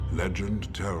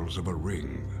Legend tells of a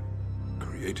ring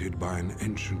created by an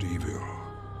ancient evil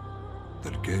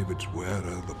that gave its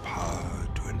wearer the power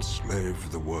to enslave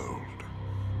the world.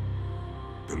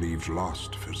 Believed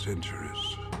lost for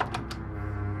centuries,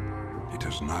 it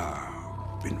has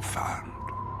now been found.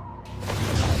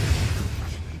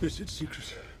 Is it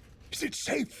secret? Is it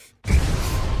safe?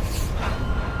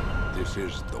 This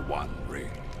is the One Ring,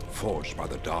 forged by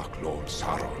the Dark Lord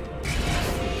Sauron.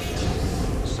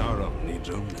 Sauron needs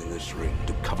only this ring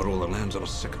to cover all the lands of a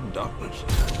second darkness.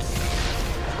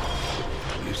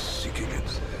 He's seeking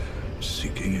it.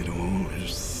 Seeking it all.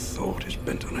 His thought is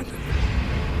bent on it.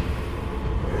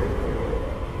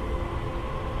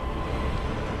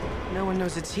 No one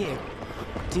knows it's here,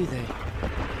 do they?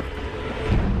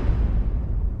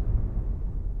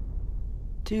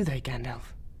 Do they, Gandalf?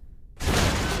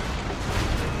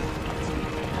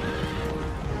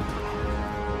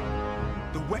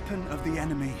 The weapon of the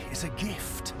enemy is a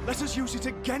gift. Let us use it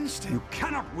against him. You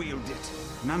cannot wield it.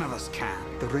 None of us can.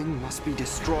 The ring must be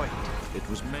destroyed. It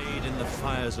was made in the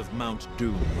fires of Mount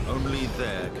Doom. Only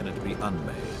there can it be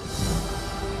unmade.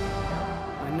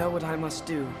 I know what I must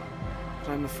do,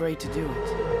 but I'm afraid to do it.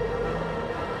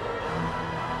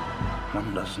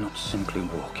 One does not simply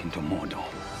walk into Mordor.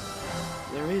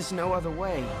 There is no other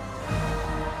way.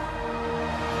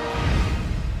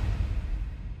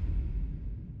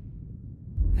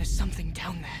 There's something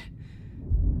down there.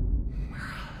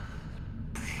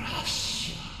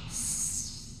 Precious.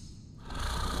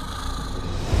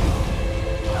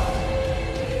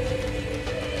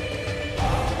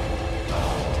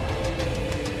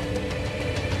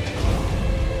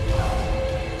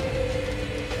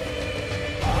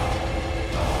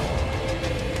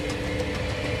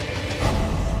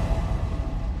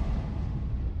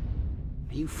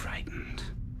 Are you frightened?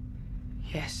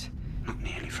 Yes. Not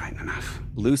nearly frightened enough.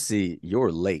 Lucy,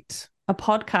 you're late. A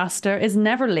podcaster is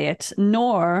never late,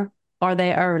 nor are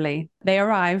they early. They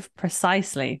arrive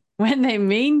precisely when they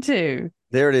mean to.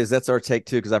 There it is. That's our take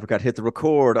two because I forgot to hit the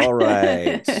record. All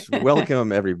right.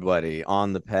 Welcome, everybody,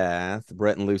 on the path.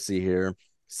 Brett and Lucy here,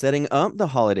 setting up the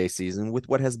holiday season with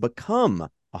what has become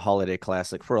a holiday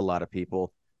classic for a lot of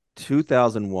people,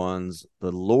 2001's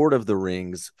The Lord of the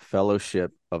Rings,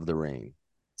 Fellowship of the Ring.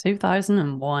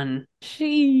 2001.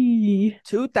 Gee.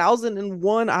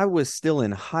 2001, I was still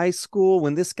in high school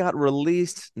when this got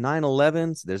released.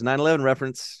 9/11. So there's 9/11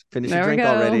 reference. Finish your There we drink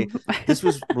go. already. This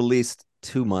was released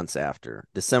 2 months after,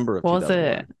 December of Was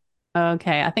 2001. it?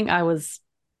 Okay. I think I was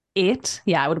 8.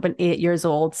 Yeah, I would have been 8 years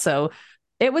old. So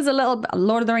it was a little,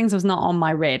 Lord of the Rings was not on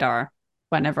my radar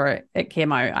whenever it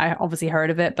came out. I obviously heard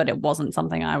of it, but it wasn't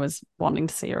something I was wanting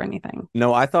to see or anything.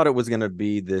 No, I thought it was going to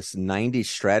be this 90s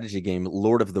strategy game,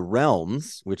 Lord of the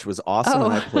Realms, which was awesome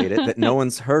when I played it, that no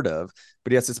one's heard of.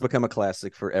 But yes, it's become a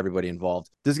classic for everybody involved.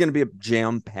 This is going to be a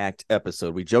jam-packed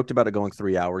episode. We joked about it going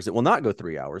 3 hours. It will not go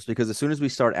 3 hours because as soon as we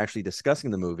start actually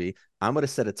discussing the movie, I'm going to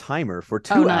set a timer for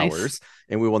 2 hours,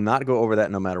 and we will not go over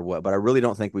that no matter what. But I really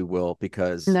don't think we will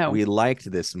because we liked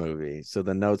this movie. So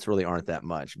the notes really aren't that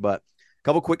much. But a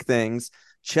couple quick things.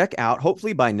 Check out,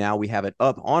 hopefully by now we have it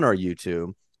up on our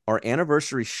YouTube, our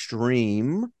anniversary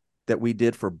stream that we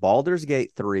did for Baldur's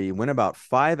Gate 3. Went about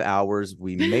 5 hours.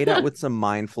 We made out with some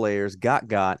mind flayers,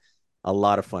 got a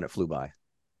lot of fun. It flew by.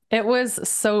 It was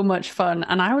so much fun.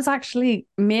 And I was actually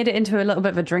made it into a little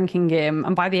bit of a drinking game.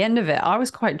 And by the end of it, I was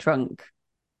quite drunk.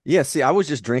 Yeah, see, I was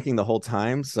just drinking the whole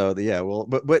time. So yeah, well,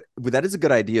 but that is a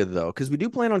good idea though, because we do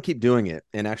plan on keep doing it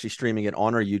and actually streaming it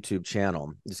on our YouTube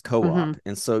channel, just co-op. Mm-hmm.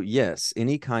 And so yes,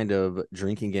 any kind of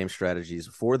drinking game strategies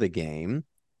for the game,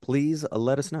 please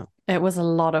let us know. It was a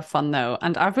lot of fun though.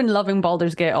 And I've been loving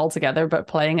Baldur's Gate altogether, but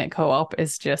playing it co-op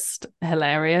is just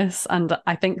hilarious. And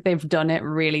I think they've done it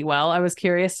really well. I was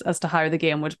curious as to how the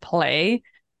game would play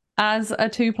as a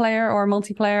 2-player or a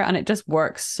multiplayer, and it just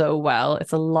works so well.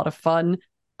 It's a lot of fun.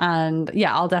 And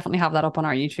yeah, I'll definitely have that up on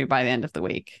our YouTube by the end of the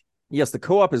week. Yes, the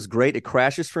co-op is great. It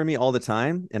crashes for me all the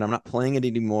time, and I'm not playing it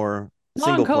anymore. Not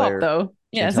Single co-op player though.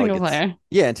 Yeah, single player.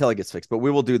 Yeah, until it gets fixed. But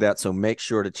we will do that, so make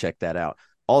sure to check that out.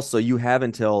 Also, you have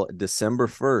until December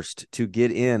 1st to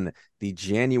get in the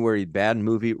January Bad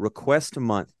Movie Request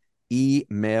Month.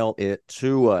 Email it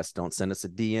to us. Don't send us a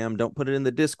DM. Don't put it in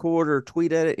the Discord or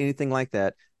tweet at it, anything like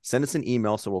that. Send us an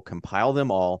email so we'll compile them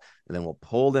all, and then we'll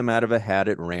pull them out of a hat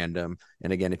at random.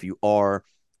 And again, if you are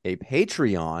a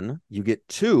Patreon, you get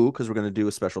 2 because we're going to do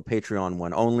a special Patreon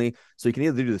one only. So you can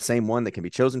either do the same one that can be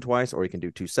chosen twice, or you can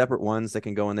do 2 separate ones that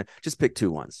can go in there. Just pick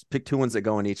 2 ones. Pick 2 ones that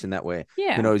go in each, and that way,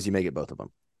 who knows, you may get both of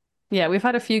them. Yeah, we've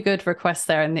had a few good requests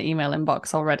there in the email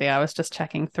inbox already. I was just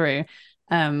checking through.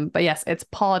 But yes, it's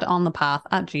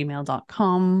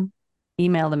podonthepath@gmail.com.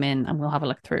 email them in and we'll have a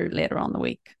look through later on the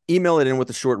week. Email it in with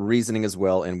a short reasoning as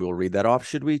well, and we'll read that off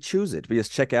should we choose it. But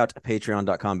just check out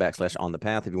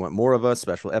patreon.com/onthepath if you want more of us,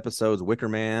 special episodes, Wicker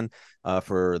Man,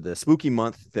 for the spooky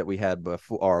month that we had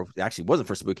before, or actually wasn't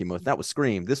for spooky month, that was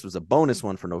Scream. This was a bonus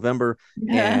one for November,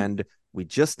 and we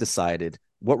just decided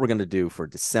what we're going to do for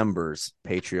December's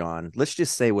Patreon. Let's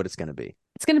just say what it's going to be.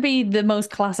 It's going to be the most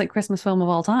classic Christmas film of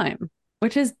all time,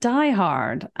 which is Die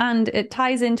Hard. And it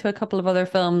ties into a couple of other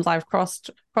films. I've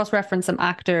cross-referenced some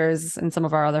actors in some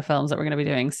of our other films that we're going to be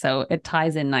doing. So it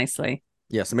ties in nicely.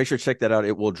 Yeah, so make sure to check that out.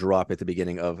 It will drop at the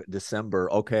beginning of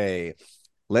December. Okay,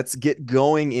 let's get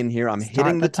going in here. I'm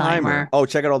hitting the timer. Oh,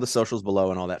 check out all the socials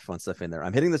below and all that fun stuff in there.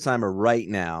 I'm hitting the timer right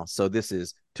now. So this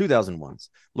is 2001's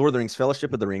Lord of the Rings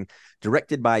Fellowship of the Ring,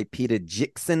 directed by Peter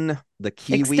Jackson, the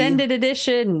Kiwi. Extended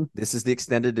edition. This is the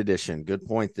extended edition. Good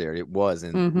point there. It was.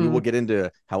 And we will get into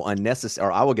how unnecessary,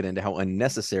 or I will get into how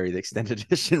unnecessary the extended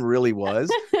edition really was.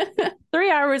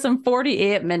 3 hours and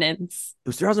 48 minutes. It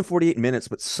was 3 hours and 48 minutes,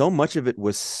 but so much of it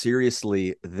was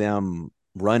seriously them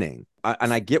running.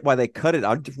 And I get why they cut it.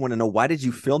 I just want to know, why did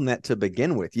you film that to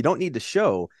begin with? You don't need to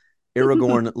show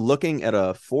Aragorn looking at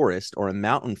a forest or a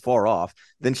mountain far off,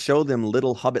 then show them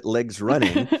little hobbit legs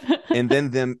running and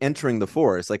then them entering the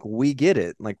forest. Like, we get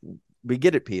it. Like, we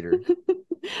get it, Peter.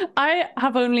 I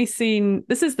have only seen,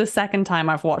 this is the second time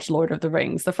I've watched Lord of the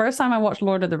Rings. The first time I watched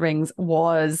Lord of the Rings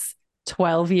was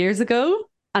 12 years ago,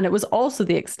 and it was also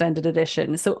the extended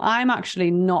edition. So I'm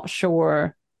actually not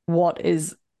sure what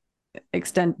is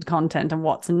extended content and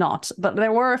what's not, but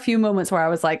there were a few moments where I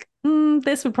was like,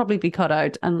 this would probably be cut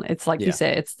out. And it's like you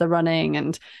say, it's the running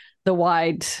and the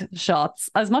wide shots.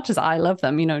 As much as I love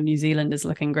them, you know, New Zealand is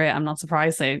looking great. I'm not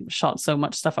surprised they shot so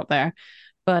much stuff up there.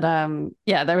 But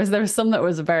yeah, there was some that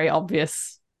was very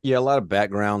obvious. Yeah, a lot of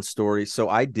background story. So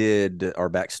I did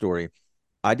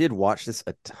watch this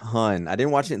a ton. I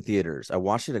didn't watch it in theaters. I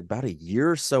watched it about a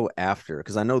year or so after,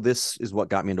 because I know this is what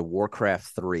got me into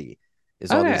Warcraft 3. Is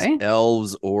all these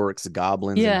elves, orcs,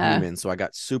 goblins, and humans. So I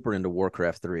got super into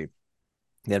Warcraft 3.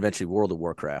 Then eventually World of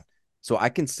Warcraft. So I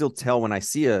can still tell when I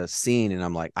see a scene and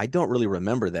I'm like, I don't really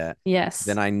remember that. Yes.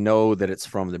 Then I know that it's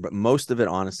from them. But most of it,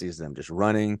 honestly, is them just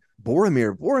running.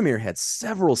 Boromir had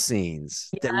several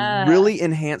scenes that really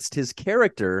enhanced his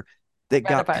character that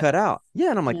got cut out.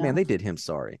 Yeah, and I'm like, man, they did him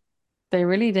sorry. They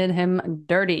really did him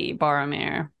dirty,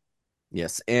 Boromir.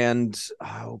 Yes, and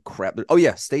oh crap! Oh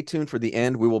yeah, stay tuned for the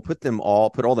end. We will put all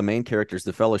the main characters,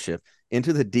 the Fellowship,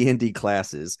 into the D&D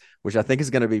classes, which I think is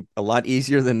going to be a lot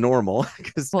easier than normal.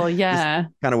 Well, yeah,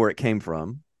 kind of where it came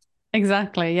from.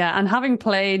 Exactly, yeah. And having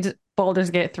played Baldur's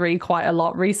Gate 3 quite a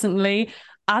lot recently,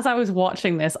 as I was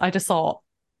watching this, I just thought,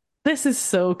 this is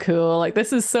so cool. Like,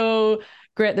 this is so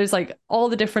great. There's like all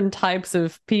the different types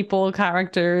of people,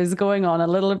 characters going on a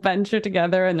little adventure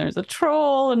together, and there's a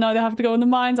troll, and now they have to go in the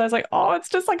mines. I was like, oh, it's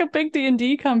just like a big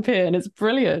D&D campaign. It's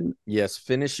brilliant. Yes,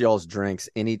 finish y'all's drinks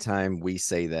anytime we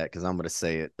say that, because I'm going to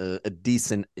say it a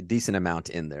decent amount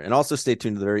in there. And also stay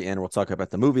tuned to the very end. We'll talk about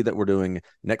the movie that we're doing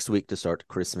next week to start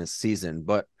Christmas season.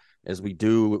 But as we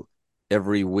do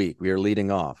every week, we are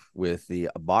leading off with the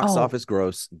box office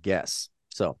gross guess.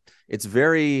 So it's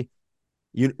very...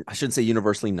 I shouldn't say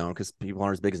universally known, because people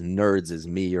aren't as big as nerds as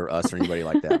me or us or anybody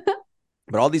like that.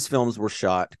 But all these films were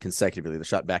shot consecutively. They're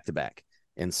shot back to back.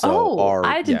 And so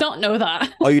I did not know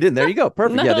that. Oh, you didn't? There you go.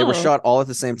 Perfect. No. Yeah, they were shot all at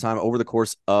the same time over the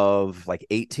course of like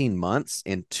 18 months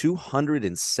and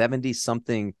 270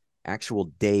 something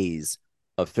actual days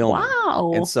of filming.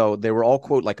 Wow. And so they were all,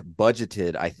 quote, like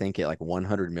budgeted, I think, at like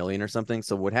 100 million or something.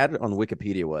 So what had it on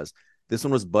Wikipedia was this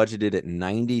one was budgeted at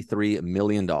 $93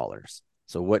 million.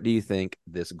 So what do you think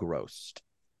this grossed?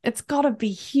 It's got to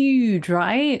be huge,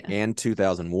 right? And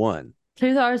 2001.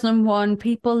 2001,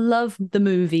 people loved the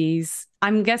movies.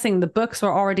 I'm guessing the books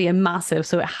were already a massive,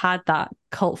 so it had that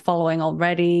cult following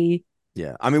already.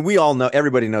 Yeah. I mean, we all know,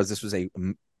 everybody knows this was a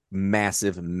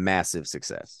massive, massive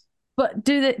success. But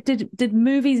did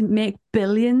movies make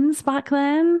billions back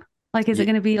then? Like, is it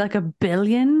going to be like a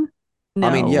billion?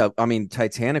 No. I mean,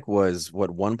 Titanic was,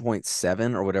 what,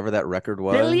 1.7 or whatever that record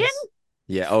was? Billion?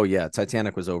 Yeah. Oh, yeah.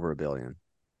 Titanic was over $1 billion.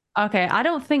 Okay. I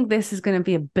don't think this is going to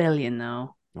be $1 billion,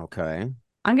 though. Okay.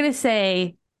 I'm going to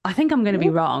say, I think I'm going to be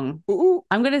wrong. Ooh.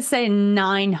 I'm going to say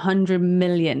 900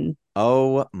 million.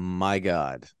 Oh, my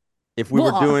God. If we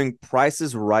were doing Price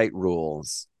is Right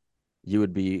rules, you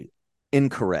would be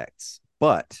incorrect.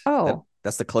 But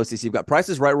that's the closest you've got. Price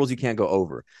is Right rules, you can't go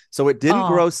over. So it didn't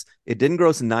gross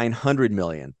 900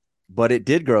 million. But it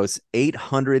did gross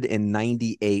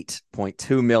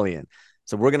 898.2 million.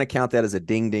 So we're going to count that as a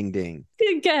ding, ding, ding.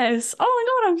 Good guess. Oh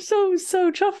my God, I'm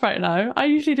so chuffed right now. I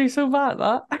usually do so bad at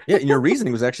that. Yeah, and your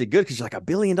reasoning was actually good because you're like $1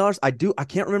 billion. I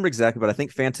can't remember exactly, but I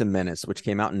think Phantom Menace, which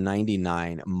came out in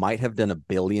 99, might have done $1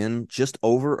 billion, just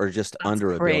over or just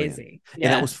under $1 billion. Yeah.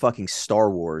 And that was fucking Star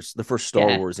Wars, the first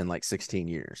Star Wars in like 16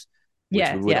 years.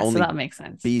 Yeah, so that makes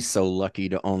sense. Be so lucky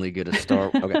to only get a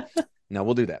Star. Okay. No,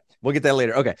 we'll do that. We'll get that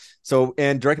later. Okay. So,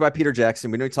 and directed by Peter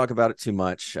Jackson. We don't talk about it too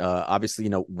much. Obviously,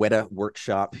 Weta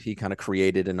Workshop, he kind of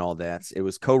created and all that. It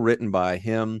was co-written by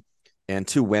him and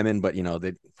 2 women, but,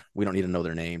 we don't need to know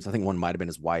their names. I think one might have been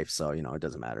his wife. So, it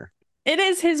doesn't matter. It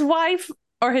is his wife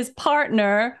or his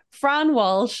partner, Fran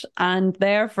Walsh, and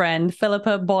their friend,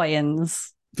 Philippa Boyens.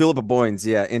 Philippa Boyens,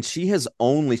 yeah. And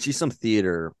she's some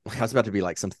theater. I was about to be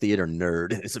like some theater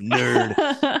nerd. Some nerd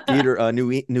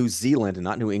theater, New Zealand and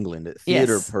not New England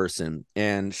theater person.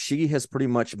 And she has pretty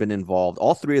much been involved.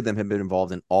 All 3 of them have been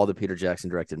involved in all the Peter Jackson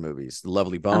directed movies. The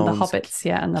Lovely Bones. And the Hobbits,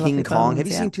 and the King Lovely Kong. Bones, Have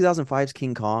you seen 2005's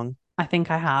King Kong? I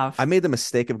think I have. I made the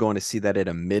mistake of going to see that at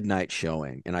a midnight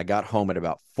showing, and I got home at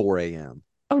about 4 a.m.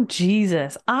 Oh,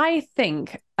 Jesus. I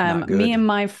think me and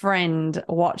my friend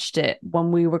watched it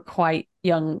when we were quite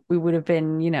young. We would have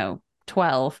been,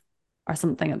 12 or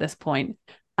something at this point.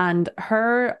 And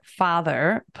her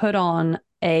father put on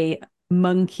a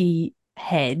monkey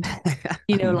head,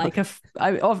 like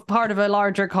a part of a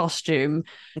larger costume.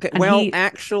 Okay. And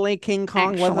actually, King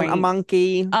Kong wasn't a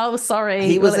monkey. Oh, sorry.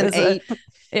 He was an ape.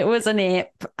 It was an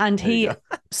ape, and he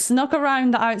snuck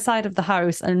around the outside of the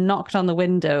house and knocked on the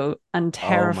window and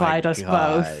terrified us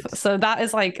both. So that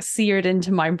is like seared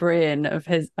into my brain of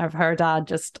her dad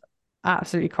just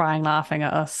absolutely crying, laughing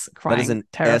at us, crying. That is an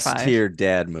S-tier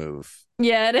dad move.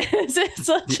 Yeah, it is. It's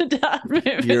such a dad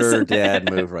move. Pure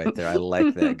dad move right there. I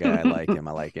like that guy. I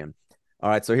like him. All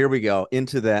right, so here we go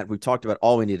into that. We've talked about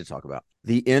all we need to talk about.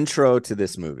 The intro to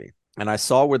this movie, and I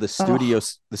saw where the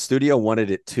studio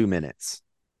wanted it 2 minutes.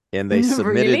 And they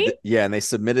submitted, and they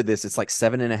submitted this. It's like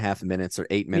 7.5 minutes or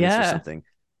 8 minutes or something.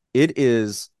 It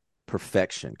is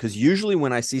perfection. Because usually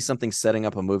when I see something setting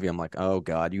up a movie, I'm like, oh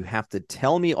God, you have to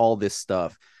tell me all this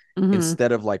stuff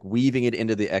instead of like weaving it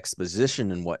into the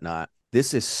exposition and whatnot.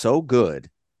 This is so good.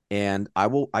 And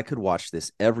I could watch this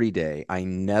every day. I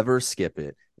never skip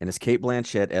it. And it's Cate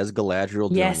Blanchett as Galadriel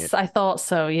doing it. Yes, I thought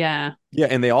so. Yeah. Yeah.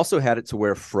 And they also had it to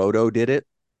where Frodo did it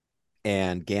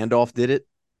and Gandalf did it.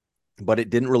 But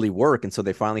it didn't really work. And so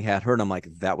they finally had her. And I'm like,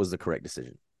 that was the correct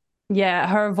decision. Yeah,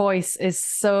 her voice is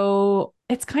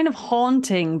it's kind of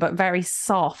haunting, but very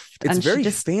soft. It's very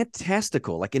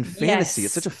fantastical. Like in fantasy,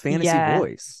 it's such a fantasy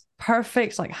voice.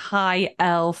 Perfect, like high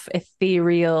elf,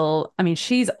 ethereal. I mean,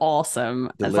 she's awesome.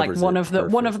 As like one of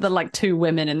the like 2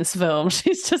 women in this film.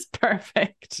 She's just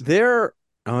perfect. Her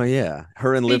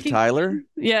and Liv Tyler.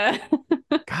 Yeah.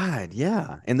 God,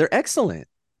 yeah. And they're excellent.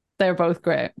 They're both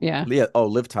great. Yeah. Oh,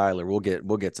 Liv Tyler. We'll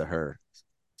get to her.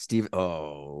 Steve.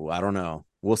 Oh, I don't know.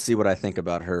 We'll see what I think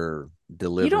about her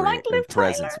delivery. You don't like Liv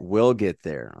presence. Tyler? We'll get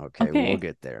there. Okay. We'll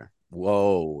get there.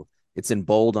 Whoa. It's in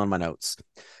bold on my notes.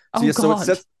 So, God.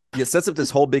 So it sets up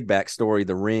this whole big backstory.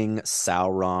 The ring,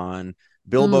 Sauron.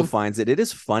 Bilbo finds it. It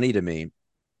is funny to me.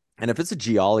 And if it's a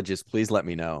geologist, please let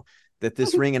me know that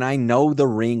this ring, and I know the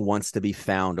ring wants to be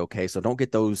found. Okay. So don't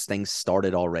get those things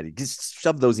started already. Just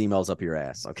shove those emails up your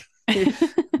ass. Okay.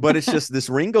 But it's just this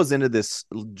ring goes into this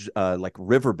like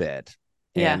riverbed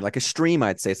and like a stream.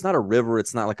 I'd say it's not a river.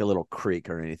 It's not like a little creek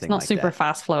or anything. It's not like super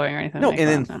fast flowing or anything. No. Like and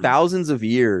in thousands of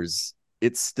years,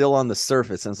 it's still on the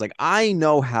surface. And it's like, I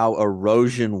know how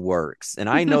erosion works. And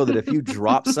I know that if you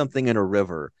drop something in a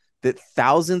river, that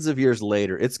thousands of years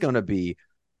later, it's going to be,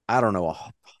 I don't know,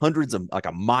 hundreds of like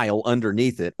a mile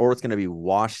underneath it, or it's going to be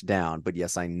washed down. But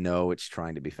yes, I know it's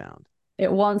trying to be found.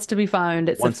 It wants to be found.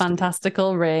 It's a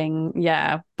fantastical ring.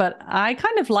 Yeah. But I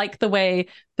kind of like the way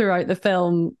throughout the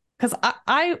film, because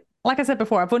I like I said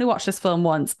before, I've only watched this film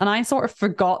once, and I sort of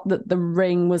forgot that the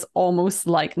ring was almost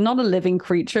like not a living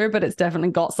creature, but it's definitely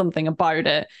got something about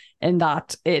it in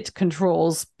that it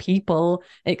controls people.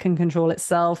 It can control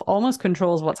itself, almost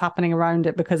controls what's happening around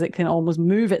it because it can almost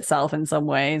move itself in some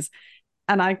ways.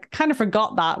 And I kind of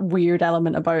forgot that weird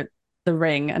element about the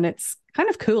ring, and it's kind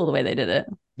of cool the way they did it.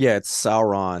 Yeah, it's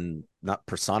Sauron, not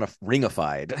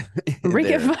ringified.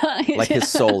 Ringified. Like his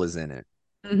soul is in it.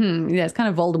 Mm-hmm. Yeah, it's kind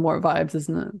of Voldemort vibes,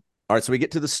 isn't it? All right, so we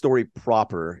get to the story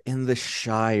proper in the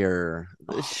Shire.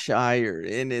 The Shire,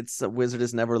 and it's a wizard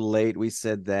is never late. We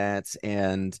said that,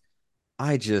 and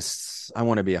I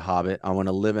want to be a hobbit. I want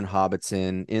to live in Hobbit's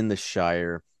Inn in the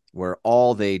Shire, where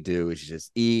all they do is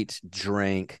just eat,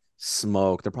 drink,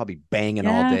 smoke. They're probably banging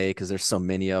all day because there's so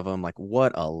many of them. Like,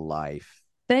 what a life.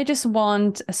 They just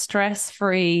want a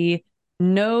stress-free,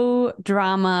 No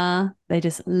drama. They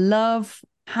just love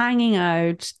hanging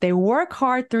out. They work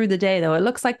hard through the day, though. It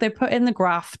looks like they put in the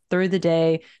graft through the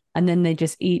day and then they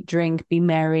just eat, drink, be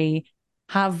merry,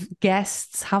 have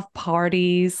guests, have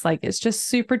parties. Like it's just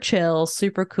super chill,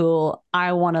 super cool.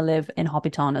 I want to live in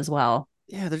Hobbiton as well.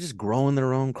 Yeah, they're just growing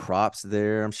their own crops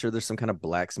there. I'm sure there's some kind of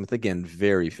blacksmith. Again,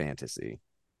 very fantasy.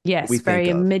 Yes, we very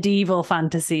think of. medieval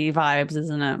fantasy vibes,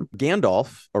 isn't it?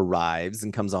 Gandalf arrives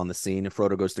and comes on the scene, and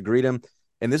Frodo goes to greet him.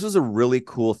 And this was a really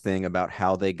cool thing about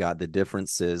how they got the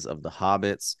differences of the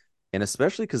hobbits, and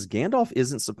especially because Gandalf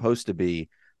isn't supposed to be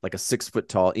like a 6 foot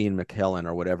tall Ian McKellen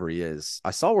or whatever he is.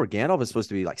 I saw where Gandalf is supposed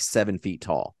to be like 7 feet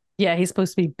tall. Yeah, he's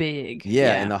supposed to be big.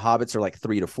 Yeah, and the hobbits are like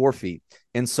 3 to 4 feet.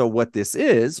 And so what this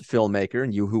is, filmmaker,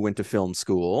 and you who went to film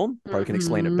school probably can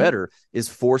explain it better, is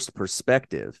forced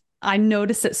perspective. I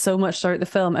noticed it so much throughout the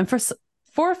film. And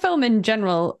for a film in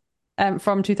general,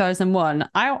 from 2001,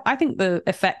 I think the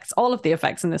effects, all of the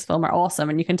effects in this film are awesome.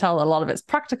 And you can tell a lot of it's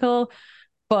practical,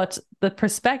 but the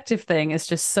perspective thing is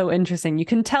just so interesting. You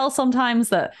can tell sometimes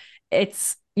that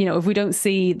it's, you know, if we don't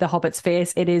see the Hobbit's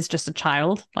face, it is just a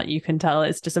child. Like you can tell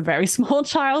it's just a very small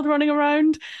child running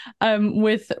around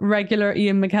with regular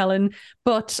Ian McKellen.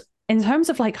 But in terms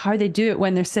of like how they do it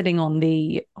when they're sitting on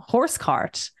the horse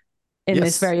cart in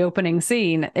this very opening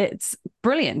scene, it's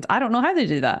brilliant. I don't know how they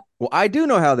do that. Well, I do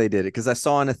know how they did it because I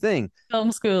saw in a thing.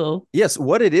 Film school. Yes,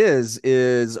 what it is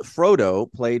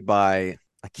Frodo, played by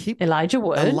Elijah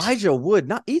Wood. Elijah Wood,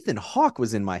 not Ethan Hawke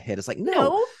was in my head. It's like,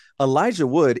 no. Elijah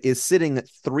Wood is sitting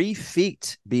 3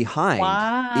 feet behind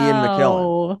Ian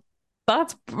McKellen.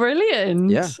 That's brilliant.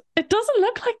 Yeah. It doesn't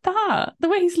look like that. The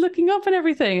way he's looking up and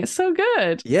everything. It's so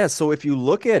good. Yeah. So if you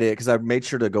look at it, because I made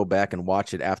sure to go back and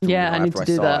watch it after. Yeah, I need to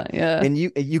do that. Yeah. And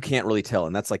you can't really tell.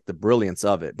 And that's like the brilliance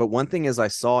of it. But one thing I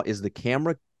saw is the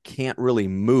camera can't really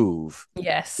move.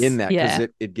 Yes. In that because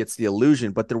it gets the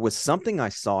illusion. But there was something I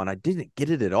saw and I didn't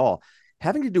get it at all,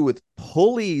 having to do with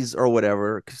pulleys or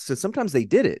whatever. So sometimes they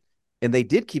did it. And they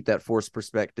did keep that forced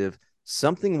perspective,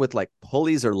 something with like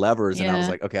pulleys or levers. And I was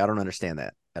like, okay, I don't understand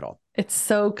that at all. It's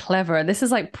so clever. This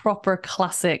is like proper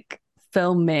classic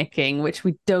filmmaking, which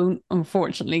we don't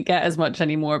unfortunately get as much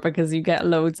anymore because you get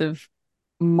loads of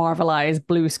Marvelized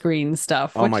blue screen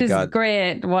stuff, which is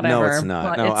great, whatever. No, it's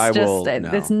not. But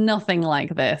there's nothing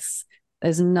like this.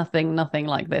 There's nothing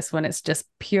like this when it's just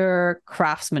pure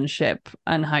craftsmanship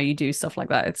and how you do stuff like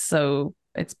that.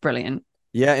 It's brilliant.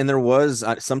 Yeah, and there was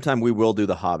sometime we will do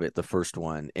The Hobbit, the first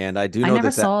one, and I do know I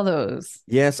never saw those.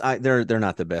 Yes, they're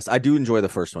not the best. I do enjoy the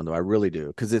first one though, I really do,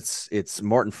 because it's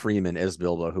Martin Freeman as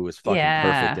Bilbo, who is fucking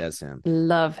perfect as him.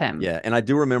 Love him. Yeah, and I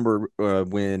do remember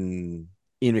when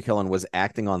Ian McKellen was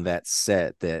acting on that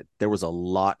set that there was a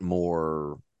lot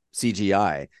more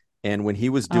CGI, and when he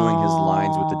was doing his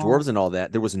lines with the dwarves and all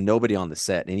that, there was nobody on the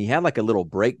set, and he had like a little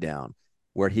breakdown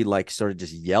where he like started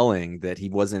just yelling that he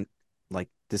wasn't. Like,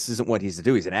 this isn't what he's to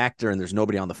do. He's an actor and there's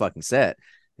nobody on the fucking set.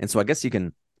 And so I guess you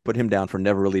can put him down for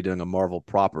never really doing a Marvel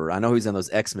proper. I know he's in those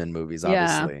X-Men movies,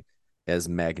 obviously, as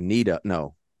Magneto.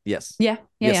 No. Yes. Yeah.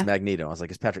 Magneto. I was like,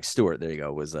 it's Patrick Stewart. There you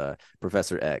go. Was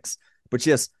Professor X. But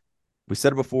yes, we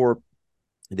said it before.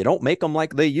 They don't make them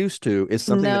like they used to. Is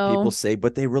something that people say,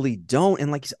 but they really don't.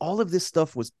 And like all of this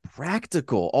stuff was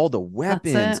practical. All the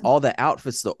weapons, all the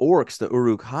outfits, the orcs, the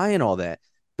Uruk-hai and all that.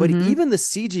 But even the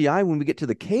CGI, when we get to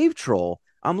the cave troll,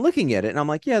 I'm looking at it and I'm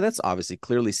like, yeah, that's obviously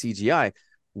clearly CGI.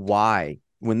 Why?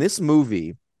 When this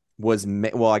movie was,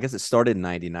 I guess it started in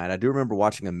 99. I do remember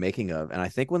watching a making of, and I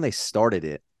think when they started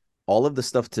it, all of the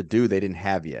stuff to do, they didn't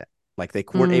have yet. Like they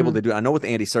weren't able to do it. I know with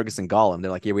Andy Serkis and Gollum, they're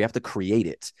like, yeah, we have to create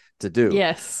it to do.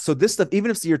 Yes. So this stuff,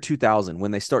 even if it's the year 2000, when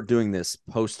they start doing this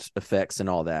post effects and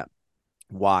all that,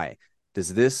 why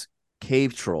does this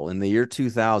cave troll in the year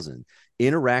 2000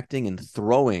 interacting and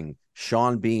throwing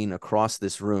Sean Bean across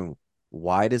this room,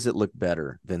 why does it look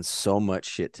better than so much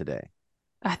shit today?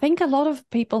 I think a lot of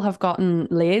people have gotten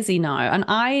lazy now, and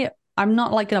I'm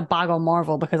not like gonna bag on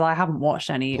Marvel because I haven't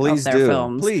watched any of their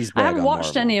films. Please, I haven't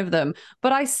watched any of them,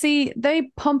 but I see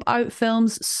they pump out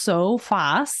films so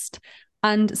fast,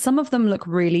 and some of them look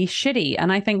really shitty,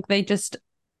 and I think they just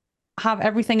have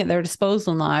everything at their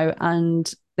disposal now,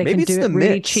 and they can do it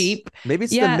really cheap. Maybe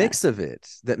it's the mix of it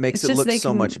that makes it look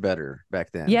so much better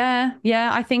back then. Yeah.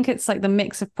 I think it's like the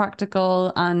mix of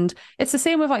practical, and it's the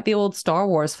same with like the old Star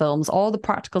Wars films. All the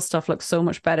practical stuff looks so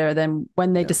much better than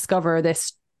when they discover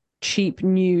this cheap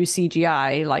new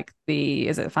CGI, like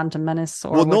is it Phantom Menace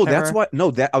or no, that's why.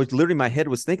 No, that I was literally, my head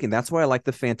was thinking that's why I like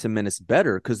the Phantom Menace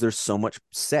better, because there's so much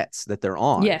sets that they're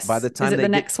on. Yes. By the time is it the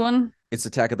next one? It's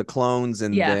Attack of the Clones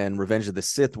and then Revenge of the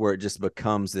Sith, where it just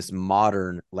becomes this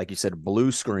modern, like you said,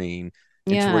 blue screen.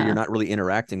 into where Yeah. you're not really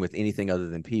interacting with anything other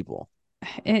than people.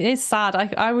 It is sad.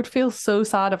 I would feel so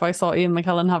sad if I saw Ian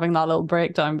McKellen having that little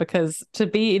breakdown, because to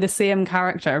be the same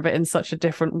character but in such a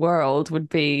different world would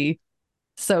be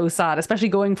so sad, especially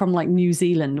going from like New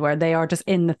Zealand where they are just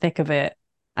in the thick of it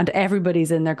and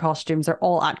everybody's in their costumes. They're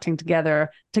all acting together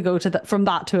to go to from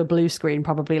that to a blue screen,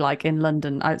 probably like in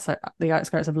London, outside the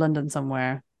outskirts of London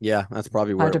somewhere. Yeah, that's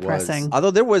probably where How it depressing. was. Although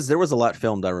there was a lot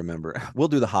filmed, I remember. We'll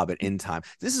do The Hobbit in time.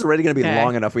 This is already going to be Okay.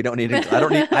 long enough. We don't need to,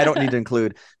 I don't need to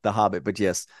include The Hobbit, but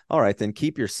yes. All right, then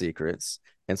keep your secrets.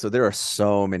 And so there are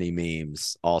so many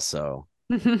memes also,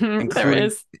 There including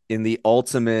is in the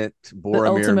ultimate the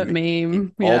Boromir ultimate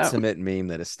meme. Yeah. ultimate meme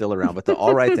that is still around. But the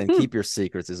all right, then keep your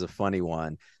secrets is a funny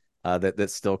one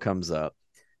that still comes up.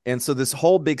 And so this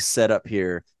whole big setup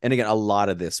here, and again, a lot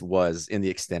of this was in the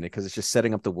extended because it's just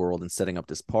setting up the world and setting up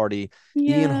this party.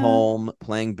 Ian Yeah. Holm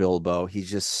playing Bilbo.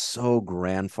 He's just so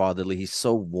grandfatherly. He's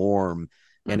so warm.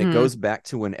 And it Mhm. goes back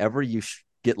to whenever you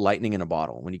get lightning in a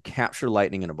bottle, when you capture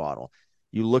lightning in a bottle,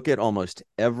 you look at almost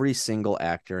every single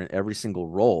actor and every single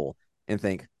role and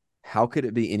think, how could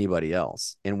it be anybody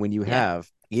else? And when you have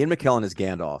Ian McKellen as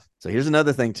Gandalf. So here's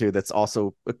another thing too that's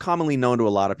also commonly known to a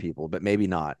lot of people, but maybe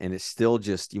not. And it's still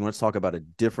just, you want to talk about a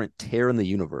different tear in the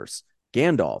universe.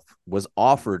 Gandalf was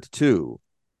offered to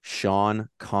Sean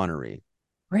Connery,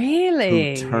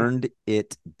 Really? who turned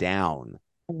it down.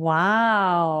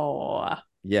 Wow.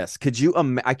 Yes. Could you?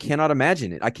 I cannot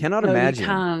imagine it. I cannot No, imagine. You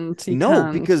can't. You No,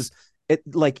 can't. because it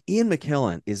like Ian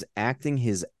McKellen is acting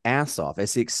his ass off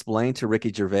as he explained to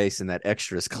Ricky Gervais in that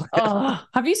extras clip. Oh,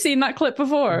 have you seen that clip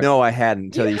before? No, I hadn't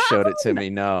until You you showed it to haven't? me.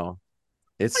 No,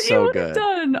 it's What you so would have good.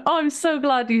 done. Oh, I'm so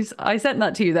glad I sent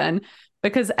that to you then,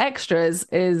 because Extras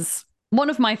is one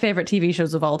of my favorite TV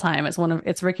shows of all time.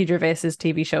 It's Ricky Gervais's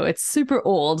TV show. It's super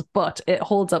old, but it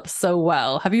holds up so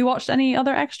well. Have you watched any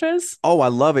other Extras? Oh, I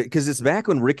love it because it's back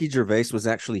when Ricky Gervais was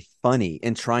actually funny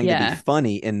and trying to Yeah. be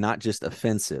funny and not just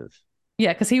offensive.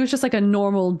 Yeah, because he was just like a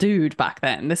normal dude back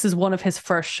then. This is one of his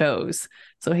first shows.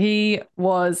 So the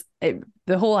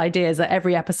whole idea is that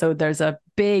every episode there's a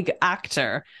big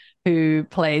actor who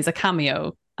plays a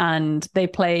cameo and they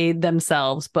play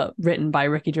themselves, but written by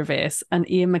Ricky Gervais. And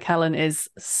Ian McKellen is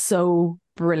so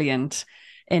brilliant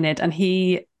in it. And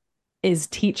he is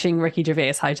teaching Ricky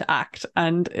Gervais how to act.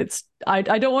 And I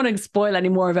don't want to spoil any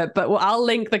more of it, but I'll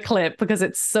link the clip because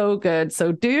it's so good.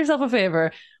 So do yourself a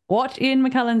favor. Watch Ian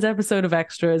McKellen's episode of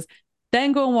Extras,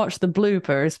 then go and watch the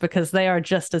bloopers because they are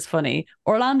just as funny.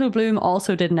 Orlando Bloom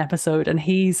also did an episode and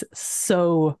he's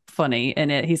so funny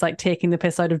in it. He's like taking the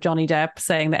piss out of Johnny Depp,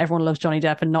 saying that everyone loves Johnny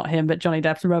Depp and not him, but Johnny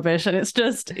Depp's rubbish. And it's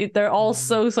just, they're all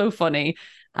so funny.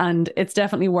 And it's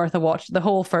definitely worth a watch. The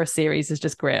whole first series is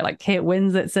just great. Like Kate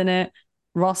Winslet's in it,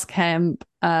 Ross Kemp,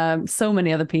 so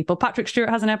many other people. Patrick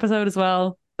Stewart has an episode as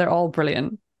well. They're all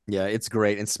brilliant. Yeah, it's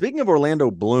great. And speaking of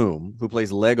Orlando Bloom, who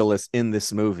plays Legolas in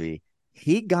this movie,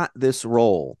 he got this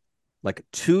role like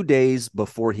 2 days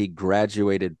before he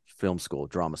graduated film school,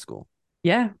 drama school.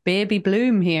 Yeah, baby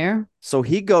Bloom here. So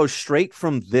he goes straight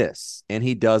from this and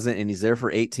he does it, and he's there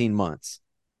for 18 months.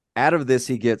 Out of this,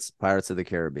 he gets Pirates of the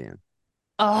Caribbean.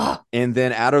 Oh, And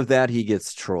then out of that, he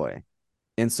gets Troy.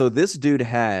 And so this dude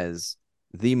has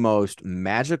the most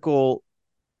magical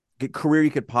career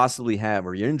you could possibly have,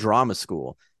 where you're in drama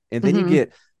school. And then you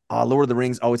get Lord of the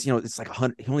Rings. Oh, it's like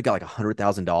he only got like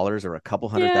 $100,000 or a couple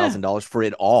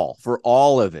 $100,000 for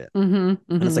all of it. And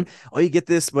it's like, oh, you get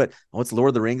this, but it's Lord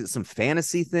of the Rings. It's some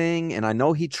fantasy thing. And I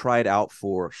know he tried out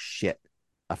for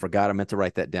I forgot. I meant to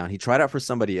write that down. He tried out for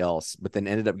somebody else, but then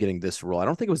ended up getting this role. I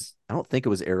don't think it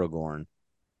was Aragorn.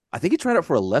 I think he tried out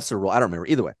for a lesser role. I don't remember.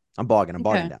 Either way, I'm bogging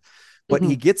down. But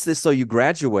he gets this, so you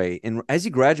graduate, and as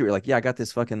you graduate, you're like, yeah, I got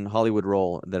this fucking Hollywood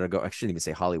role that I shouldn't even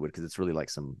say Hollywood because it's really like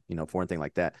some, foreign thing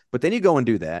like that. But then you go and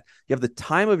do that. You have the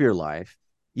time of your life.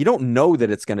 You don't know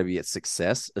that it's going to be a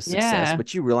success,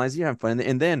 but you realize you're having fun.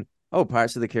 And then,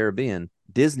 Pirates of the Caribbean,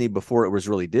 Disney before it was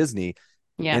really Disney.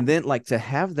 Yeah. And then like to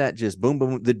have that just boom,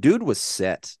 boom, the dude was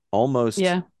set almost,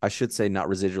 I should say not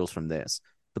residuals from this,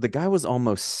 but the guy was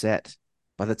almost set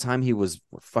by the time he was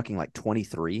fucking like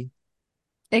 23.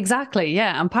 Exactly,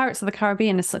 yeah. And Pirates of the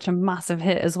Caribbean is such a massive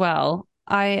hit as well.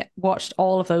 I watched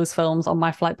all of those films on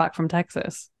my flight back from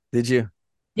Texas. Did you?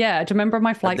 Yeah. Do you remember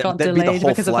my flight got That'd be the delayed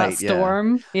whole because of flight, that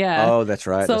storm? Yeah. Oh, that's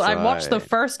right. So that's I watched the right.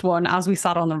 first one as we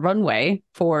sat on the runway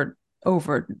for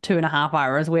over 2.5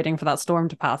 hours waiting for that storm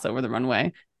to pass over the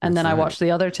runway. And then I watched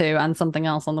the other two and something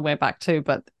else on the way back too.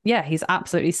 But yeah, he's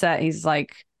absolutely set. He's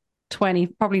like 20,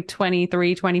 probably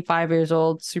 23, 25 years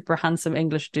old, super handsome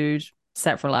English dude,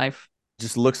 set for life.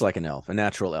 Just looks like an elf, a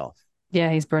natural elf.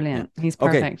 Yeah, he's brilliant. He's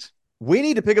perfect. We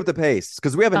need to pick up the pace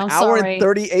because we have an I'm hour sorry. and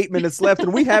 38 minutes left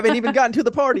and we haven't even gotten to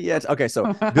the party yet. Okay,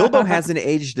 so Bilbo hasn't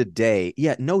aged a day.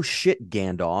 Yeah, no shit,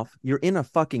 Gandalf. You're in a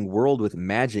fucking world with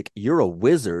magic. You're a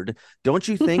wizard. Don't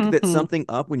you think that something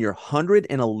up when your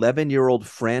 111-year-old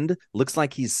friend looks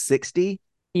like he's 60?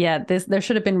 Yeah, there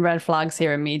should have been red flags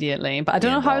here immediately. But I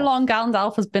don't know how Gandalf. long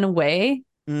Gandalf has been away.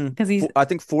 Because he's I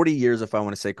think 40 years, if I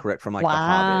want to say correct, from like The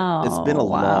Hobbit. It's been a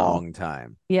long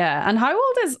time. Yeah. And how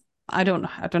old is I don't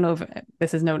know if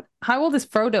this is known. How old is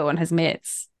Frodo and his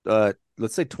mates? Let's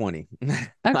say 20. Okay.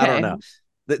 I don't know.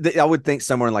 I would think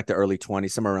somewhere in like the early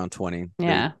 20s, somewhere around 20.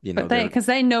 Yeah. You know, because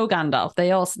they know Gandalf.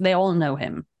 They all know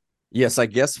him. Yes, I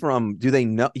guess do they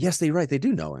know? Yes, they're right. They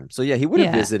do know him. So yeah, he would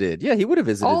have visited. Yeah, he would have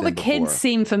visited. All the them kids before.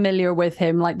 seem familiar with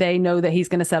him. Like they know that he's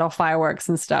going to set off fireworks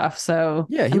and stuff. So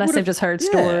yeah, unless they've just heard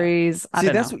stories. I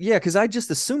don't know. Yeah, because I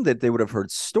just assumed that they would have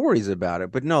heard stories about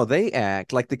it, but no, they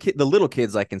act like the little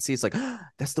kids I can see. It's like,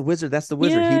 that's the wizard. That's the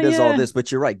wizard. Yeah, he does all this. But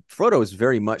you're right. Frodo is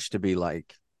very much to be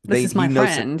like. This is my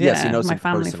friend. Yes, he knows my him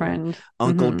family personally. friend.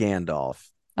 Uncle Gandalf.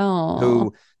 Oh,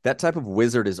 who that type of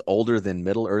wizard is older than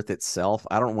Middle Earth itself.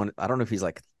 I don't know if he's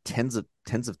like tens of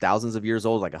thousands of years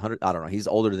old, like 100. I don't know. He's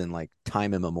older than like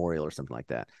time immemorial or something like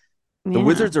that. The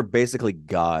wizards are basically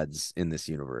gods in this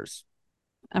universe.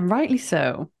 And rightly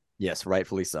so. Yes,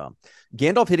 rightfully so.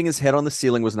 Gandalf hitting his head on the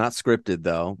ceiling was not scripted,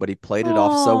 though, but he played it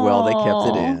off so well they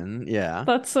kept it in. Yeah.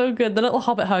 That's so good. The little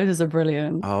Hobbit houses are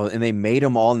brilliant. Oh, and they made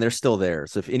them all, and they're still there.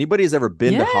 So if anybody's ever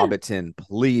been to Hobbiton,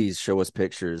 please show us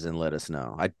pictures and let us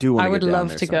know. I do want to get down there. I would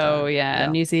love to go, yeah.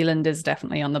 New Zealand is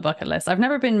definitely on the bucket list. I've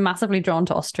never been massively drawn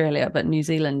to Australia, but New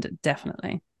Zealand,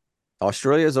 definitely.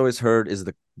 Australia is always heard is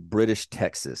the British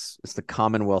Texas. It's the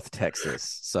Commonwealth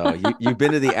Texas. So you've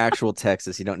been to the actual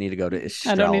Texas. You don't need to go to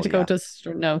Australia. I don't need to go to...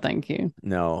 No, thank you.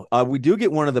 No. We do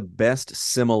get one of the best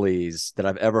similes that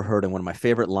I've ever heard in one of my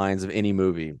favorite lines of any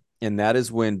movie. And that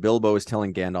is when Bilbo is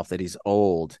telling Gandalf that he's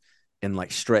old and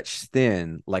like stretched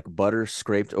thin, like butter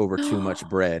scraped over too much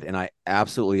bread. And I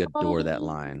absolutely adore that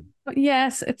line.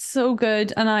 Yes, it's so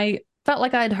good. And I felt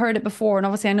like I'd heard it before. And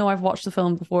obviously I know I've watched the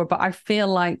film before, but I feel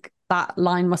like that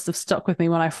line must have stuck with me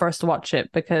when I first watched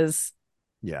it because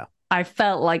I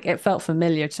felt like it felt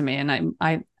familiar to me. And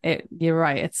you're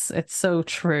right. It's so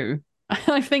true.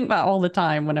 I think that all the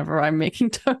time whenever I'm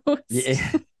making toast.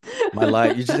 Yeah. My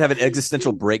life. You just have an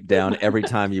existential breakdown every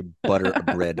time you butter a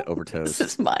bread over toast.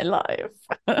 This is my life.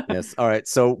 Yes. All right.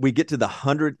 So we get to the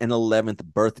 111th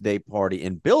birthday party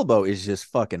and Bilbo is just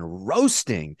fucking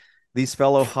roasting these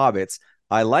fellow hobbits.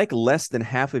 I like less than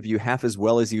half of you half as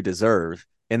well as you deserve.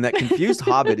 And that confused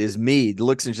hobbit is me.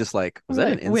 Looks and just like, was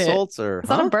that an insult or is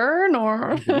that a burn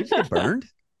or did you get burned?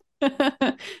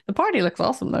 The party looks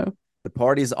awesome though. The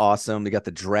party's awesome. They got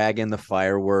the dragon, the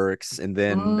fireworks, and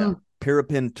then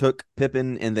Pirapin, Took,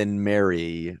 Pippin, and then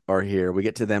Merry are here. We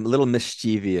get to them, little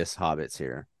mischievous hobbits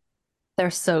here.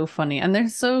 They're so funny and they're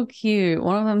so cute.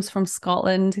 One of them's from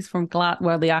Scotland. He's from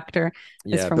the actor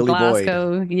is from Billy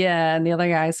Glasgow. Boyd. Yeah, and the other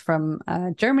guy's from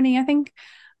Germany, I think.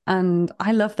 And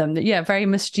I love them. Yeah, very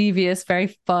mischievous,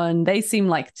 very fun. They seem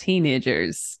like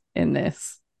teenagers in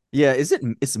this. Yeah,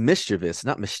 it's mischievous,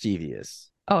 not mischievous.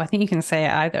 Oh, I think you can say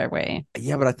it either way.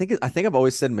 Yeah, but I think I've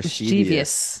always said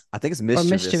mischievous. I think it's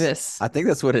mischievous. Or mischievous. I think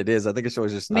that's what it is. I think it's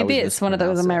always just maybe it's one of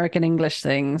those American English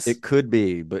things. It could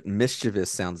be, but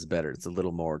mischievous sounds better. It's a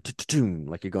little more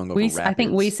like you're going over rapids. I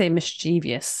think we say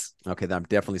mischievous. Okay, then I'm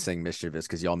definitely saying mischievous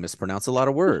because y'all mispronounce a lot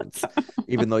of words,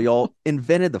 even though y'all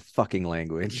invented the fucking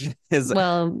language.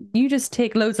 Well, you just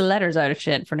take loads of letters out of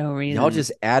shit for no reason. Y'all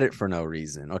just add it for no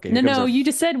reason. Okay. No, you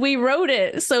just said we wrote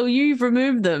it, so you've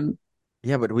removed them.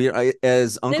 Yeah, but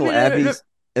as Uncle Abby's,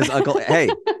 hey.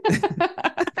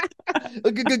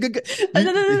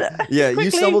 Yeah, Quickly.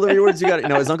 you stumbled over your words. You got it.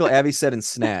 No, as Uncle Abby said in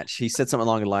Snatch, he said something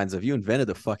along the lines of, "You invented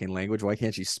the fucking language. Why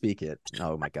can't you speak it?"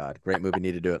 Oh my God, great movie.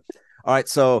 Need to do it. All right,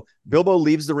 so Bilbo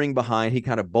leaves the ring behind. He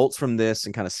kind of bolts from this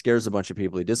and kind of scares a bunch of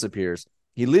people. He disappears.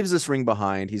 He leaves this ring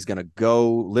behind. He's gonna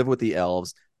go live with the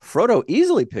elves. Frodo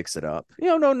easily picks it up.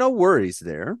 No worries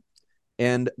there.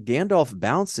 And Gandalf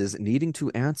bounces, needing to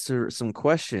answer some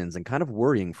questions and kind of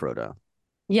worrying Frodo.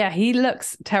 Yeah, he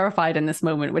looks terrified in this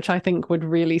moment, which I think would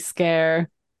really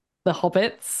scare the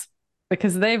hobbits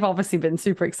because they've obviously been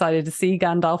super excited to see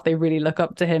Gandalf. They really look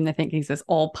up to him. They think he's this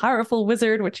all-powerful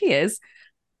wizard, which he is.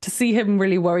 To see him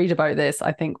really worried about this,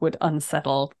 I think would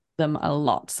unsettle them a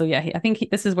lot. So yeah, I think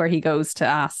this is where he goes to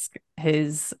ask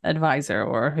his advisor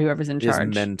or whoever's in charge.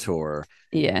 His mentor.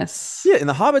 Yes. Yeah, and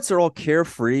the hobbits are all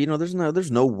carefree.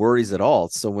 There's no worries at all.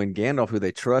 So when Gandalf, who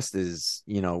they trust, is,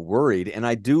 worried, and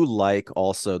I do like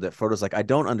also that Frodo's like, I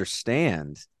don't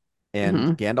understand.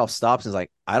 And Gandalf stops and is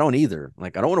like, I don't either.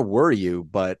 Like, I don't want to worry you,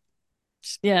 but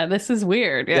Yeah, this is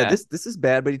weird. Yeah, Yeah. this is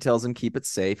bad, but he tells him keep it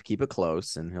safe, keep it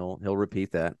close, and he'll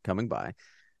repeat that coming by.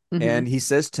 Mhm. And he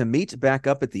says to meet back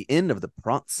up at the end of the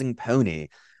Prancing Pony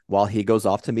while he goes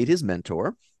off to meet his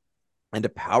mentor and a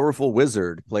powerful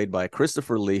wizard played by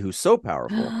Christopher Lee, who's so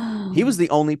powerful. He was the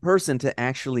only person to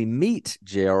actually meet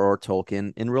J.R.R.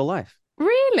 Tolkien in real life.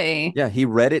 Really? Yeah, he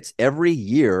read it every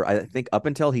year, I think up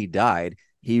until he died.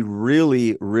 He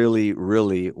really, really,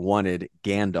 really wanted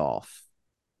Gandalf.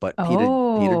 But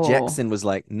Peter Jackson was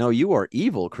like, no, you are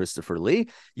evil, Christopher Lee.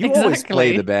 You always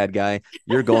play the bad guy.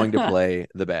 You're going to play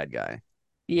the bad guy.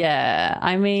 Yeah,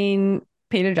 I mean,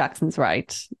 Peter Jackson's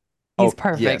right. He's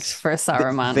perfect for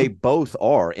Saruman. They both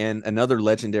are. And another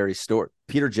legendary story,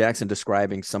 Peter Jackson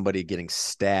describing somebody getting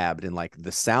stabbed and like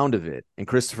the sound of it. And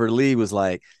Christopher Lee was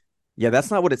like, yeah, that's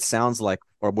not what it sounds like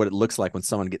or what it looks like when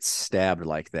someone gets stabbed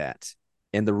like that.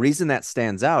 And the reason that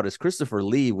stands out is Christopher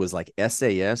Lee was like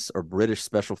SAS or British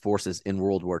Special Forces in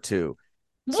World War II.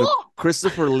 So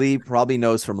Christopher Lee probably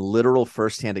knows from literal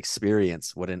firsthand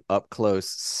experience what an up-close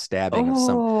stabbing of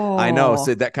some... I know,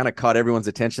 so that kind of caught everyone's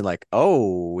attention, like,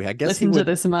 oh, I guess listen to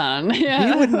this man. Yeah.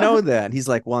 He would know that. And he's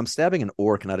like, well, I'm stabbing an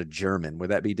orc, not a German. Would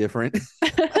that be different?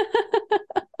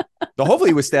 So hopefully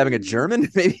he was stabbing a German.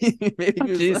 Maybe. Oh,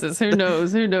 Jesus, who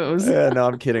knows? Who knows? No,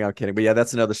 I'm kidding. But yeah,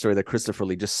 that's another story that Christopher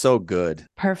Lee just so good.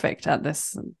 Perfect at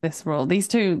this role. These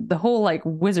two, the whole like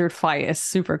wizard fight is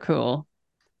super cool.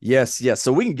 Yes.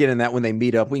 So we can get in that when they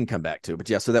meet up. We can come back to it. But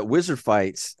yeah, so that wizard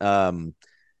fight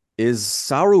is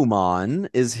Saruman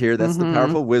is here. That's the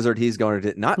powerful wizard. He's going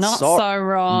to not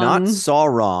Sauron. Not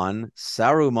Sauron.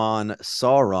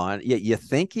 Sauron. Yeah, you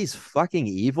think he's fucking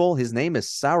evil? His name is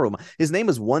Saruman. His name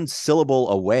is one syllable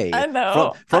away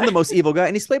from the most evil guy,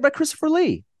 and he's played by Christopher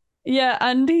Lee. Yeah,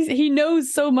 and he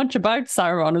knows so much about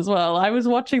Sauron as well. I was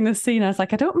watching this scene, I was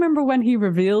like, I don't remember when he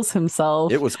reveals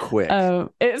himself. It was quick.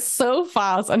 It's so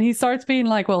fast, and he starts being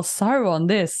like, well, Sauron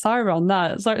this, Sauron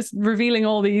that, starts revealing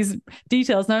all these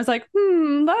details, and I was like,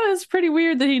 that is pretty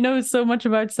weird that he knows so much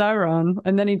about Sauron,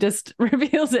 and then he just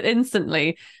reveals it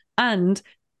instantly. And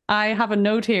I have a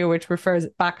note here which refers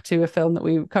back to a film that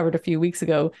we covered a few weeks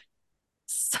ago.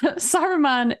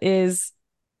 Saruman is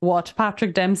what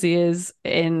Patrick Dempsey is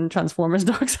in Transformers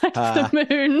Dark Side of the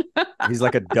Moon. He's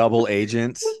like a double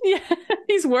agent. Yeah,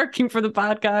 he's working for the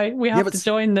bad guy. We have to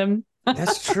join them.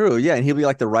 That's true. Yeah, and he'll be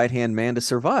like the right-hand man to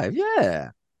survive.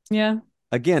 Yeah. Yeah.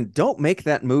 Again, don't make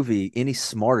that movie any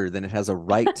smarter than it has a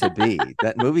right to be.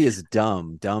 That movie is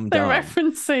dumb. They're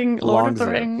referencing Lord of the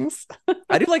Rings.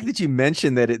 I do like that you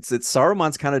mentioned that it's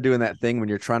Saruman's kind of doing that thing when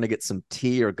you're trying to get some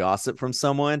tea or gossip from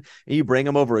someone, and you bring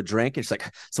them over a drink, and she's like,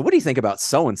 so what do you think about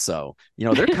so-and-so? You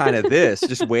know, they're kind of this,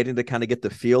 just waiting to kind of get the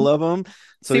feel of them.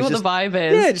 So see what the vibe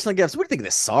is. Yeah, just like, so what do you think of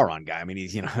this Sauron guy? I mean,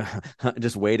 he's,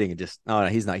 just waiting and just, oh, no,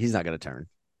 he's not going to turn.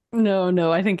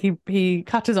 No, I think he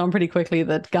catches on pretty quickly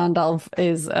that Gandalf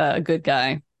is a good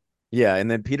guy. Yeah,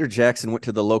 and then Peter Jackson went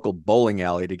to the local bowling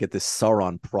alley to get this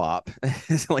Sauron prop,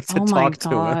 like to talk to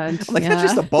him. Like, that's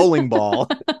just a bowling ball.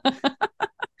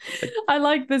 I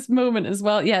like this moment as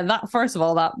well. Yeah,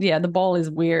 the ball is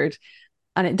weird.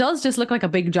 And it does just look like a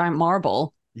big giant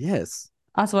marble. Yes.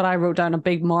 That's what I wrote down, a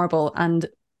big marble. And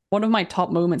one of my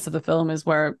top moments of the film is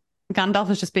where Gandalf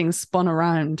is just being spun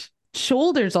around.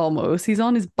 Shoulders almost. He's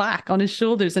on his back, on his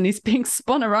shoulders, and he's being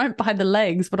spun around by the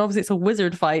legs. But obviously, it's a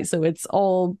wizard fight, so it's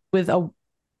all with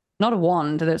not a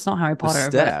wand. It's not Harry Potter.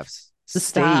 Staves. The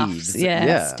staves.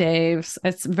 Yeah, staves.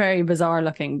 It's very bizarre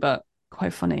looking, but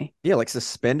quite funny. Yeah, like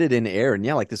suspended in air. And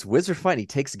yeah, like this wizard fight, he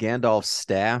takes Gandalf's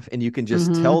staff, and you can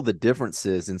just tell the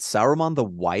differences in Saruman the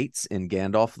whites and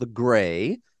Gandalf the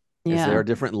gray. Yeah. There are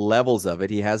different levels of it.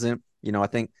 He hasn't, I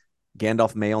think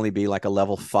Gandalf may only be like a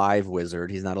level 5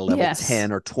 wizard. He's not a level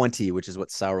 10 or 20, which is what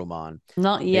Saruman.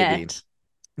 Not yet.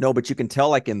 No, but you can tell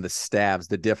like in the staves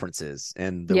the differences,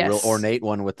 and the real ornate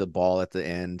one with the ball at the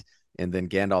end, and then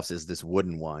Gandalf's is this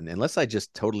wooden one. Unless I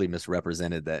just totally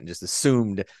misrepresented that and just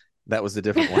assumed that was the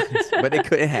different ones. But it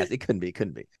couldn't be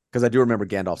because I do remember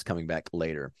Gandalf's coming back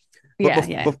later.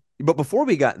 But before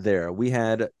we got there, we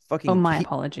had fucking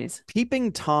apologies.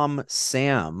 Peeping Tom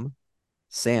Sam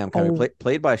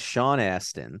played by Sean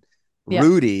Astin. Yeah.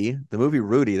 Rudy, the movie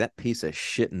Rudy, that piece of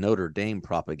shit Notre Dame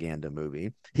propaganda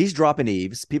movie. He's dropping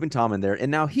Eves, Peeping Tom in there, and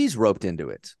now he's roped into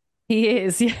it. He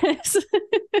is, yes.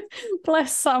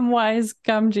 Bless Samwise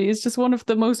Gamgee. He's just one of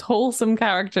the most wholesome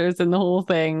characters in the whole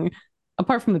thing,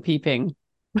 apart from the peeping.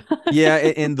 Yeah,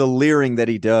 and the leering that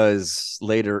he does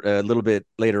later, a little bit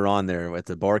later on there with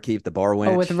the barkeep, the bar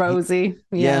wench. Oh, with Rosie.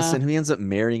 Yes, and who he ends up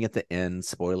marrying at the end.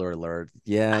 Spoiler alert.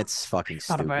 Yeah, it's fucking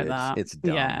stupid. About that. It's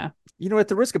dumb. Yeah. At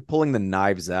the risk of pulling the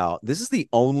knives out, this is the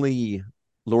only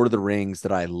Lord of the Rings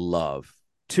that I love.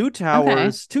 Two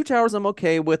Towers I'm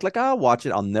okay with. Like, I'll watch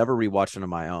it. I'll never rewatch it on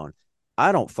my own.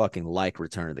 I don't fucking like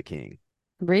Return of the King.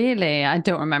 Really? I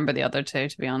don't remember the other two,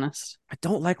 to be honest. I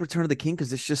don't like Return of the King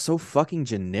because it's just so fucking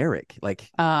generic. Like,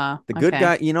 the Okay. good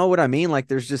guy, you know what I mean? Like,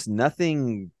 there's just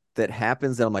nothing that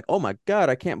happens that I'm like, oh my God,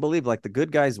 I can't believe like the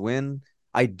good guys win.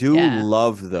 I do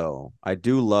love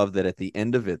that at the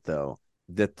end of it, though,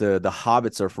 that the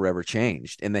hobbits are forever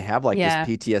changed and they have like this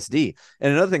PTSD.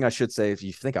 And another thing I should say, if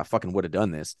you think I fucking would have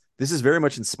done this is very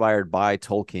much inspired by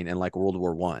Tolkien and like World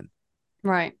War I.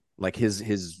 Right. Like his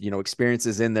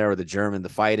experiences in there with the German, the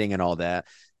fighting and all that,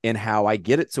 and how I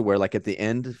get it to where like at the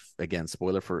end, again,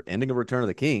 spoiler for ending of Return of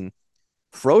the King,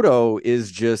 Frodo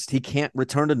is just, he can't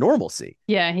return to normalcy.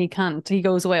 Yeah, he can't. He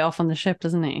goes away off on the ship,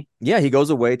 doesn't he? Yeah, he goes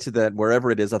away to that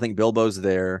wherever it is. I think Bilbo's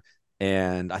there,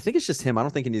 and I think it's just him. I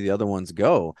don't think any of the other ones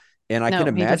go. And I can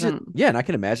imagine, and I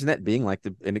can imagine that being like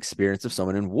an experience of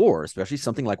someone in war, especially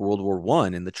something like World War I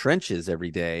in the trenches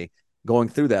every day, going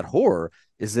through that horror.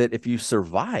 Is that if you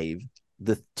survive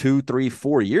the 2, 3,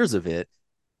 4 years of it,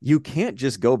 you can't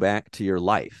just go back to your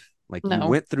life. Like you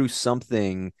went through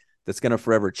something that's going to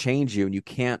forever change you, and you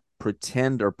can't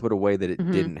pretend or put away that it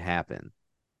didn't happen.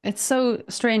 It's so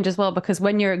strange as well, because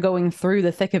when you're going through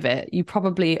the thick of it, you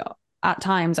probably at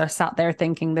times are sat there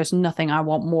thinking there's nothing I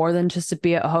want more than just to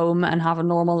be at home and have a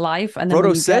normal life. And then Frodo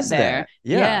when you says get there,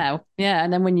 that. Yeah.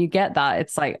 And then when you get that,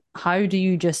 it's like, how do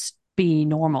you just be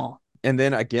normal? And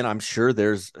then again, I'm sure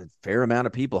there's a fair amount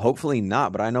of people, hopefully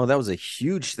not, but I know that was a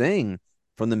huge thing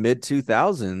from the mid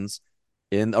 2000s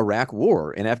in Iraq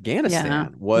war in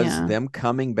Afghanistan was them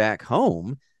coming back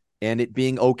home and it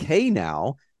being okay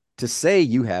now to say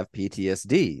you have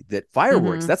PTSD, that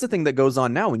fireworks, that's the thing that goes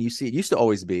on now. When you see, it used to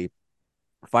always be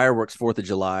fireworks, 4th of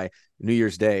July, New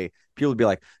Year's Day, people would be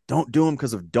like, don't do them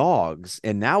because of dogs.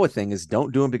 And now a thing is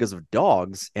don't do them because of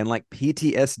dogs and like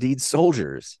PTSD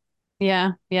soldiers.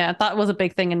 Yeah. That was a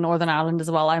big thing in Northern Ireland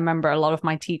as well. I remember a lot of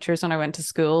my teachers when I went to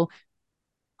school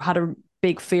had a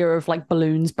big fear of like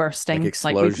balloons bursting, like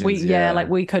explosions. Like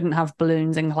we couldn't have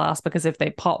balloons in class because if they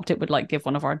popped, it would like give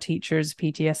one of our teachers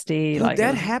PTSD. Dude, like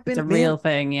that happened. It's a real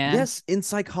thing. Yeah. Yes, in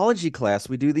psychology class,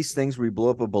 we do these things where we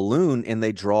blow up a balloon and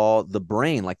they draw the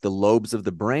brain, like the lobes of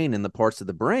the brain and the parts of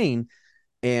the brain.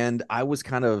 And I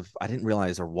didn't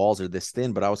realize our walls are this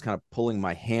thin, but I was kind of pulling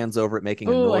my hands over it, making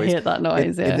a noise. I hate that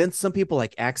noise. And then some people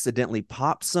like accidentally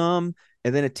pop some,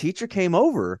 and then a teacher came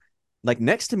over like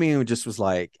next to me and just was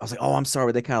like, I was like, oh, I'm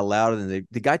sorry, they kind of loud. And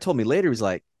the guy told me later, he was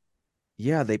like,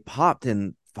 yeah, they popped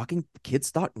and fucking kids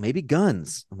thought maybe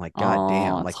guns. I'm like, God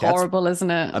damn. Like, that's horrible, isn't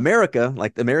it? America,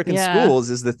 like the American schools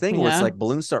is the thing where it's like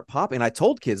balloons start popping. And I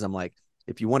told kids, I'm like,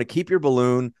 if you want to keep your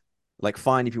balloon, like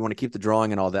fine, if you want to keep the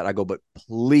drawing and all that, I go, but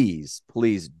please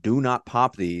do not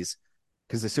pop these.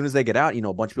 Because as soon as they get out,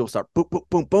 a bunch of people start boom,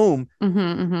 boom, boom,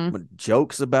 boom.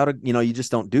 Jokes about it. You just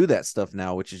don't do that stuff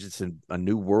now, which is just a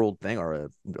new world thing or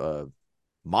a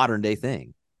modern day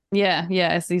thing. Yeah.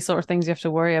 It's these sort of things you have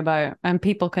to worry about. And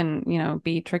people can,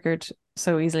 be triggered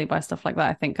so easily by stuff like that,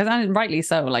 I think. Because rightly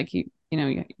so. Like,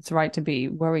 it's right to be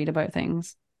worried about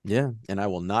things. Yeah. And I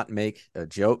will not make a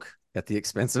joke at the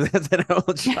expense of that I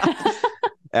will try.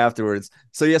 Afterwards.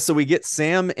 So we get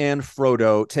Sam and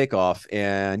Frodo take off,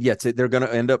 and they're going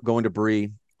to end up going to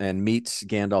Bree and meet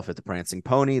Gandalf at the Prancing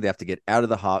Pony. They have to get out of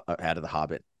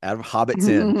Hobbiton,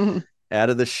 out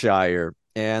of the Shire.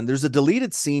 And there's a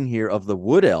deleted scene here of the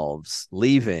Wood Elves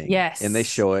leaving. Yes. And they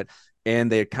show it, and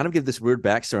they kind of give this weird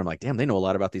backstory. I'm like, damn, they know a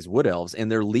lot about these Wood Elves,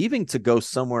 and they're leaving to go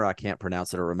somewhere. I can't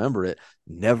pronounce it or remember it.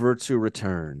 Never to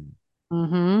return.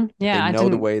 Yeah. They know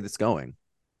the way that's going.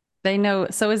 They know.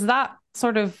 So is that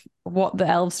sort of what the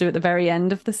elves do at the very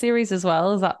end of the series as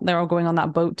well? Is that they're all going on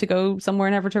that boat to go somewhere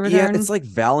never to return? Yeah, it's like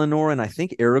Valinor, and I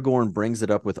think Aragorn brings it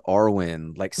up with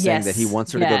Arwen, like saying that he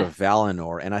wants her to go to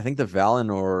Valinor. And I think the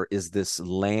Valinor is this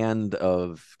land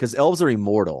of, because elves are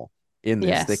immortal in this.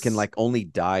 Yes. They can like only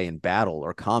die in battle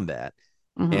or combat.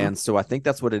 And so I think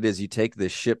that's what it is. You take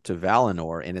this ship to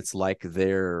Valinor, and it's like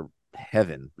their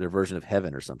heaven, their version of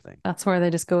heaven or something. That's where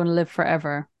they just go and live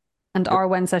forever. And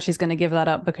Arwen says she's going to give that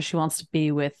up because she wants to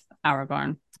be with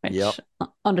Aragorn, which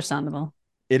understandable.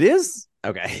 It is?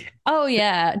 Okay. Oh,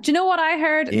 yeah. Do you know what I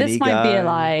heard? This might be a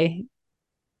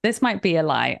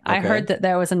lie. Okay. I heard that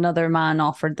there was another man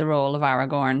offered the role of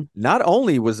Aragorn. Not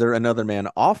only was there another man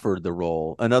offered the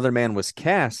role, another man was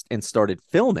cast and started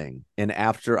filming. And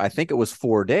after, I think it was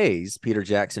 4 days, Peter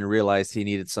Jackson realized he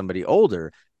needed somebody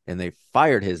older, and they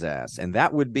fired his ass. And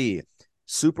that would be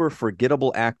super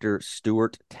forgettable actor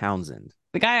Stuart Townsend.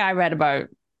 The guy I read about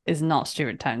is not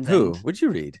Stuart Townsend. Who? What'd you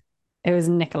read? It was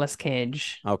Nicolas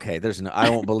Cage. Okay, there's no,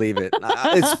 I won't believe it.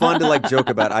 It's fun to like joke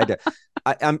about.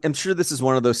 I'm sure this is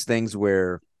one of those things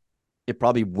where it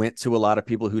probably went to a lot of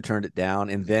people who turned it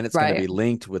down, and then it's going to be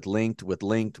linked. But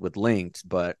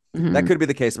that could be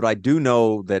the case. But I do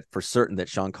know that for certain that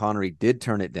Sean Connery did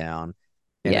turn it down,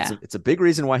 and it's a big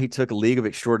reason why he took League of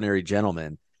Extraordinary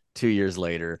Gentlemen 2 years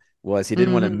later. Was he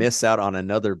didn't want to miss out on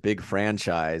another big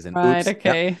franchise, and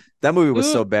that movie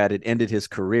was so bad it ended his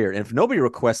career. And if nobody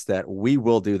requests that, we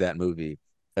will do that movie,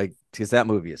 because that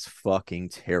movie is fucking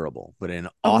terrible, but an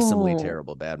awesomely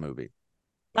terrible bad movie.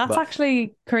 That's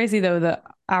actually crazy, though, that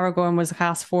Aragorn was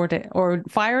cast 4 days or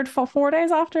fired for 4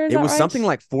 days after. Is it that was right? something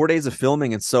like 4 days of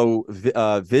filming, and so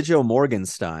Viggo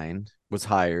Morgenstein was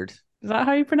hired. Is that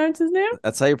how you pronounce his name?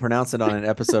 That's how you pronounce it on an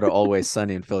episode of Always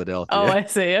Sunny in Philadelphia. Oh, I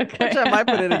see. Okay. Which I might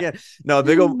put in again. No,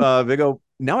 Viggo.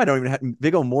 Now I don't even have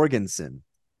Viggo Mortensen.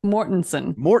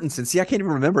 See, I can't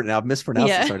even remember it now. I've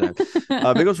mispronounced it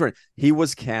sometimes. Viggo's right. He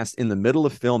was cast in the middle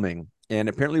of filming, and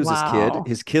apparently it was his kid.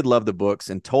 His kid loved the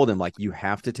books and told him, like, you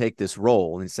have to take this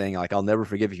role, and saying, like, I'll never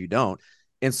forgive if you don't.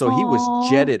 And so he was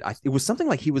jetted. It was something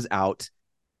like he was out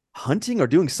hunting or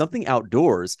doing something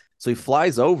outdoors. So he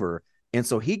flies over. And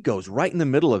so he goes right in the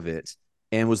middle of it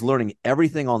and was learning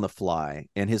everything on the fly.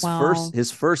 And his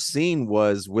first scene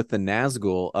was with the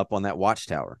Nazgul up on that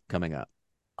watchtower coming up.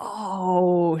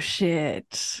 Oh,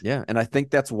 shit. Yeah. And I think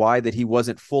that's why that he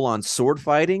wasn't full on sword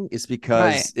fighting, is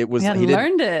because it was, he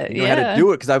learned it. He had to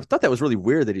do it. Because I thought that was really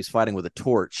weird that he's fighting with a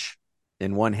torch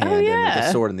in one hand and with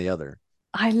a sword in the other.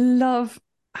 I love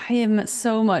him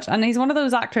so much. And he's one of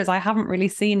those actors I haven't really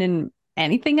seen in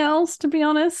anything else, to be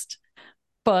honest.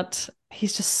 But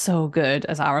he's just so good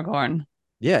as Aragorn.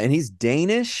 Yeah, and he's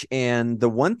Danish. And the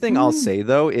one thing I'll say,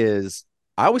 though, is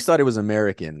I always thought it was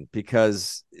American,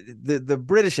 because the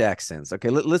British accents. Okay,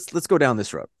 let's go down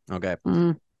this road. Okay,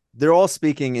 they're all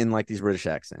speaking in like these British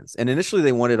accents, and initially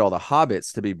they wanted all the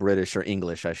hobbits to be British or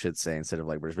English, I should say, instead of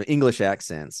like British, but English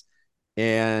accents.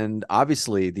 And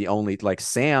obviously the only, like,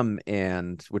 Sam,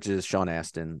 and which is Sean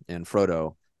Astin, and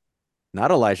Frodo. Not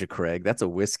Elijah Craig. That's a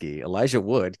whiskey. Elijah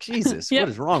Wood. Jesus, what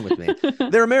is wrong with me?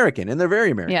 They're American, and they're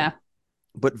very American. Yeah.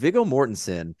 But Viggo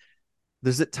Mortensen,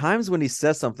 there's at times when he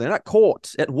says something, not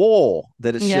court, at war,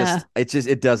 that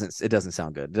it doesn't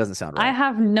sound good. It doesn't sound right. I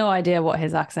have no idea what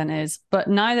his accent is, but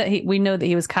now that we know that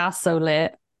he was cast so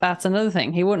late, that's another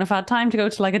thing. He wouldn't have had time to go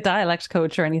to like a dialect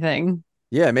coach or anything.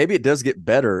 Yeah, maybe it does get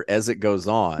better as it goes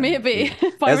on. Maybe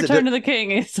by Return of the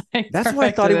King, it's like that's why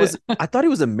I thought he was. I thought he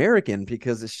was American,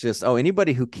 because it's just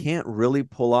anybody who can't really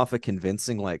pull off a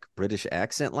convincing like British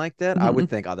accent like that, I would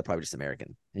think they're probably just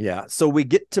American. Yeah. So we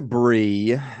get to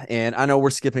Bree, and I know we're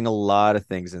skipping a lot of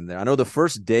things in there. I know the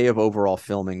first day of overall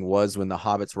filming was when the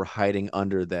hobbits were hiding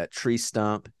under that tree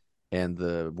stump, and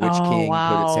the Witch King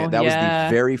put its hand. That was the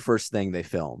very first thing they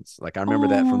filmed. Like, I remember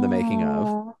that from the making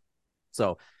of.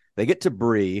 So they get to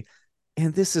Bree,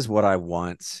 and this is what I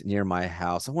want near my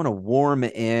house. I want a warm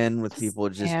inn with people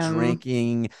just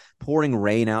drinking, pouring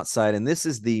rain outside. And this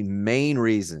is the main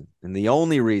reason, and the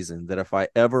only reason, that if I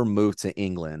ever move to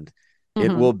England,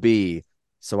 it will be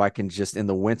so I can just, in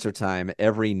the wintertime,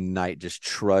 every night, just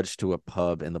trudge to a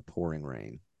pub in the pouring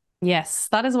rain. Yes,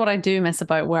 that is what I do miss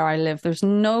about where I live. There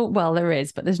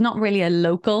is, but there's not really a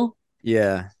local.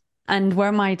 Yeah. And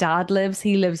where my dad lives,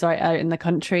 he lives right out in the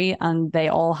country, and they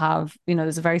all have,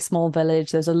 there's a very small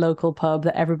village. There's a local pub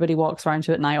that everybody walks around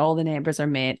to at night. All the neighbors are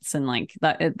mates, and like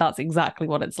that's exactly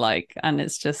what it's like. And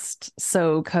it's just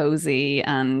so cozy,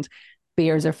 and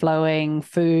beers are flowing,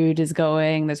 food is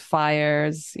going, there's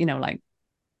fires, like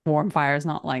warm fires,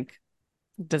 not like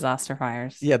disaster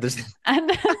fires. Yeah, there's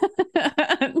and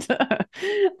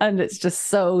it's just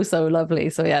so lovely.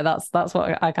 So yeah, that's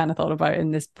what I kind of thought about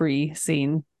in this Bree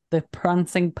scene. The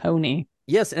prancing pony.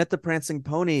 Yes, and at the prancing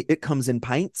pony, it comes in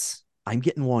pints. I'm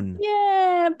getting one.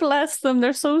 Yeah, bless them.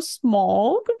 They're so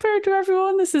small compared to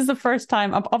everyone. This is the first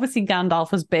time. Obviously,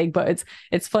 Gandalf was big, but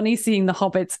it's funny seeing the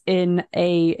hobbits in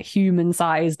a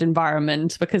human-sized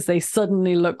environment, because they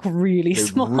suddenly look really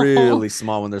small. Really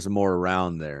small when there's more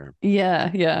around there.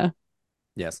 Yeah.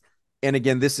 Yes. And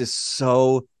again, this is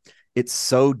it's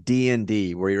so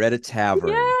D&D, where you're at a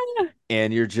tavern. Yeah.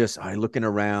 And you're just looking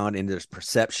around, and there's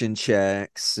perception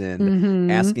checks and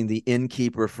asking the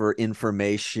innkeeper for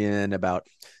information about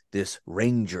this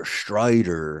Ranger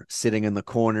Strider sitting in the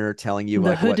corner telling you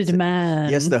the hooded man.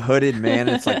 Yes, the hooded man.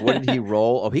 And it's like, what did he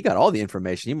roll? Oh, he got all the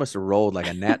information. He must have rolled like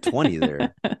a nat 20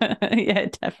 there. Yeah,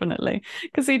 definitely.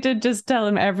 Because he did just tell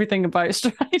him everything about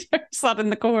Strider. Sat in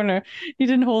the corner. He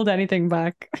didn't hold anything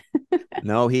back.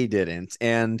 No, he didn't.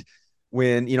 And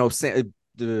when,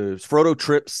 Frodo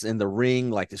trips in the ring,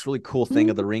 like this really cool thing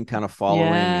of the ring kind of following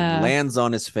and lands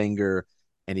on his finger,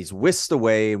 and he's whisked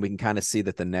away, and we can kind of see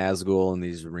that the Nazgul and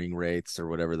these ring wraiths or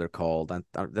whatever they're called, I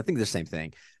think they're the same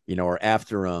thing, are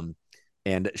after him.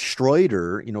 And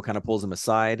Strider, kind of pulls him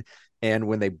aside. And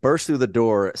when they burst through the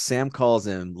door, Sam calls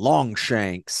him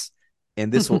Longshanks.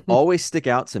 And this will always stick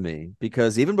out to me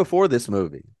because even before this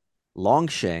movie,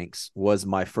 Longshanks was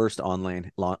my first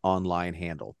online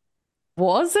handle.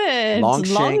 Was it?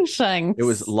 Longshanks. It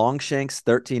was Longshanks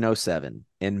 1307.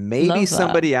 And maybe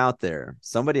somebody out there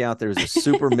who's a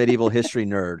super medieval history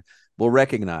nerd will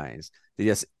recognize that,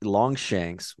 yes,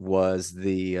 Longshanks was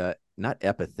the, not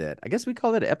epithet. I guess we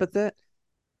call it an epithet.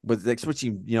 But that's what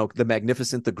the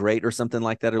Magnificent, the Great, or something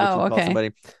like that. Or what you call somebody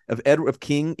of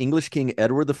English King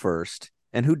Edward I,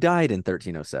 and who died in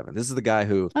 1307. This is the guy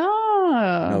who,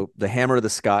 the Hammer of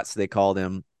the Scots, they called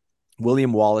him.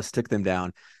 William Wallace took them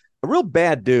down. A real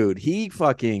bad dude. He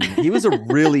was a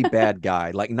really bad guy.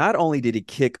 Like, not only did he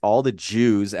kick all the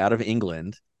Jews out of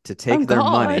England to take their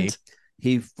money,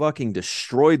 he fucking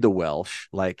destroyed the Welsh.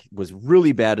 Like, was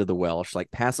really bad to the Welsh.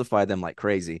 Like, pacified them like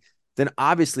crazy. Then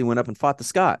obviously went up and fought the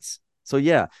Scots. So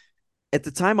yeah, at the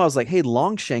time I was like, hey,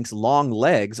 Longshanks, long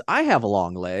legs. I have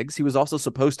long legs. He was also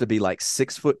supposed to be like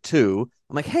 6'2".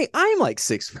 I'm like, hey, I'm like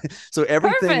 6 foot. So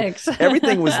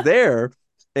everything was there.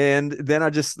 And then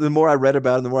the more I read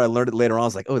about it, the more I learned it later on, I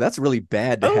was like, oh, that's really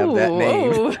bad to have that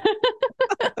name.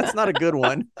 That's not a good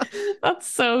one. That's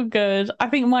so good. I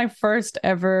think my first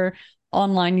ever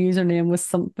online username was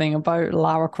something about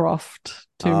Lara Croft,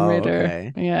 Tomb Raider.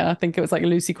 Okay. Yeah, I think it was like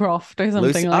Lucy Croft or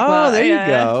something like that. Oh, there you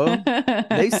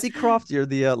go. Lucy Croft, you're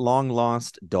the long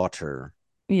lost daughter.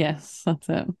 Yes, that's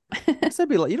it.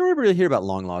 You don't ever really hear about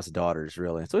long lost daughters,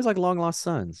 really. It's always like long lost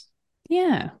sons.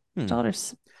 Yeah,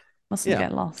 daughters mustn't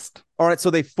get lost. All right, so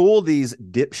they fool these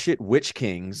dipshit witch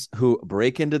kings who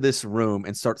break into this room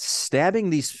and start stabbing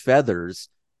these feathers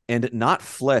and not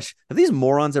flesh. Have these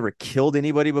morons ever killed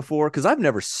anybody before? Because I've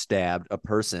never stabbed a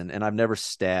person, and I've never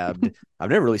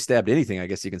really stabbed anything, I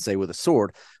guess you can say, with a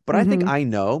sword. But I think I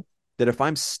know that if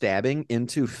I'm stabbing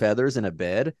into feathers in a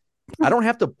bed, I don't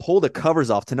have to pull the covers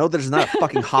off to know there's not a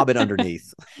fucking hobbit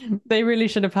underneath. They really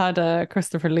should have had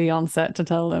Christopher Lee on set to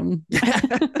tell them.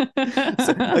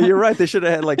 You're right. They should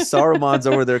have had like Saruman's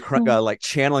over there like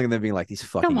channeling them, being like, these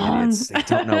fucking idiots. They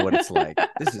don't know what it's like.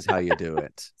 This is how you do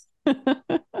it.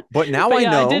 But now I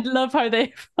know. I did love how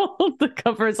they pulled the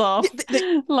covers off.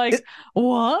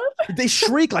 What? They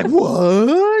shriek like,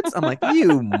 what? I'm like,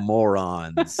 you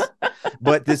morons.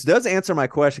 But this does answer my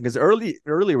question, because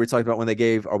earlier we talked about when they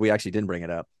gave, or we actually didn't bring it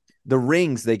up, the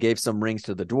rings. They gave some rings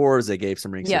to the dwarves. They gave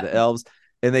some rings to the elves.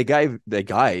 And they gave.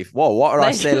 Whoa, what did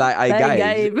I say? Like, they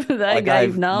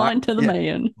gave nine to the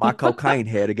man. My cocaine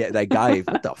head again. They gave.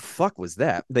 What the fuck was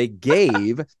that? They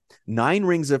gave 9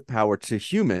 rings of power to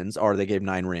humans, or they gave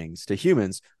 9 rings to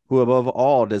humans who above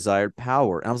all desired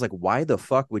power. And I was like, why the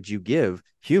fuck would you give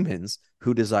humans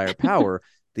who desire power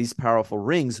these powerful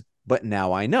rings? But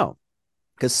now I know,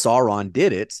 because Sauron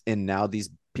did it, and now these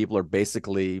people are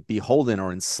basically beholden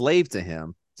or enslaved to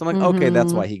him. So I'm like, okay,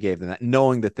 that's why he gave them that,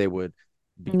 knowing that they would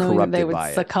be corrupted they would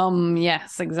by succumb.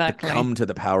 Yes, exactly. Succumb to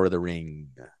the power of the ring.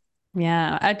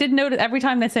 Yeah, I did notice every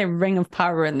time they say Ring of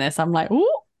Power in this, I'm like,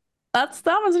 ooh, that's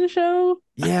the Amazon show.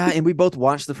 Yeah, and we both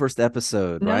watched the first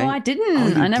episode, right? No, I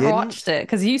didn't. I never watched it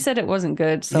because you said it wasn't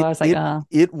good. So I was like,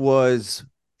 It was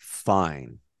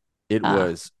fine. It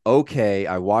was okay.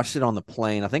 I watched it on the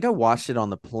plane. I think I watched it on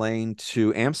the plane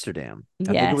to Amsterdam. I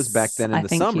think it was back then in the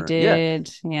summer. You did.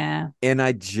 Yeah. And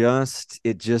it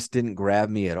just didn't grab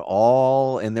me at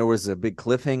all. And there was a big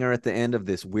cliffhanger at the end of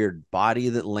this weird body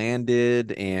that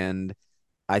landed. And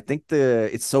I think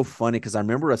it's so funny because I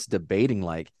remember us debating,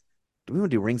 like, do we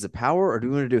want to do Rings of Power or do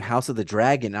we want to do House of the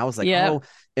Dragon? And I was like, oh,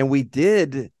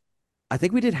 and I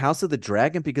think we did House of the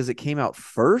Dragon because it came out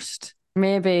first.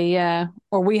 Maybe, yeah.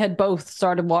 Or we had both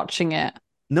started watching it.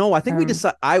 No, I think we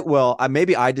decided.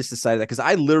 Maybe I just decided that because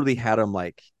I literally had them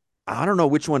like, I don't know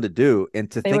which one to do. And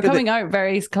they were coming out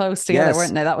very close together,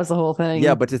 weren't they? That was the whole thing.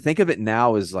 Yeah, but to think of it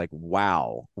now is like,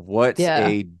 wow, what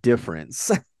a difference.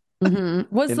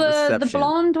 Was the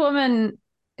blonde woman?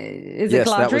 Is it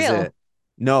Galadriel? That was it.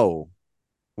 No,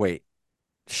 wait,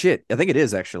 shit. I think it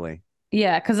is actually.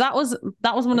 Yeah, because that was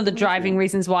one of the driving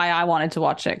reasons why I wanted to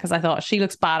watch it, because I thought she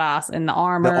looks badass in the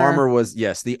armor. The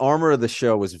armor of the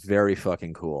show was very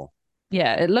fucking cool.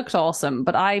 Yeah, it looked awesome.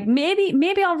 But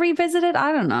maybe I'll revisit it.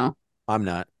 I don't know. I'm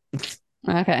not.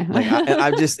 Okay.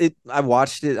 I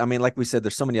watched it. I mean, like we said,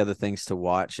 there's so many other things to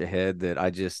watch ahead that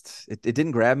it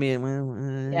didn't grab me.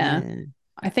 Yeah.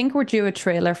 I think we're due a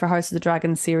trailer for House of the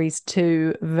Dragon Series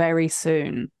 2 very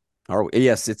soon. Oh,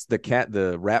 yes, it's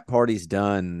the rap party's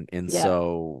done. And Yeah.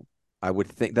 so I would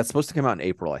think that's supposed to come out in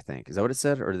April, I think. Is that what it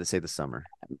said? Or did it say the summer?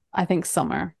 I think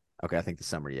summer. Okay, I think the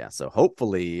summer, yeah. So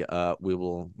hopefully we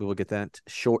will get that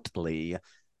shortly.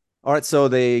 All right, so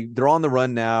they're on the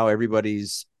run now. I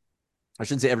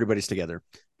shouldn't say everybody's together,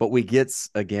 but we get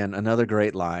again another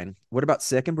great line. What about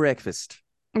second breakfast?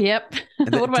 Yep.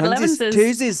 And What about Tunsies, Levinses?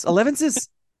 Tuesdays, Elevenses,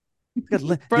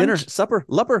 dinner, Brunch. supper,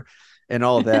 lupper, and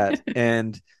all that.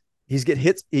 And he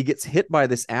gets hit by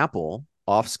this apple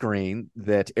off screen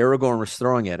that Aragorn was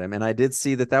throwing at him. And I did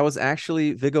see that was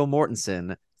actually Viggo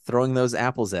Mortensen throwing those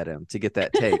apples at him to get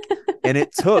that take. And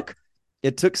it took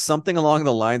something along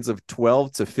the lines of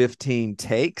 12 to 15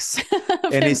 takes.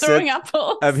 And he throwing said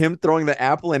apples. of him throwing the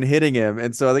apple and hitting him.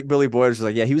 And so I think Billy Boyd was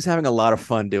like, yeah, he was having a lot of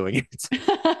fun doing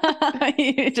it.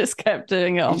 He just kept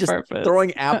doing it on just purpose.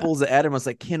 throwing apples at him. I was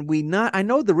like, can we not? I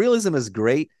know the realism is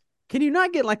great. Can you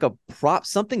not get like a prop,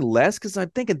 something less? Because I'm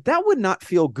thinking that would not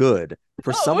feel good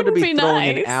for someone to be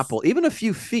throwing an apple, even a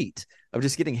few feet of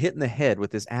just getting hit in the head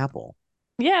with this apple.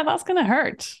 Yeah, that's going to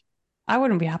hurt. I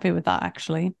wouldn't be happy with that,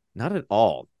 actually. Not at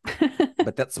all.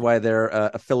 But that's why they're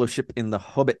a fellowship in the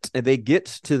Hobbit. And they get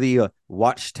to the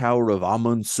Watchtower of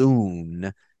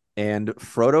Amonsoon, and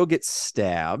Frodo gets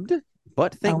stabbed.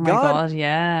 But thank God,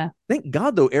 yeah. Thank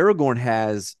God, though, Aragorn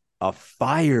has a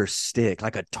fire stick,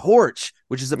 like a torch,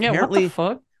 which is apparently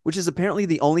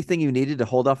the only thing you needed to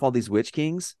hold off all these Witch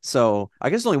Kings. So I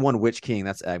guess only one Witch King,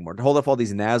 that's Agmor, to hold off all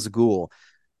these Nazgul.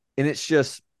 And it's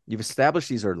just, you've established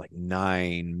these are like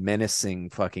 9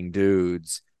 menacing fucking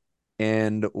dudes.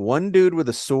 And one dude with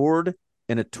a sword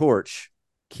and a torch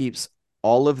keeps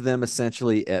all of them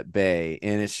essentially at bay.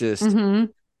 And it's just,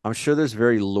 I'm sure there's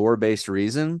very lore-based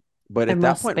reason. But at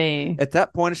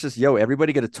that point, it's just, yo,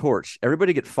 everybody get a torch,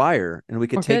 everybody get fire, and we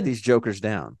could take these jokers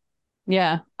down.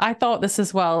 Yeah, I thought this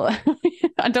as well.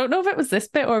 I don't know if it was this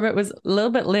bit or if it was a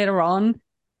little bit later on.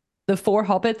 The 4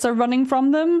 hobbits are running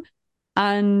from them,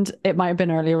 and it might have been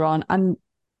earlier on. And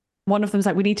one of them's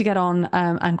like, we need to get on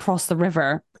and cross the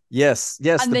river. Yes,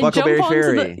 and the Buckleberry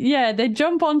Ferry. They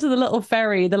jump onto the little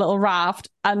ferry, the little raft,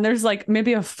 and there's like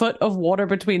maybe a foot of water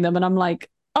between them. And I'm like,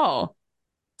 oh.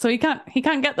 So he can't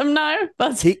get them now.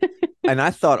 And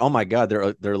I thought, oh my God,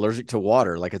 they're allergic to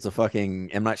water. Like it's a fucking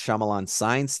M. Night Shyamalan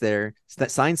science there. It's that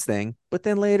science thing. But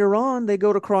then later on, they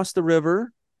go to cross the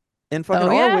river and fucking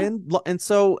Arwen. And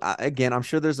so again, I'm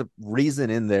sure there's a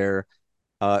reason in there.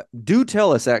 Do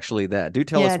tell us actually that. Do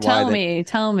tell us why.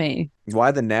 Tell me why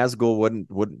the Nazgul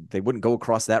wouldn't go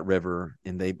across that river.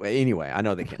 And anyway, I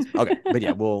know they can't. Okay, but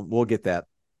yeah, we'll get that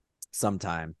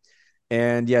sometime.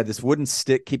 And yeah, this wooden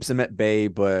stick keeps him at bay,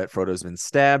 but Frodo's been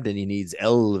stabbed and he needs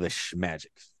elvish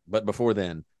magic. But before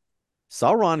then,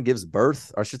 Sauron gives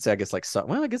birth, or I should say, I guess I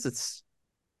guess it's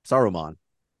Saruman.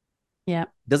 Yeah.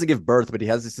 Doesn't give birth, but he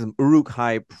has some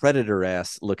Uruk-hai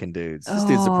predator-ass looking dudes. This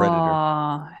dude's a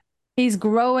predator. He's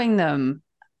growing them.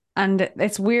 And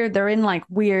it's weird. They're in like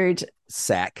weird...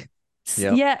 Sack.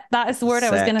 Yep. Yeah, that is the word I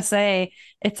was going to say.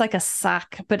 It's like a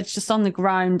sack, but it's just on the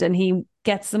ground, and he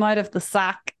gets them out of the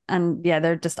sack, and yeah,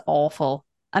 they're just awful.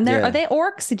 And are they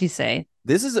orcs, did you say?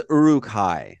 This is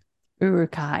Uruk-hai.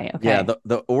 Uruk-hai, okay. Yeah,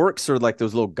 the orcs are like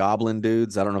those little goblin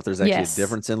dudes. I don't know if there's actually a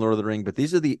difference in Lord of the Ring, but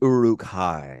these are the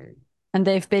Uruk-hai. And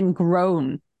they've been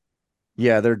grown.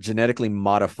 Yeah, they're genetically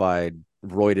modified,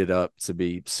 roided up to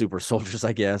be super soldiers,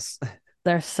 I guess.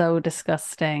 They're so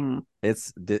disgusting.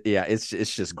 It's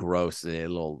just gross.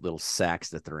 Little sacks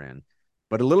that they're in.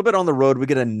 But a little bit on the road, we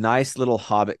get a nice little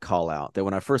Hobbit call out that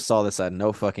when I first saw this, I had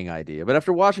no fucking idea. But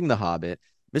after watching The Hobbit,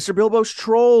 Mr. Bilbo's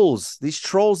trolls, these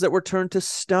trolls that were turned to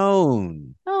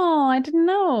stone. Oh, I didn't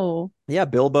know. Yeah,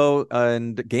 Bilbo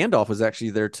and Gandalf was actually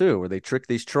there too, where they trick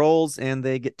these trolls and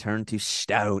they get turned to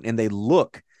stone. And they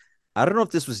look, I don't know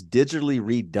if this was digitally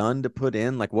redone to put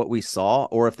in like what we saw,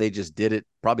 or if they just did it.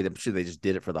 Probably, I'm sure they just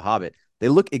did it for The Hobbit. They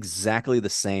look exactly the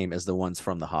same as the ones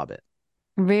from The Hobbit.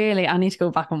 Really? I need to go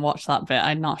back and watch that bit.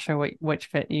 I'm not sure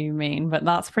which bit you mean, but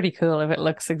that's pretty cool if it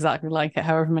looks exactly like it,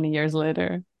 however many years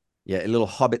later. Yeah, little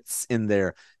hobbits in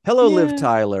there. Hello, yeah. Liv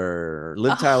Tyler.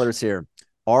 Liv Tyler's here.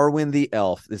 Arwen the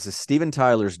elf. This is Steven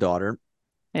Tyler's daughter.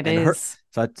 It is.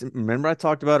 Remember I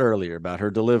talked about earlier about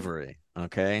her delivery,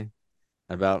 okay?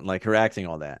 About like her acting,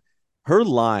 all that. Her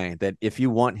line that if you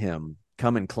want him,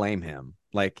 come and claim him,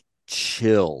 like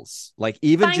chills. Like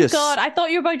even Thank God. I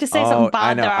thought you were about to say something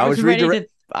bad there. I was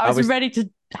ready to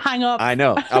hang up. I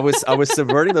know. I was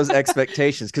subverting those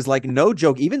expectations because like no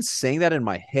joke, even saying that in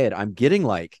my head, I'm getting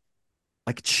like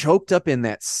choked up in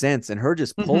that sense, and her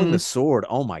just pulling the sword.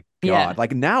 Oh my God. Yeah.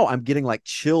 Like now I'm getting like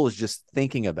chills just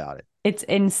thinking about it. It's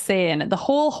insane. The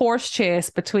whole horse chase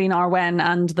between Arwen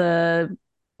and the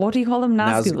What do you call them?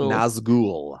 Nazgul.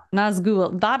 Nazgul.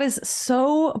 Nazgul. That is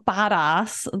so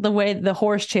badass. The way the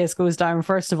horse chase goes down,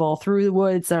 first of all, through the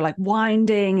woods, they're like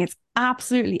winding. It's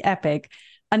absolutely epic.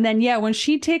 And then, yeah, when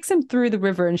she takes him through the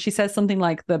river and she says something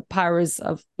like the powers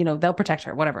of, they'll protect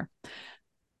her, whatever.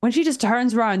 When she just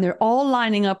turns around, they're all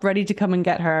lining up ready to come and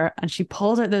get her. And she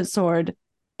pulls out the sword.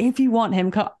 If you want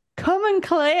him, come and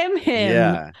claim him.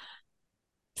 Yeah.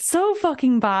 So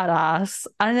fucking badass.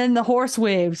 And then the horse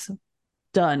waves.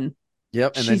 Done.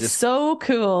 Yep. And she's then so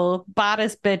cool.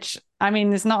 Baddest bitch. I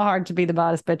mean, it's not hard to be the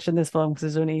baddest bitch in this film because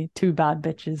there's only 2 bad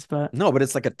bitches, but no, but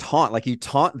it's like a taunt. Like you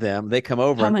taunt them, they come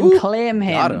over and claim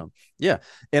him. Got him. Yeah.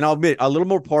 And I'll admit a little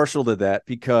more partial to that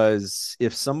because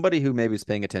if somebody who maybe is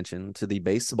paying attention to the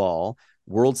baseball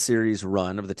World Series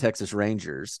run of the Texas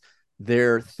Rangers,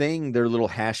 their little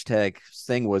hashtag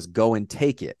thing was go and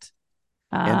take it.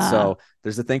 And so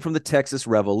there's a thing from the Texas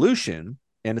Revolution,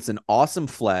 and it's an awesome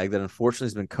flag that unfortunately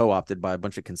has been co-opted by a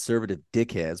bunch of conservative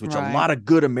dickheads, which a lot of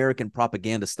good American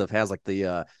propaganda stuff has, like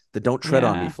the Don't Tread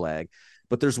on Me flag.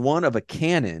 But there's one of a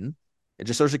cannon. It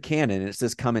just shows a cannon, and it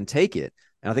says come and take it.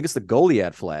 And I think it's the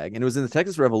Goliad flag. And it was in the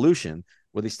Texas Revolution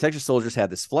where these Texas soldiers had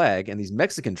this flag, and these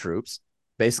Mexican troops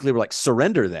basically were like,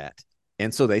 surrender that.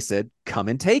 And so they said, come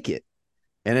and take it.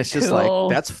 And it's just like,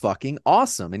 that's fucking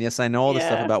awesome. And yes, I know all this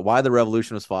stuff about why the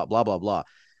revolution was fought, blah, blah, blah.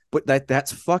 But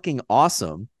that's fucking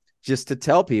awesome just to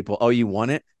tell people, oh, you want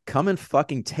it? Come and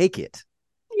fucking take it.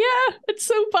 Yeah, it's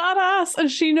so badass. And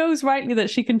she knows rightly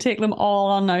that she can take them all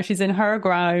on now. She's in her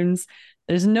grounds.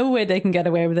 There's no way they can get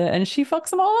away with it. And she fucks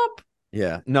them all up.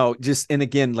 Yeah, no, and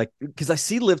again, like, because I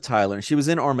see Liv Tyler and she was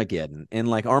in Armageddon. And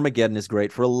like Armageddon is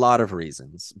great for a lot of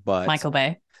reasons. But Michael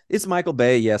Bay. It's Michael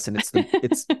Bay, yes. And it's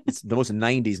the most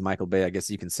 90s Michael Bay, I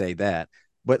guess you can say that.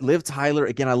 But Liv Tyler,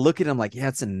 again, I look at him like, yeah,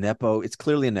 it's a Nepo. It's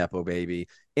clearly a Nepo baby.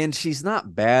 And she's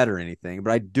not bad or anything.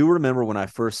 But I do remember when I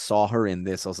first saw her in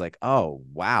this, I was like, oh,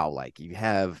 wow. Like you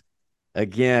have,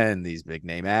 again, these big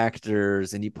name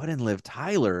actors and you put in Liv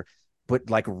Tyler. But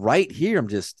like right here, I'm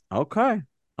just, okay.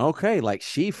 Like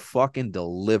she fucking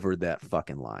delivered that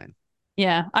fucking line.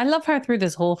 Yeah, I love her through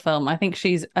this whole film. I think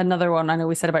she's another one. I know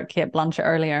we said about Cate Blanchett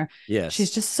earlier. Yes.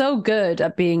 She's just so good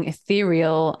at being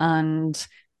ethereal and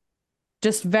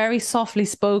just very softly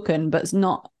spoken, but it's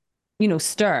not,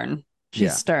 stern.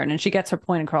 She's stern and she gets her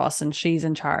point across and she's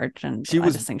in charge. And I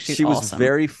just think she's awesome. Was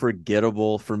very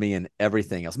forgettable for me in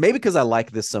everything else. Maybe because I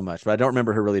like this so much, but I don't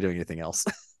remember her really doing anything else.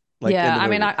 I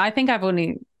mean, I think I've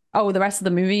only... Oh, the rest of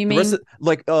the movie, you mean? The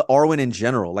rest of, Arwen in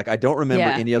general. Like, I don't remember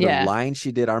any other line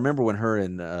she did. I remember when her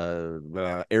and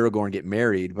Aragorn get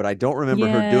married, but I don't remember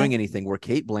her doing anything where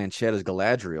Cate Blanchett is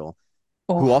Galadriel,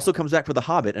 who also comes back for The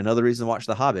Hobbit. Another reason to watch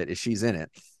The Hobbit is she's in it.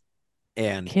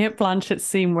 And Cate Blanchett's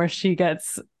scene where she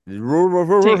gets...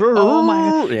 oh my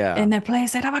God. Yeah. In the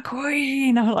place that I'm a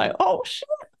queen. I'm like, oh, shit.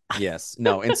 Yes.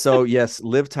 No. And so, yes,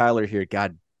 Liv Tyler here,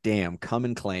 God damn, come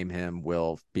and claim him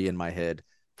will be in my head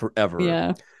forever.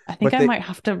 Yeah. I think I might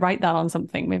have to write that on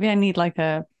something. Maybe I need like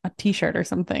a t-shirt or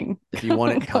something. If you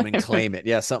want it, come and claim it.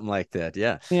 Yeah, something like that.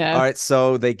 Yeah. Yeah. All right.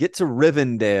 So they get to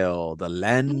Rivendell, the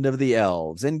land of the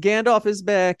elves, and Gandalf is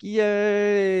back.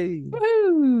 Yay.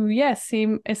 Woo! Yes,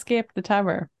 he escaped the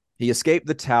tower. He escaped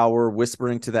the tower,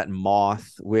 whispering to that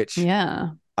moth, which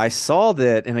I saw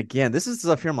that. And again, this is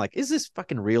stuff here. I'm like, is this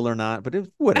fucking real or not? But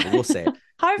whatever, we'll say it.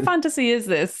 How fantasy is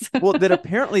this? Well, that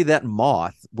apparently that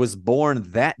moth was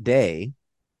born that day,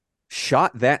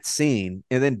 shot that scene,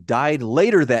 and then died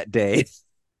later that day.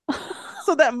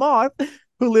 So that moth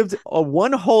who lived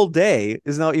one whole day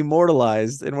is now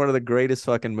immortalized in one of the greatest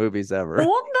fucking movies ever.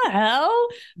 What the hell?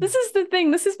 This is the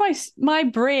thing. This is my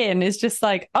brain is just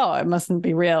like, oh, it mustn't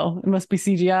be real. It must be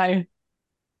CGI.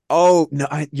 Oh, no,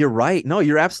 you're right. No,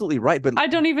 you're absolutely right. But I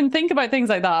don't even think about things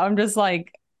like that. I'm just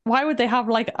like, why would they have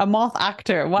like a moth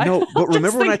actor? Why? No, but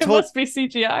remember when I told it must be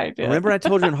CGI. Dude. Remember I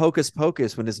told you in Hocus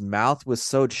Pocus when his mouth was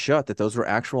sewed shut that those were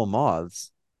actual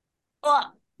moths.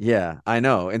 Yeah, I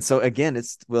know. And so again,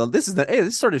 this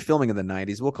started filming in the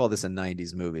 90s. We'll call this a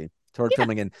 90s movie. Started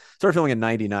filming in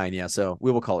 99. Yeah, so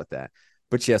we will call it that.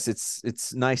 But yes,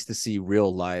 it's nice to see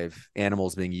real live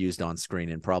animals being used on screen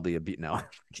and probably yeah,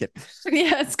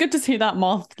 it's good to see that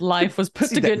moth life was put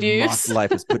to good use. Moth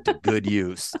life was put to good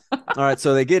use. All right,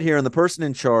 so they get here and the person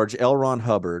in charge, L. Ron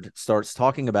Hubbard, starts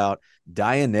talking about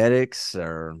Dianetics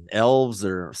or elves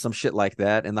or some shit like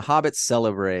that, and the Hobbit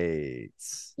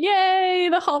celebrates. Yay,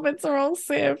 the Hobbits are all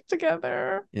saved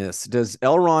together. Yes. Does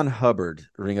L. Ron Hubbard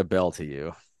ring a bell to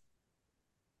you?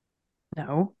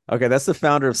 No. Okay, that's the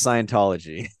founder of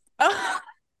Scientology.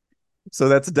 So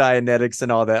that's Dianetics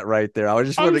and all that right there. I was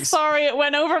just I'm wanted to sorry, it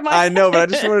went over my I know, but I head.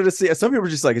 just wanted to see. Some people are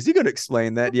just like, is he going to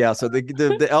explain that? Yeah. So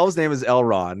the elf's name is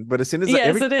Elrond, but as soon as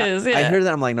Yes, it is. I Yeah. hear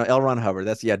that, I'm like, no, L. Ron Hubbard.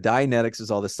 That's Dianetics is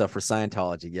all this stuff for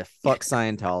Scientology. Yeah, fuck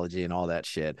Scientology and all that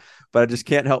shit. But I just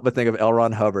can't help but think of L.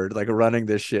 Ron Hubbard like running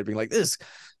this shit, being like this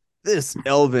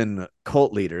elven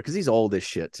cult leader, because he's old as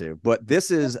shit too. But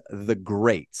this is the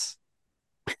great,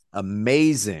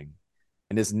 amazing,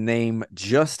 and his name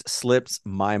just slips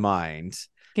my mind.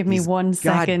 Give me 1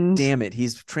 second. God damn it.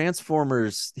 He's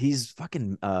Transformers. He's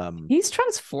fucking He's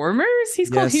Transformers? He's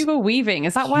called yes. Hugo Weaving.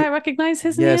 Is that why I recognize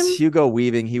his yes, name? Hugo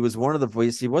Weaving. He was one of the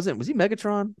voices. Was he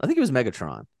Megatron? I think he was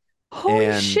Megatron.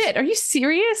 Holy shit. Are you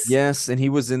serious? Yes, and he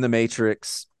was in the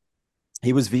Matrix.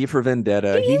 He was V for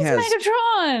Vendetta. He is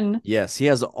Megatron. Yes, he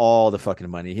has all the fucking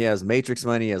money. He has Matrix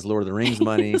money, he has Lord of the Rings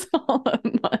money. All the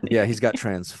money. Yeah, he's got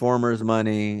Transformers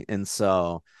money. And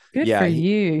so Good for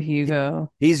you,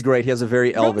 Hugo. He's great. He has a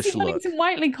very elvish look. Huntington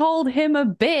Whiteley called him a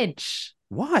bitch.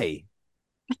 Why?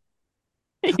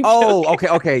 Oh,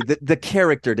 okay. The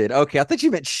character did. Okay, I thought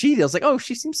you meant she did. I was like, oh,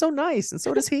 she seems so nice, and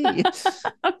so does he.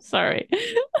 I'm sorry.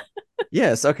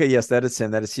 Yes, okay, yes, that is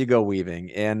him. That is Hugo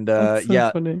Weaving. And That's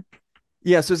so funny.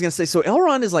 Yeah, so I was gonna say, so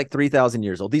Elrond is like 3,000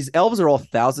 years old. These elves are all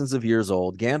thousands of years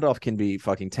old. Gandalf can be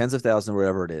fucking tens of thousands,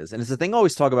 whatever it is. And it's the thing I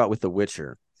always talk about with The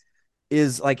Witcher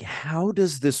is like, how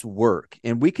does this work?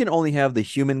 And we can only have the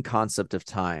human concept of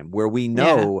time, where we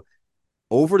know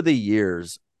over the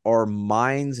years our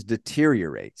minds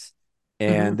deteriorate.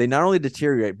 And they not only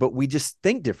deteriorate, but we just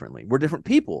think differently. We're different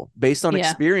people based on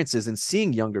experiences and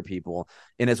seeing younger people.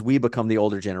 And as we become the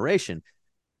older generation,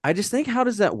 I just think, how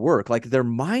does that work? Like, their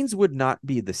minds would not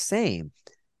be the same.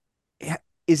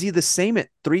 Is he the same at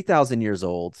 3,000 years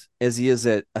old as he is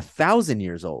at 1,000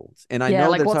 years old? And I know,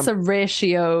 like, what's the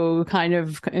ratio kind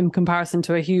of in comparison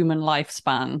to a human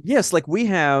lifespan? Yes, like we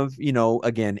have,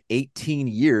 again, 18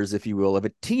 years, if you will, of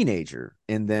a teenager.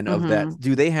 And then of that,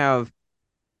 do they have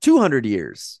 200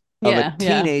 years of a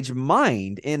teenage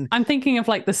mind? And I'm thinking of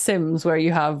like The Sims, where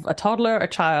you have a toddler, a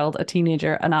child, a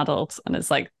teenager, an adult, and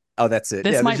it's like, oh, that's it.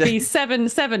 This might be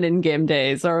seven in game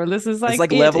days, or this is like, it's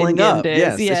like leveling up.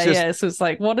 Days. Yes, So it's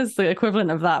like, what is the equivalent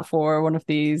of that for one of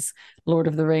these Lord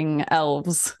of the Ring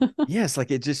elves? Yes,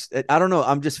 like I don't know.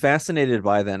 I'm just fascinated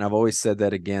by that. And I've always said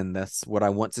that, again, that's what I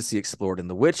want to see explored in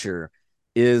The Witcher,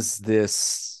 is the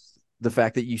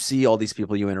fact that you see all these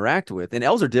people you interact with. And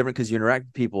elves are different because you interact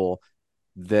with people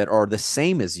that are the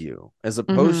same as you, as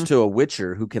opposed to a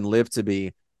Witcher who can live to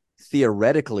be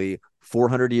theoretically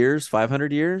 400 years,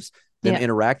 500 years, then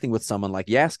interacting with someone like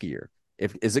Jaskier.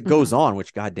 As it goes on,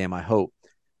 which goddamn, I hope.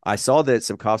 I saw that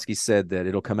Sapkowski said that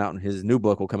it'll come out in his new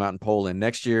book will come out in Poland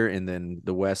next year, and then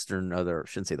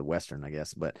shouldn't say the Western, I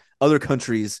guess, but other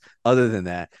countries other than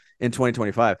that in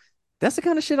 2025. That's the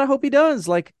kind of shit I hope he does.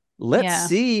 Like, let's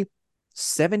see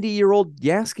 70-year-old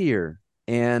Jaskier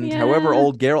and however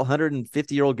old Geralt,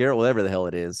 150-year-old Geralt, whatever the hell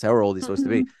it is, however old he's supposed to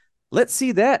be. Let's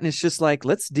see that. And it's just like,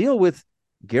 let's deal with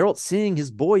Geralt seeing his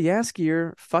boy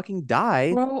Jaskier fucking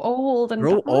die. Grow old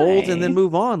and then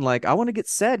move on. Like, I want to get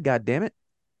sad, goddammit.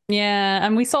 Yeah,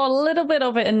 and we saw a little bit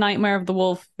of it in Nightmare of the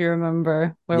Wolf, if you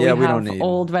remember, where we have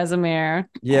old Vesemir.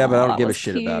 Yeah, but I don't give a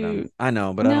shit about him. I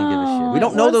know, but I don't give a shit. We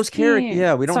don't know those characters.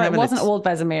 Yeah, we don't have. It wasn't old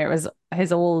Vesemir. It was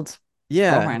his old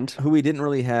girlfriend, who we didn't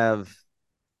really have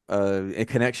a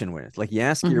connection with. Like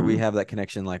Jaskier, we have that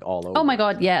connection like all over. Oh my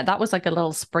god, yeah, that was like a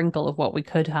little sprinkle of what we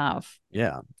could have.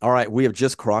 Yeah. All right, we have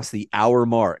just crossed the hour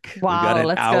mark. Wow, we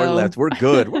got an hour left. We're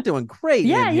good. We're doing great.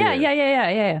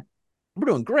 Yeah. We're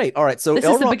doing great. All right, so this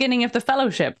is the beginning of the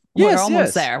Fellowship. We're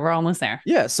almost there.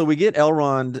 Yeah, so we get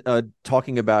Elrond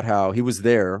talking about how he was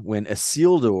there when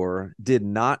Isildur did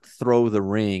not throw the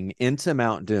ring into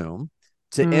Mount Doom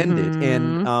to end it.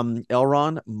 And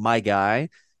Elrond, my guy,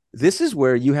 this is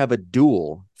where you have a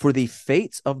duel for the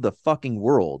fates of the fucking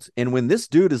world. And when this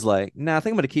dude is like, nah, I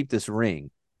think I'm going to keep this ring,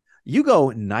 you go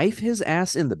knife his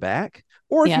ass in the back.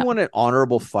 Or if you want an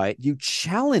honorable fight, you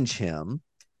challenge him,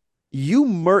 you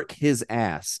murk his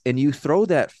ass, and you throw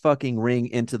that fucking ring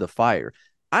into the fire.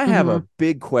 I have a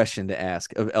big question to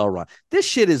ask of Elrond. This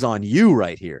shit is on you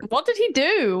right here. What did he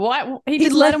do? What? He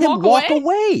just let him walk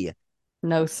away.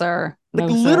 No, sir.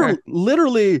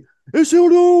 Literally,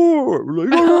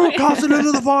 Isildur, cast it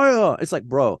into the fire. It's like,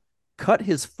 bro, cut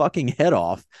his fucking head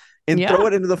off and throw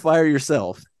it into the fire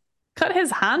yourself. Cut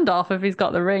his hand off if he's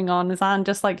got the ring on his hand,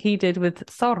 just like he did with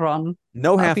Sauron.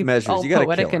 No half measures. You gotta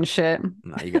kill him. And shit.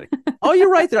 No, you gotta. Oh, you're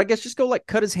right there. I guess just go like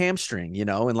cut his hamstring,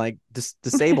 and like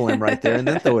disable him right there, and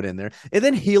then throw it in there, and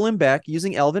then heal him back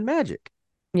using elven magic.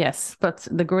 Yes, but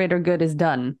the greater good is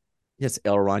done. Yes,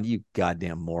 Elrond, you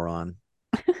goddamn moron.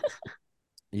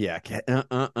 Yeah.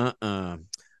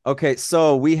 Okay,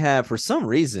 so we have, for some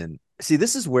reason, see,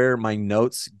 this is where my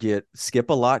notes skip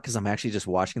a lot because I'm actually just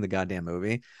watching the goddamn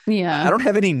movie. I Yeah. don't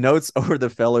have any notes over the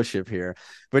Fellowship here,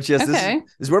 but yes, Okay.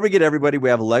 this is where we get everybody. We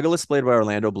have Legolas played by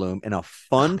Orlando Bloom, and a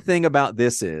fun thing about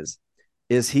this is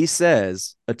he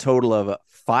says a total of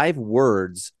 5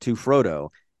 words to Frodo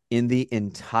in the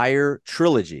entire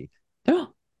trilogy.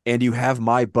 And you have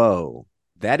my bow.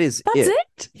 That is That's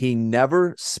it? He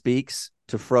never speaks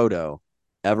to Frodo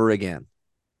ever again.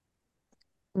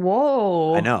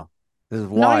 Whoa. I know. This is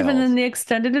Not wild. even in the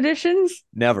extended editions?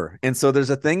 Never. And so there's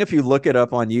a thing, if you look it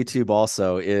up on YouTube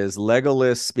also, is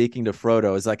Legolas speaking to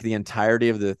Frodo is like the entirety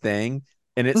of the thing.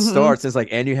 And it starts, it's like,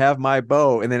 and you have my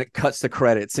bow, and then it cuts the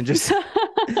credits and just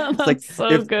That's like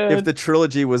so good. if the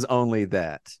trilogy was only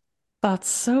that. That's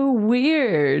so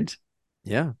weird.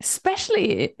 Yeah.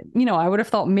 Especially, I would have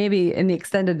thought maybe in the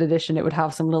extended edition it would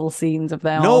have some little scenes of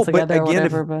them No, all but together or again,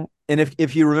 whatever. But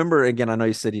if you remember, again, I know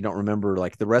you said you don't remember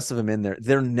like the rest of them in there,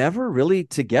 they're never really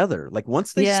together. Like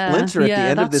once they splinter at the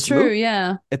end of this movie,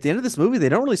 yeah. at the end of this movie, they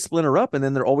don't really splinter up, and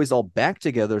then they're always all back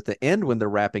together at the end when they're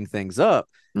wrapping things up.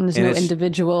 And there's And no it's-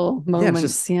 individual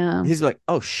moments. Yeah. He's like,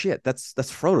 oh shit, that's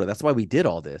Frodo. That's why we did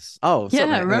all this. Oh, Yeah,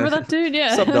 man? remember that dude?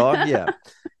 Yeah. Sup, dog? Yeah.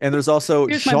 And there's also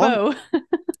Here's my bow.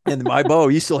 and my bow.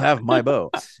 You still have my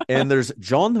bow. And there's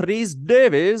John Rhys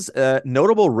Davies,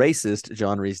 notable racist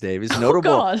John Rhys Davies.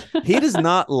 Notable. Oh, God. He does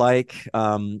not like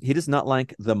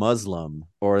the Muslim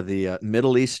or the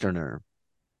Middle Easterner.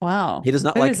 Wow. He does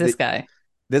not Who like is this guy?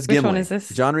 This Which Gimli. one is this?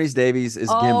 John Rhys Davies is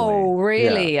Gimli. Oh,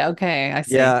 really? Yeah. Okay, I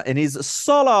see. Yeah, and he's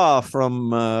Sala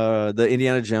from the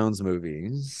Indiana Jones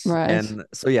movies. Right. And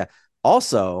so, yeah.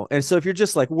 Also, and so if you're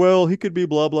just like, well, he could be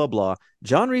blah, blah, blah.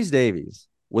 John Rhys Davies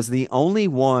was the only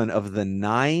one of the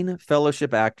 9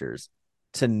 Fellowship actors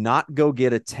to not go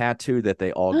get a tattoo that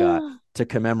they all got to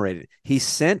commemorate it. He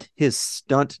sent his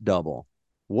stunt double.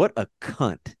 What a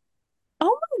cunt.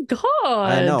 Oh, my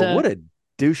God. I know. What a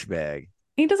douchebag.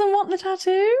 He doesn't want the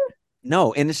tattoo?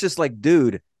 No, and it's just like,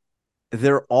 dude,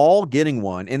 they're all getting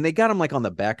one, and they got them like on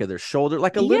the back of their shoulder,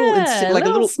 like a little, like a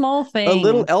little small thing, a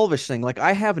little elvish thing. Like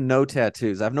I have no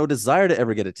tattoos. I have no desire to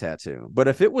ever get a tattoo. But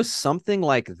if it was something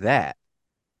like that,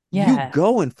 you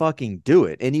go and fucking do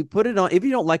it, and you put it on. If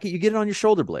you don't like it, you get it on your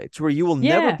shoulder blades, where you will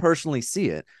never personally see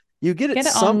it. You get it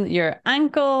on your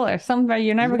ankle or somewhere.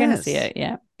 You're never going to see it.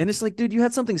 Yeah. And it's like, dude, you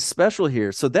had something special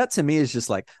here. So that to me is just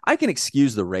like, I can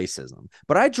excuse the racism,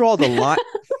 but I draw the line.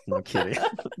 No kidding.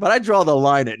 But I draw the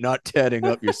line at not tatting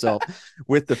up yourself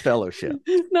with the Fellowship.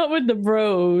 Not with the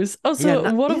bros. Oh,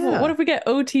 so what if we get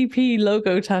OTP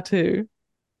logo tattoo?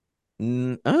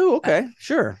 Oh, okay.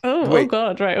 Sure. Oh,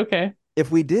 God. Right. Okay.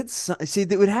 If we did, see,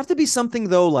 it would have to be something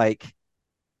though, like,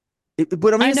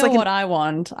 but I mean, I it's know like what I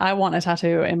want. I want a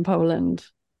tattoo in Poland.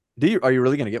 Are you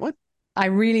really going to get one? I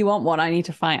really want one. I need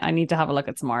to have a look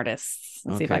at some artists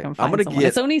and see if I can find someone. Get...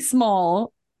 It's only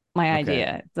small. My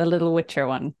idea, the little Witcher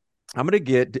one. I'm gonna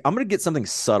get something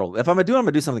subtle. If I'm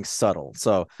gonna do something subtle.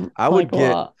 So I would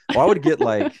get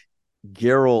like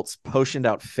Geralt's potioned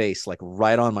out face, like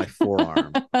right on my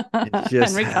forearm.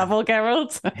 Just... Henry Cavill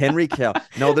Geralt. Henry Cavill.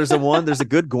 No, there's a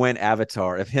good Gwent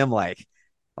avatar of him like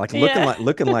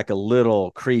looking like a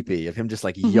little creepy, of him just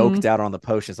like yoked out on the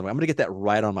potions. I'm gonna get that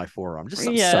right on my forearm, just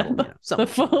something subtle, something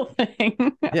the full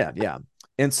thing. yeah.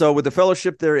 And so with the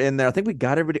Fellowship, they're in there. I think we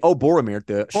got everybody. Oh, Boromir,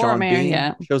 Sean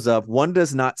Bean shows up. One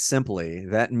does not simply.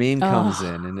 That meme comes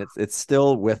in, and it's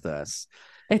still with us.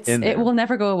 It will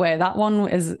never go away. That one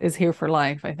is here for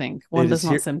life, I think. One does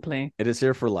not simply. It is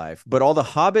here for life. But all the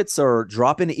hobbits are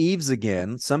dropping eaves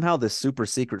again. Somehow this super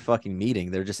secret fucking meeting,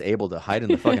 they're just able to hide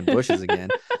in the fucking bushes again.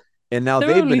 And now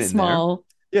they've been in small.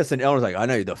 There. Yes, and Elrond's like, I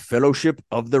know, the Fellowship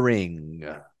of the Ring.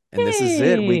 And this is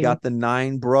it. We got the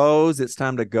 9 bros. It's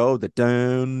time to go. The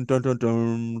dun dun dun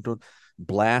dun, dun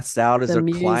blasts out as they're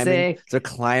climbing. They're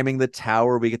climbing the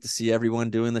tower. We get to see everyone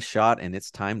doing the shot, and it's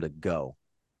time to go.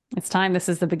 It's time. This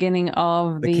is the beginning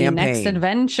of the next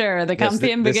adventure. The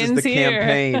campaign begins this is the here.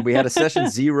 Campaign. We had a session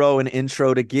 0 and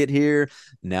intro to get here.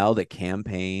 Now the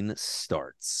campaign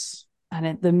starts.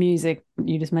 And the music,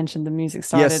 you just mentioned the music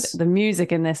started. Yes. The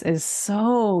music in this is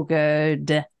so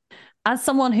good. As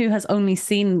someone who has only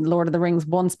seen Lord of the Rings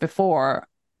once before,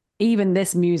 even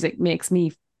this music makes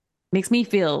me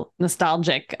feel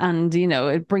nostalgic, and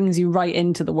it brings you right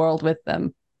into the world with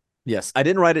them. Yes, I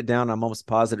didn't write it down. I'm almost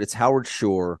positive it's Howard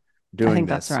Shore doing this. I think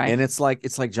that's right. And it's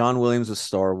like John Williams with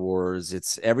Star Wars.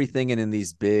 It's everything in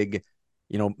these big,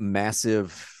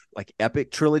 massive, like epic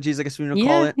trilogies, I guess we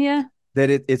call it. Yeah. that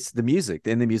it's the music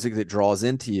and the music that draws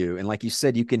into you. And like you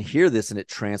said, you can hear this and it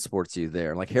transports you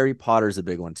there. Like Harry Potter's a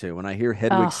big one too. When I hear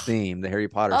Hedwig's theme, the Harry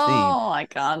Potter theme, I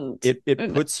can't.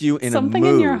 It puts you in something a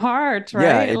mood. in your heart,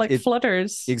 right? Yeah, it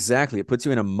flutters. Exactly. It puts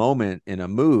you in a moment, in a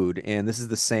mood. And this is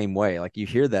the same way. Like you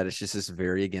hear that, it's just this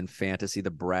very, again, fantasy.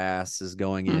 The brass is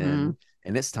going in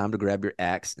and it's time to grab your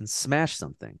axe and smash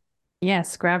something.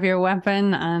 Yes, grab your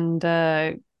weapon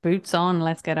and boots on,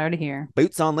 let's get out of here.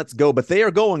 Boots on, let's go. But they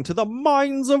are going to the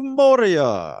Mines of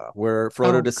Moria, where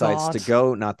Frodo decides to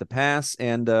go, not to pass.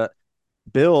 And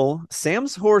Bill,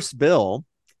 Sam's horse Bill,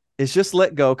 is just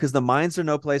let go because the mines are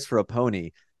no place for a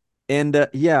pony. And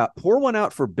pour one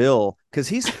out for Bill because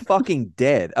he's fucking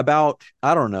dead. About,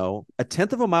 I don't know, a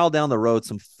tenth of a mile down the road,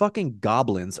 some fucking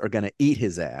goblins are going to eat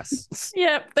his ass.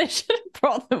 Yep, they should have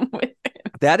brought them with him.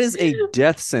 That is a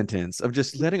death sentence of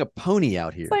just letting a pony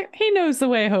out here. It's like, he knows the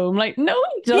way home. Like, no,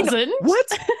 he doesn't.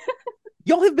 What?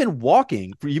 Y'all have been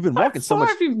walking. You've been walking so much.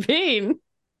 How far have you been?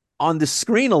 On the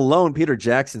screen alone, Peter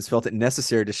Jackson's felt it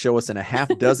necessary to show us in a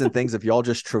half dozen things of y'all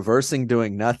just traversing,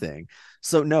 doing nothing.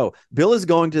 So no, Bill is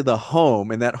going to the home,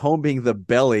 and that home being the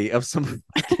belly of some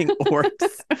fucking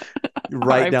orcs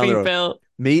right down the road. Bill.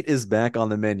 Meat is back on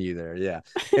the menu there, yeah.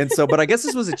 And so, but I guess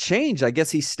this was a change. I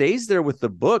guess he stays there with the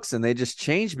books, and they just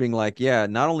changed, being like, yeah,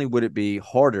 not only would it be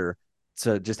harder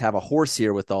to just have a horse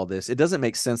here with all this, it doesn't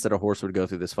make sense that a horse would go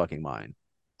through this fucking mine.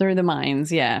 Through the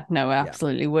mines, yeah. No,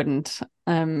 absolutely wouldn't.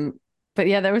 But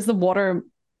yeah, there was the water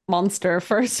monster,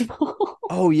 first of all.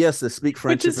 Oh, yes, the speak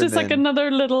friendship. Which is just like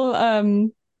another little,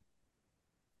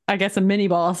 I guess, a mini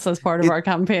boss as part of our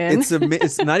campaign.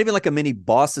 It's not even like a mini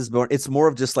boss is born. It's more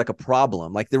of just like a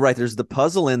problem. Like, they're right. There's the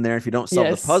puzzle in there. If you don't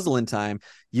solve the puzzle in time,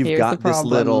 you've got this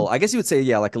little, I guess you would say,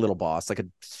 yeah, like a little boss, like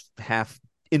a half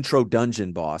intro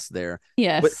dungeon boss there.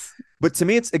 Yes. But to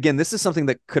me, it's, again, this is something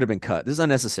that could have been cut. This is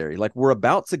unnecessary. Like, we're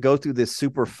about to go through this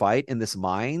super fight in this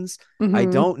mines. I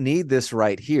don't need this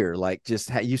right here. Like,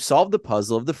 just you solve the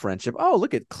puzzle of the friendship. Oh,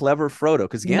 look at clever Frodo.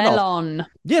 Because Gandalf. Melon.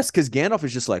 Yes, because Gandalf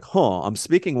is just like, I'm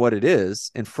speaking what it is.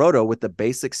 And Frodo, with the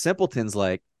basic simpletons,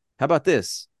 like, how about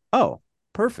this? Oh,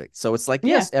 perfect. So it's like,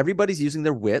 yes, everybody's using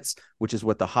their wits, which is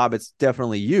what the hobbits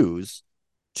definitely use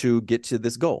to get to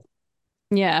this goal.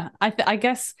 Yeah, I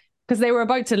guess because they were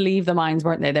about to leave the mines,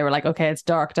 weren't they? They were like, okay, it's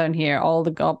dark down here. All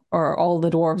the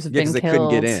dwarves have been killed. They couldn't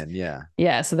get in. Yeah.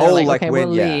 Yeah. So they're okay, we'll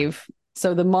leave.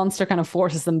 So the monster kind of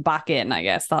forces them back in. I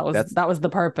guess that was the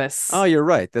purpose. Oh, you're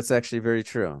right. That's actually very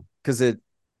true. Because did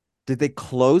they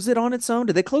close it on its own?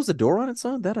 Did they close the door on its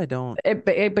own? That I don't.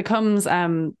 It becomes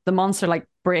the monster like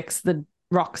breaks the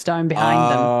rocks down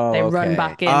behind them. They run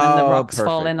back in and the rocks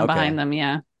fall in behind them.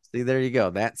 Yeah. See, there you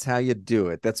go. That's how you do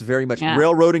it. That's very much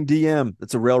railroading DM.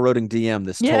 It's a railroading DM,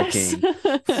 this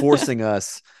Tolkien, forcing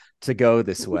us to go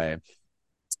this way.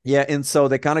 Yeah, and so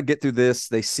they kind of get through this.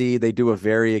 They do a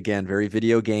very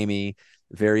video gamey,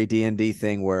 very D&D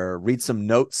thing where read some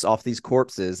notes off these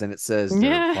corpses, and it says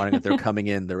they're coming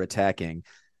in, they're attacking.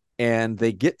 And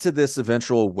they get to this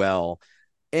eventual well.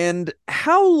 And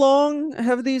how long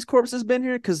have these corpses been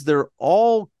here? Because they're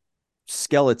all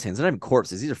skeletons. They're not even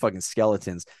corpses. These are fucking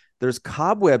skeletons. There's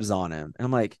cobwebs on him. And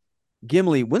I'm like,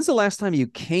 Gimli, when's the last time you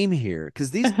came here? Because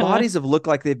these bodies have looked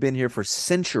like they've been here for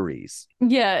centuries.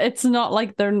 Yeah, it's not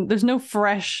like there's no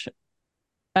fresh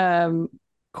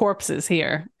corpses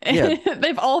here. Yeah.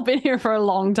 They've all been here for a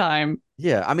long time.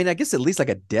 Yeah, I mean, I guess at least like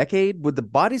a decade. Would the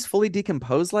bodies fully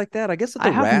decompose like that? I guess with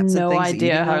the rats and things. I have no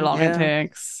idea how long it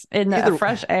takes. In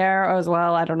fresh air as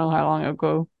well, I don't know how long it would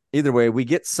go. Either way, we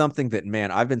get something that,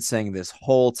 man, I've been saying this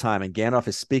whole time, and Gandalf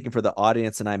is speaking for the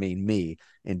audience, and I mean me.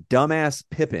 And dumbass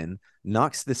Pippin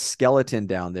knocks this skeleton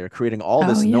down there, creating all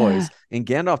this noise. And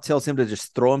Gandalf tells him to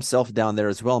just throw himself down there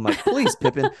as well. I'm like, please,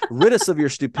 Pippin, rid us of your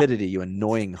stupidity, you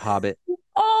annoying hobbit.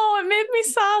 Oh, it made me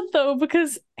sad, though,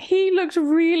 because he looked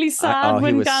really sad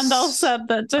when Gandalf said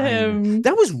that to him.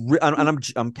 That was,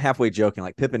 I'm halfway joking,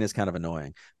 like, Pippin is kind of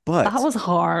annoying. But that was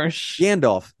harsh.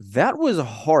 Gandalf, that was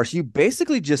harsh. You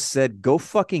basically just said, go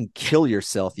fucking kill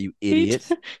yourself, you idiot.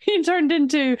 He turned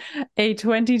into a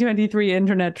 2023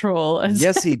 internet troll. And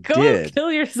yes, he go did.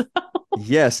 Kill yourself.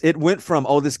 Yes, it went from,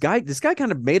 this guy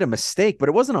kind of made a mistake, but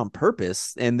it wasn't on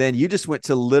purpose. And then you just went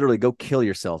to literally go kill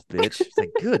yourself, bitch. It's like,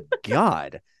 good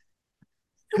God.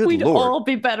 Good We'd Lord. all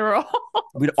be better off.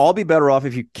 We'd all be better off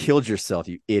if you killed yourself,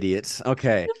 you idiots.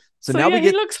 Okay. So now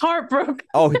he looks heartbroken.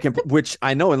 He can, which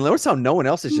I know, and notice how no one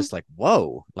else is just like,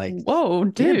 whoa, like, whoa,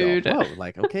 dude, whoa,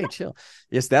 like, okay, chill.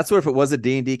 Yes, that's what if it was a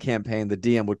D&D campaign, the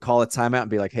DM would call a timeout and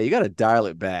be like, hey, you got to dial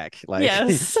it back. Like,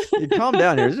 yes, you calm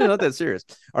down here. It's not that serious.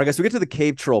 All right, guys, we get to the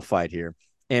cave troll fight here,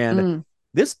 and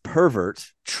this pervert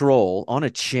troll on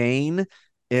a chain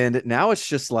And now it's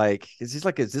just like, is this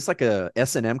like a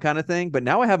S&M kind of thing? But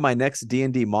now I have my next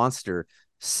D&D monster,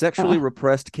 sexually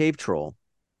repressed cave troll.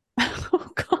 Oh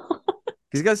God.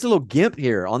 He's got this little gimp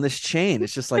here on this chain.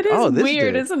 It's just like, It is this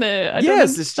weird, dude. isn't it? I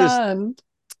Yes, don't it's just understand.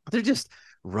 they're just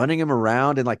running him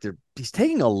around and like he's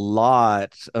taking a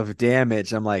lot of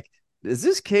damage. I'm like, does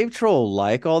this cave troll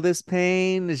like all this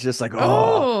pain? It's just like,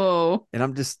 Oh. and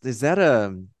I'm just, is that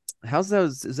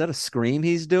a scream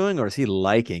he's doing, or is he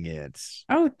liking it?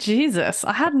 Oh Jesus.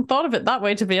 I hadn't thought of it that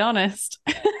way, to be honest.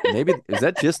 Maybe, is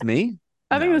that just me?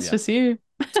 I think No, it's yeah. just you.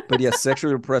 But yes,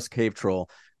 sexually repressed cave troll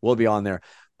will be on there.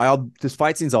 This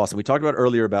fight scene's awesome. We talked about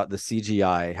earlier about the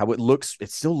CGI, how it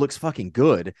still looks fucking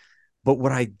good. But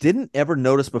what I didn't ever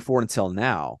notice before until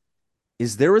now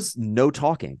is there is no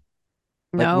talking.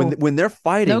 Like No. when they're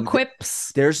fighting, No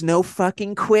quips. there's no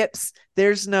fucking quips.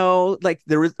 There's no, like,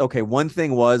 there is. Okay, one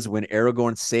thing was when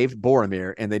Aragorn saved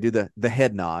Boromir and they do the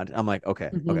head nod. I'm like,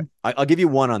 okay. I'll give you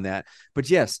one on that. But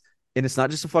yes, and it's not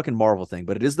just a fucking Marvel thing,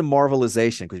 but it is the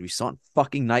Marvelization, because we saw it in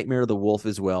fucking Nightmare of the Wolf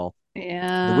as well.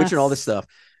 Yeah. The Witcher and all this stuff.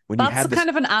 When you That's have this, kind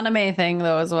of an anime thing,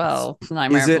 though, as well.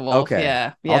 Nightmare is of it the Wolf. okay?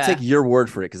 Yeah. I'll take your word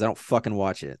for it because I don't fucking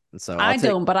watch it, and so I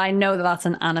don't, but I know that that's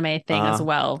an anime thing as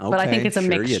well. But I think it's a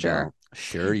mixture.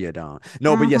 Sure you don't.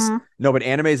 No, but yes, no, but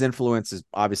anime's influence is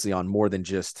obviously on more than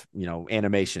just,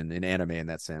 animation and anime in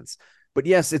that sense. But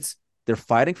yes, they're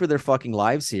fighting for their fucking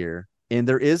lives here. And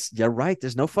you're right,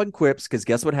 there's no fucking quips, because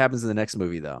guess what happens in the next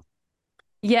movie, though?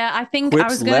 Yeah, I think Quips I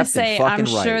was going to left and say, I'm fucking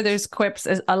sure right. there's quips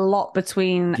a lot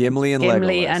between Gimli and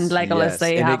Legolas. Yes.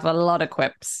 They And have a lot of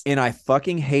quips. And I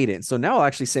fucking hate it. So now I'll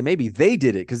actually say maybe they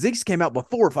did it, because these came out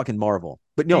before fucking Marvel.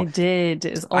 But no, They did.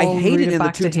 It's all I hate it in the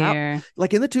back Two to here.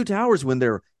 Like in the Two Towers, when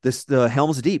they're the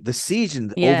Helm's Deep, the siege,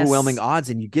 and the overwhelming odds,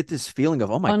 and you get this feeling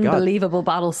of, oh my god, Unbelievable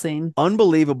battle scene.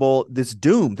 unbelievable, this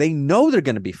doom. They know they're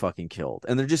going to be fucking killed,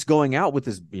 and they're just going out with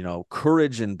this,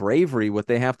 courage and bravery, what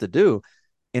they have to do,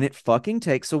 and it fucking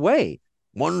takes away.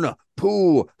 1,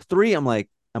 2, 3. I'm like,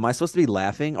 am I supposed to be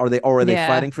laughing? Are they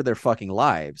fighting for their fucking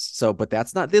lives? So, but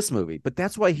that's not this movie. But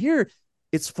that's why here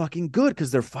it's fucking good,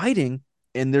 because they're fighting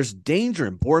and there's danger,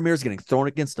 and Boromir's getting thrown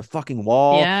against the fucking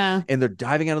wall. Yeah. And they're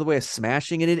diving out of the way of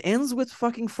smashing, and it ends with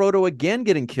fucking Frodo again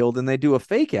getting killed, and they do a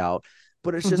fake out.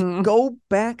 But it's just go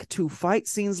back to fight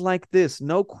scenes like this.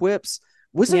 No quips.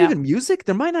 Was there even music?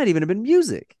 There might not even have been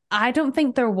music. I don't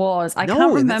think there was. I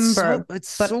can't remember. It's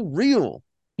so real.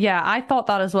 Yeah, I thought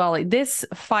that as well. Like, this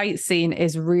fight scene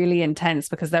is really intense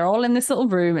because they're all in this little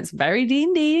room. It's very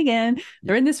D&D again.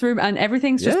 They're in this room and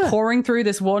everything's just pouring through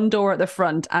this one door at the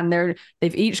front, and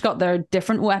they've each got their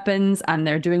different weapons and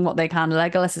they're doing what they can.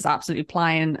 Legolas is absolutely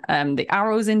applying the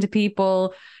arrows into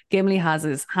people. Gimli has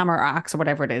his hammer or axe or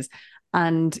whatever it is.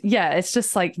 And yeah, it's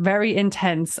just like very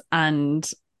intense and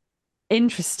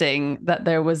interesting that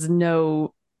there was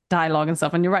no dialogue and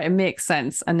stuff. And you're right, it makes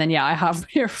sense. And then I have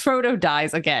here Frodo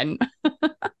dies again.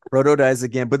 Frodo dies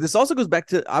again. But this also goes back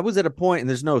to, I was at a point, and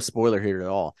there's no spoiler here at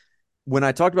all, when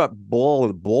I talked about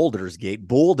Baldur's Gate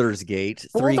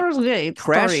 3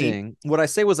 crashing. What I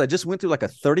say was I just went through like a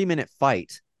 30-minute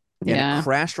fight, and it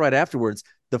crashed right afterwards.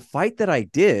 The fight that I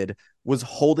did was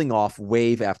holding off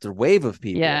wave after wave of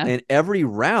people, and every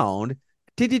round,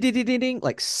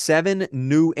 like 7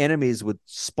 new enemies would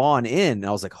spawn in, and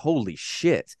I was like, holy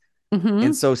shit.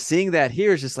 And so seeing that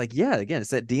here is just like, again, it's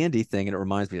that D&D thing, and it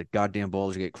reminds me of goddamn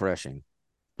Baldur's Gate crashing.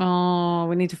 Oh,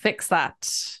 we need to fix that.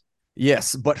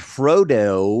 Yes, but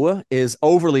Frodo is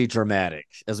overly dramatic,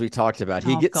 as we talked about.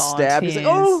 He gets stabbed. He's like,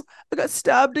 oh, I got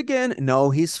stabbed again. No,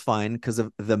 he's fine because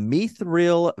of the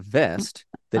mithril vest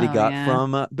that he got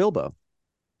from Bilbo.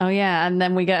 Oh, yeah. And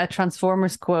then we get a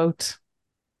Transformers quote,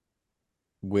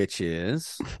 which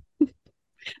is,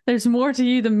 there's more to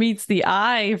you than meets the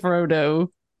eye, Frodo.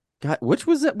 God, which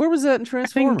was that? Where was that in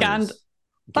Transformers? I think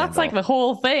that's like the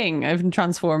whole thing of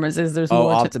Transformers is there's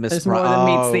more than meets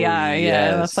the eye.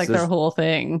 Yeah, that's like their whole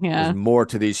thing. Yeah, there's more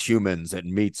to these humans that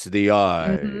meets the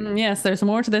eye. Yes, there's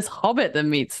more to this hobbit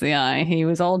than meets the eye. He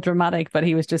was all dramatic, but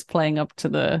he was just playing up to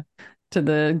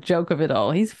the joke of it all.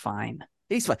 He's fine.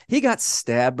 He's fine. He got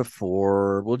stabbed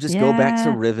before. We'll just go back to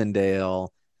Rivendell,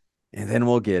 and then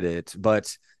we'll get it.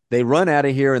 But they run out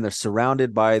of here, and they're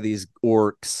surrounded by these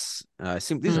orcs. I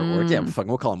assume these are orcs. Yeah,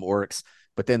 we'll call them orcs.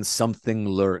 But then something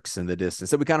lurks in the distance.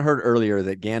 So we kind of heard earlier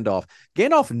that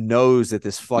Gandalf knows that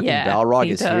this fucking Balrog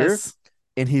is here,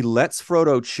 and he lets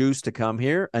Frodo choose to come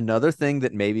here. Another thing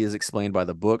that maybe is explained by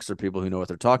the books or people who know what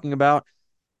they're talking about.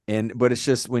 But it's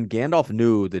just when Gandalf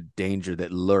knew the danger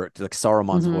that lurked, like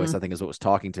Saruman's voice, I think is what was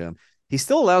talking to him. He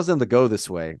still allows them to go this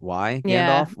way. Why,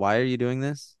 Gandalf? Why are you doing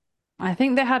this? I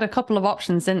think they had a couple of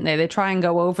options, didn't they? They try and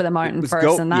go over the mountain was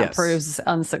first, and that yes. proves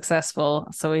unsuccessful.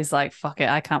 So he's like, "Fuck it,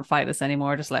 I can't fight this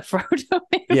anymore. Just let Frodo."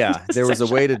 Yeah, there was a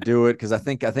way to do it because I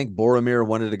think Boromir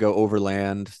wanted to go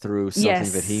overland through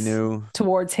something that he knew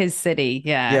towards his city.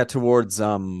 Yeah, yeah, towards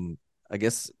I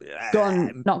guess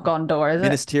not Gondor, is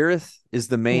Minas it? Tirith is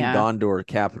the main Gondor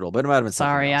capital, but it might have been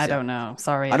something else. I don't know.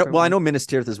 Sorry, I know Minas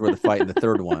Tirith is where the fight in the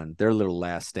third one, their little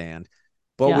last stand.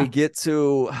 But we get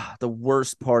to the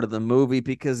worst part of the movie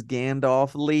because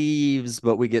Gandalf leaves,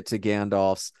 but we get to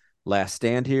Gandalf's last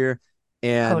stand here.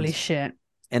 And holy shit.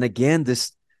 And again,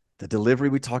 the delivery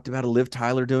we talked about, Liv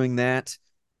Tyler doing that.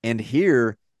 And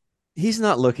here, he's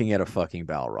not looking at a fucking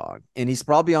Balrog. And he's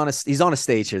probably he's on a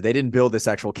stage here. They didn't build this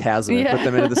actual chasm and put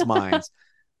them into this mines.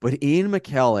 But Ian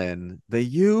McKellen,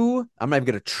 I'm not even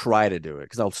going to try to do it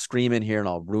because I'll scream in here and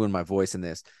I'll ruin my voice in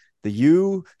this. The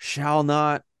you shall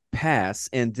not pass,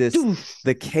 and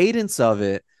the cadence of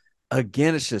it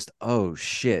again, it's just, oh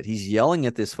shit, he's yelling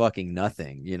at this fucking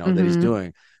nothing, that he's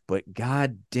doing, but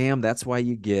god damn, that's why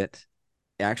you get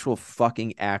actual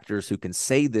fucking actors who can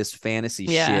say this fantasy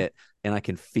shit and I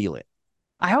can feel it.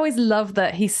 I always love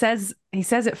that he says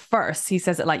it first. He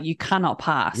says it like, you cannot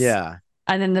pass. Yeah.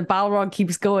 And then the Balrog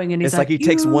keeps going and he's it's like he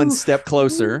takes one step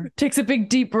closer, takes a big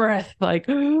deep breath, like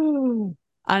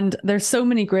and there's so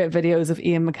many great videos of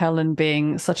Ian McKellen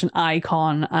being such an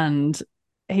icon. And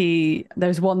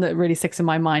there's one that really sticks in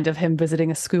my mind of him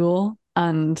visiting a school.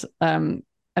 And I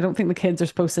don't think the kids are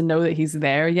supposed to know that he's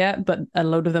there yet, but a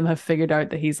load of them have figured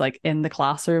out that he's like in the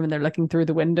classroom and they're looking through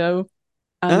the window.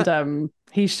 And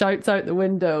he shouts out the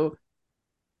window,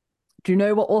 "Do you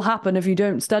know what will happen if you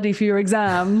don't study for your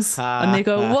exams?" And they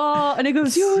go, "What?" And he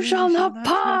goes, "You shall not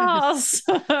pass."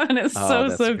 And it's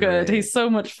so good. He's so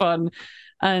much fun.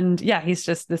 And yeah, he's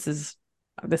just, this is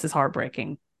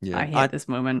heartbreaking. Yeah. I hate this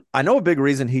moment. I know a big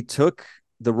reason he took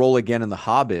the role again in The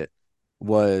Hobbit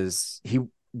was he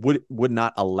would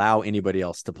not allow anybody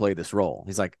else to play this role.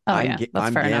 He's like, I'm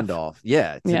Gandalf.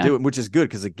 To do it, which is good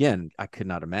because again, I could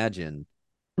not imagine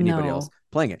anybody else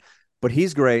playing it. But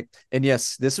he's great. And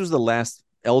yes, this was the last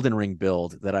Elden Ring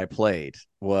build that I played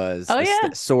was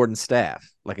sword and staff,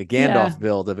 like a Gandalf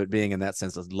build of it being in that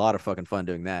sense. It was a lot of fucking fun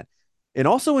doing that. And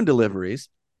also in deliveries,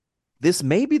 this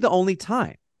may be the only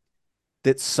time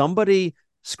that somebody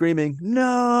screaming,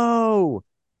 "No!"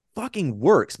 fucking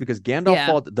works because Gandalf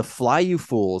fought the fly, you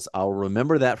fools. I'll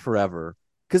remember that forever.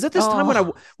 Because at this time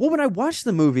when I watched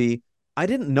the movie, I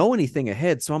didn't know anything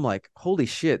ahead. So I'm like, holy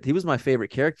shit, he was my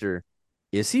favorite character.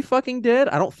 Is he fucking dead?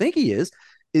 I don't think he is.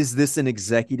 Is this an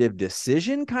executive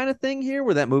decision kind of thing here?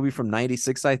 Where that movie from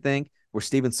 96, I think, where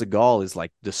Steven Seagal is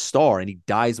like the star and he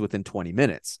dies within 20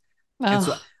 minutes. And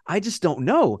so I just don't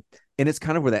know. And it's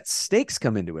kind of where that stakes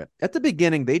come into it. At the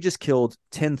beginning, they just killed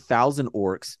 10,000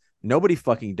 orcs. Nobody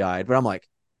fucking died. But I'm like,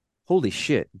 holy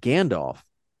shit, Gandalf,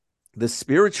 the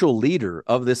spiritual leader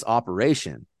of this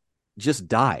operation, just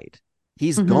died.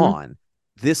 He's gone.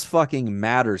 This fucking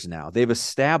matters now. They've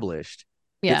established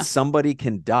that somebody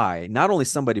can die. Not only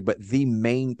somebody, but the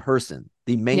main person,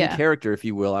 the main character, if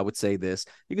you will. I would say this.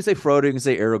 You can say Frodo, you can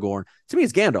say Aragorn. To me,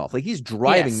 it's Gandalf. Like he's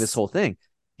driving this whole thing.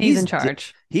 He's in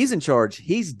charge. He's in charge.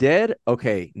 He's dead.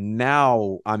 Okay,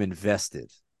 now I'm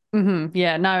invested.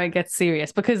 Yeah, now it gets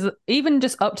serious because even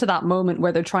just up to that moment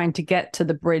where they're trying to get to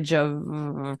the bridge of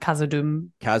Khazad-dûm,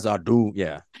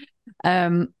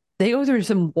 they go through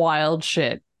some wild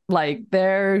shit. Like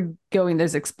they're going,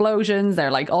 there's explosions.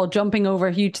 They're like all jumping over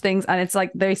huge things, and it's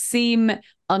like they seem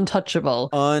untouchable.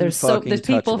 There's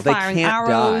people firing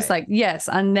arrows. Die. Like yes,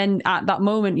 and then at that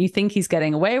moment you think he's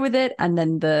getting away with it, and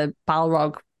then the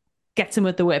Balrog gets him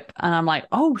with the whip, and I'm like,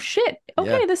 oh shit,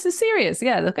 okay, this is serious.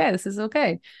 Yeah, okay, this is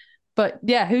okay. But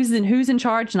yeah, who's in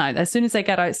charge now? As soon as they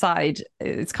get outside,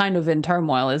 it's kind of in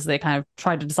turmoil as they kind of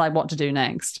try to decide what to do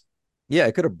next. Yeah,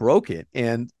 it could have broke it,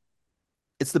 and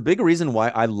it's the big reason why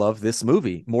I love this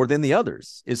movie more than the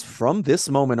others. Is from this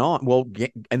moment on. Well,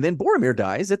 and then Boromir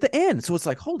dies at the end, so it's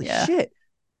like, holy shit,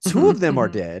 two of them are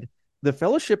dead. The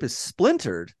Fellowship is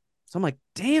splintered. So I'm like,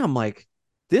 damn, like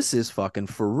this is fucking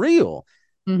for real.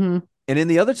 And in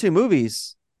the other two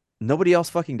movies, nobody else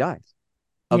fucking dies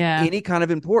of any kind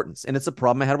of importance. And it's a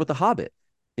problem I had with The Hobbit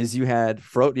is you had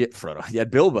Frodo, you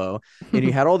had Bilbo, and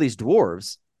you had all these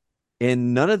dwarves,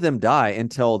 and none of them die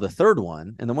until the third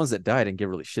one. And the ones that died didn't give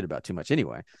really shit about too much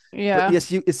anyway. Yeah. But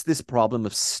yes, it's this problem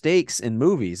of stakes in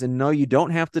movies. And no, you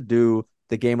don't have to do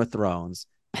the Game of Thrones,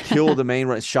 kill the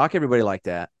main, shock everybody like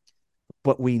that.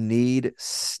 But we need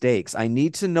stakes. I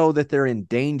need to know that they're in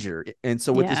danger. And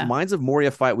so with this Mines of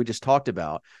Moria fight we just talked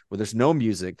about, where there's no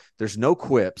music, there's no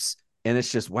quips, and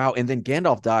it's just, wow. And then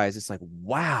Gandalf dies. It's like,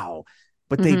 wow,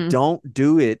 but they Mhm. don't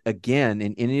do it again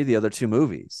in any of the other two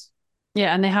movies.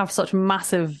 Yeah, and they have such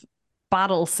massive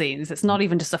battle scenes. It's not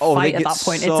even just a Oh, they fight at get that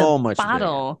point. so It's a much bigger.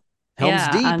 battle. Helm's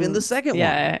Yeah, Deep in the and second one.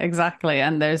 yeah, exactly.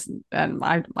 And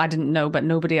I didn't know, but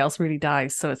nobody else really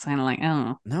dies, so it's kind of like,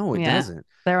 oh, No, it yeah, doesn't.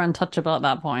 they're untouchable at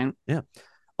that point. Yeah.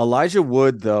 Elijah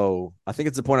Wood, though, I think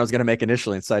it's the point I was going to make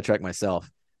initially and sidetrack myself.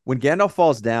 When Gandalf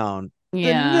falls down,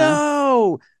 Yeah,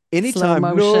 no, anytime,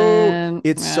 slow no, motion.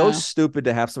 it's so Yeah. stupid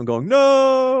to have someone going,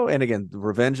 no. And again,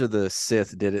 Revenge of the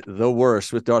Sith did it the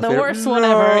worst with Darth The Vader. worst one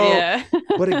ever. No. Yeah.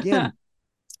 But again,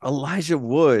 Elijah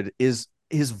Wood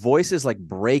his voice is like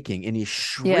breaking and he's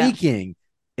shrieking.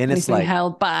 And And it's he's being like,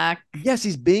 held back. yes,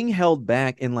 he's being held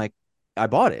back. And like, I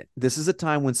bought it. This is a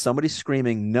time when somebody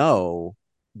screaming no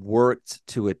worked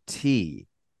to a T.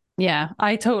 Yeah,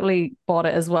 I totally bought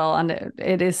it as well. And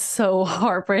it is so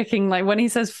heartbreaking. Like when he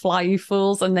says fly, you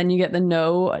fools, and then you get the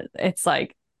no, it's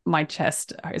like my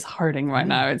chest is hurting right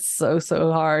now. It's so,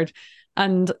 so hard.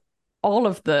 And all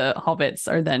of the hobbits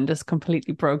are then just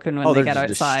completely broken when they they're get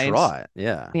just outside. distraught.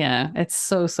 Yeah. Yeah, it's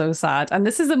so, so sad. And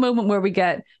this is the moment where we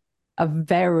get a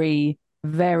very,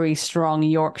 very strong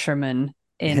Yorkshireman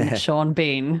in Sean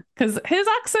Bean. Because his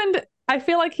accent, I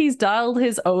feel like he's dialed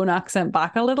his own accent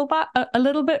back a little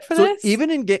bit for So this.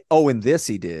 even in this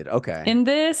he did. Okay. In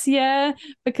this, yeah,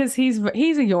 because he's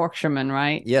a Yorkshireman,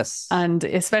 right? Yes. And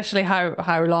especially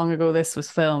how long ago this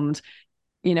was filmed,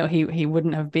 you know, he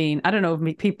wouldn't have been. I don't know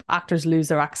if actors lose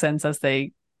their accents as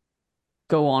they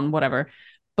go on, whatever.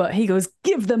 But he goes,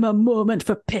 "Give them a moment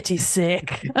for pity's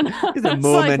sake." And I Give them a was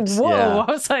moment, like, "Whoa!" yeah.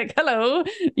 I was like, "Hello,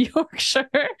 Yorkshire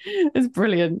is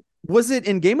brilliant." Was it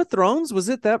in Game of Thrones? Was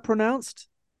it that pronounced?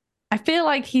 I feel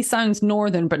like he sounds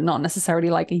northern, but not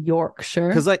necessarily like a Yorkshire.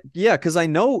 Because I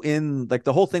know in like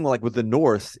the whole thing like with the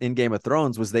North in Game of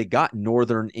Thrones was they got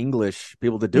Northern English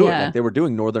people to do it. Yeah. Like they were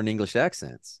doing Northern English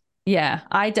accents. Yeah,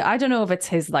 I don't know if it's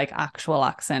his like actual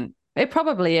accent. It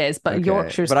probably is, but Okay,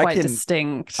 Yorkshire's but quite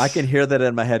distinct. I can hear that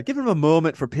in my head. Give him a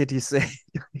moment for pity's sake.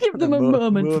 Give them a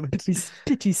moment for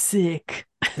pity's sake.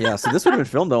 Yeah, so this would have been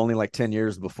filmed only like 10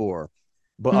 years before,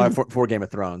 but for Game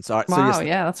of Thrones. So Wow, yes,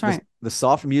 yeah, that's right. The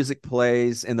soft music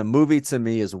plays, and the movie to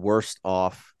me is worst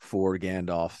off for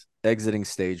Gandalf exiting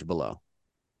stage below.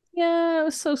 Yeah, it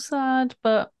was so sad,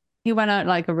 but he went out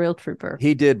like a real trooper.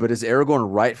 He did, but as Aragorn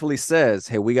rightfully says,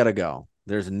 "Hey, we gotta go.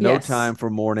 There's no Yes. time for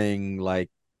mourning. Like,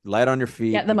 light on your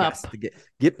feet. Get them You up. guys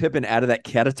get Pippin out of that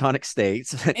catatonic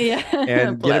state, Yeah,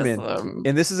 and get him in." them.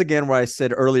 And this is again where I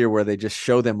said earlier, where they just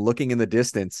show them looking in the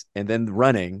distance and then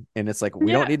running, and it's like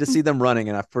we don't need to see them running.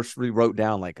 And I first wrote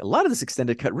down like a lot of this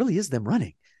extended cut really is them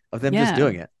running, of them just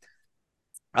doing it.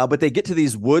 But they get to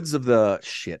these woods of the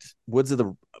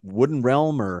Wooden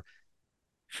Realm, or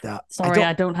Sorry,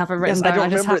 I don't have it written down. I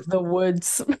just have the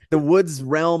woods. The woods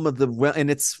realm of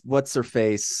and it's what's her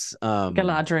face?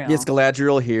 Galadriel. Yes,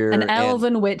 Galadriel here. An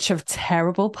elven witch of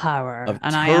terrible power.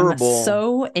 I am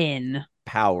so in.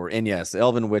 Power. And yes,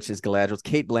 elven witch is Galadriel. It's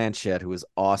Cate Blanchett, who is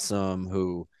awesome,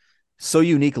 who so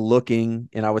unique looking,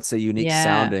 and I would say unique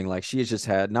sounding. Like she has just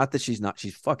had, not that she's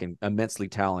fucking immensely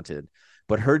talented,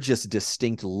 but her just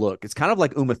distinct look. It's kind of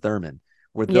like Uma Thurman,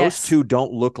 where those two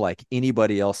don't look like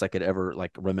anybody else I could ever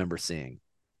like remember seeing.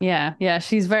 Yeah,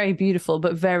 she's very beautiful,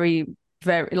 but very,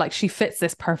 very like she fits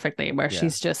this perfectly. Where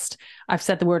she's just, I've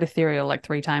said the word ethereal like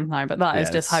 3 times now, but that is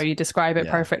just how you describe it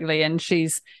perfectly. And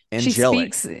she's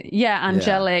angelic. She speaks,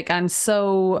 angelic and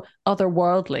so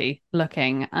otherworldly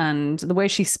looking, and the way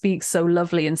she speaks so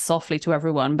lovely and softly to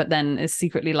everyone, but then is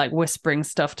secretly like whispering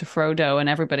stuff to Frodo and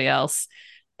everybody else.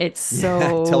 It's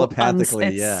so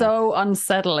telepathically, it's so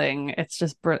unsettling. It's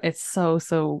just it's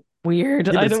so weird.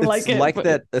 I don't like it. Like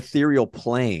that ethereal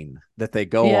plane that they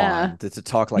go on to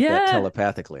talk like that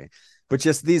telepathically. But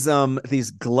just these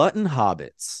glutton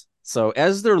hobbits. So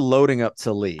as they're loading up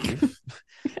to leave,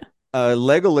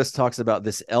 Legolas talks about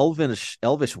this elvish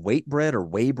wheat bread or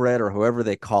whey bread or however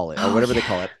they call it, or whatever they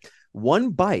call it. One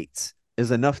bite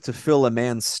is enough to fill a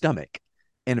man's stomach,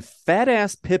 and fat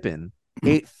ass Pippin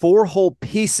ate 4 whole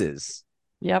pieces.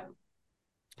 Yep.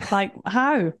 Like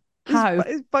how?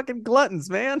 He's fucking gluttons,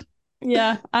 man.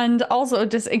 Yeah, and also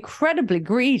just incredibly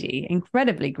greedy.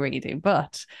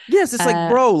 But yes, it's like,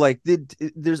 bro, like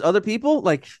there's other people,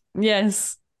 like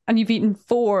yes, and you've eaten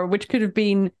 4, which could have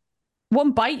been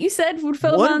 1 bite. You said would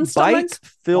fill a man's stomach. 1 bite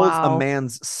fills a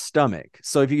man's stomach.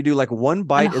 So if you do like 1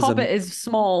 bite, and a hobbit is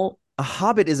small. A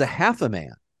hobbit is a half a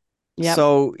man. Yep.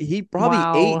 So he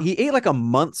probably ate like a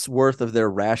month's worth of their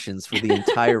rations for the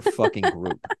entire fucking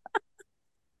group.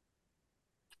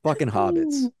 Fucking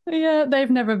hobbits. Yeah, they've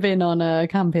never been on a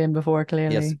campaign before,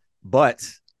 clearly. Yes, but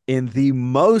in the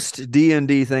most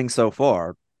D&D thing so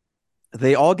far,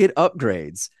 they all get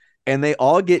upgrades and they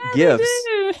all get gifts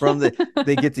from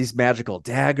they get these magical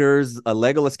daggers.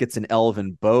 Legolas gets an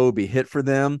elven bow, be hit for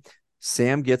them.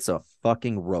 Sam gets a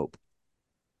fucking rope.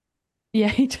 Yeah,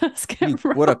 he does get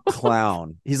What a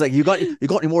clown. He's like, you got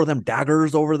any more of them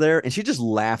daggers over there? And she just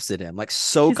laughs at him, like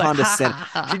so She's like, condescending. "Ha,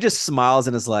 ha, ha." She just smiles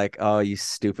and is like, oh, you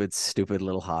stupid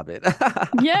little hobbit.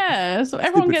 Yeah, so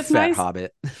everyone Stupid gets fat nice,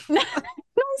 hobbit.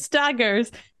 nice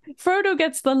daggers. Frodo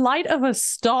gets the light of a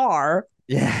star,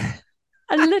 Yeah.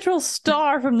 a literal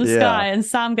star from the Yeah. sky, and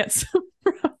Sam gets some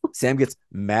rope. Sam gets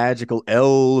magical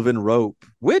elven rope,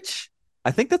 which I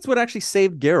think that's what actually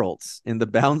saved Geralt in the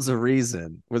Bounds of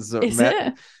Reason. Was Is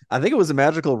it? I think it was a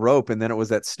magical rope, and then it was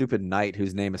that stupid knight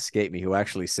whose name escaped me who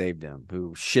actually saved him,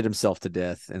 who shit himself to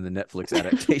death in the Netflix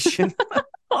adaptation.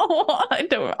 I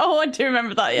do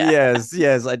remember that. Yeah.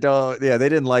 Yes, I don't. Yeah, they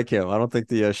didn't like him. I don't think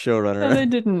the showrunner. No, they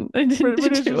didn't. They didn't do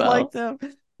British too well. liked him.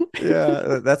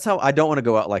 Yeah, that's how I don't want to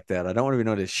go out like that. I don't want to be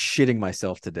known as shitting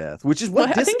myself to death, which is what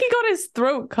But I think he got his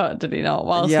throat cut, did he not?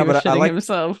 Whilst Yeah, he was but I shitting like-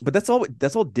 himself. But that's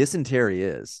all dysentery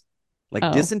is. Like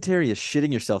Oh. dysentery is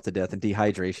shitting yourself to death and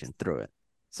dehydration through it.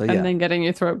 So yeah, And then getting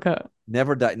your throat cut.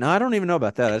 never die. No, I don't even know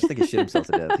about that. I just think he shit himself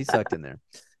to death. He sucked in there.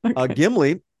 Okay.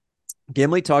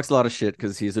 Gimli talks a lot of shit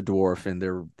because he's a dwarf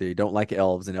and they don't like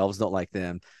elves and elves don't like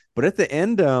them. But at the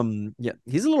end, yeah,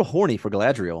 he's a little horny for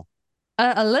Galadriel.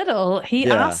 A little. He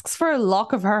Yeah. asks for a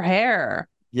lock of her hair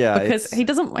Yeah, because it's- he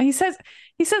doesn't. He says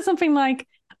something like,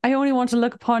 "I only want to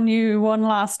look upon you one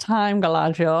last time,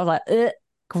 Galadriel." I was like, "Ugh,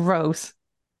 gross."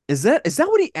 Is that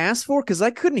what he asked for? Because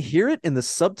I couldn't hear it, and the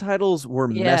subtitles were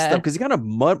messed Yeah. up. Because he kind of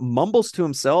mumbles to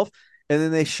himself, and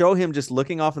then they show him just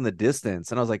looking off in the distance,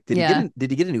 and I was like, did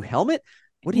he get a new helmet?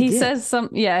 What did he get?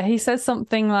 He says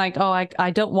something like, "Oh, I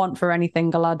don't want for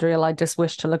anything, Galadriel. I just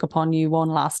wish to look upon you one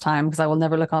last time because I will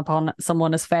never look upon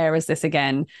someone as fair as this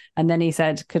again." And then he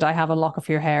said, "Could I have a lock of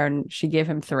your hair?" And she gave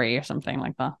him 3 or something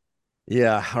like that.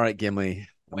 Yeah, all right, Gimli.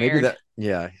 Maybe Weird. that.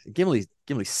 Yeah, Gimli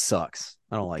sucks.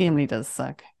 I don't like him. Gimli does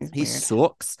suck. He He's weird.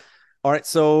 sucks. All right,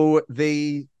 so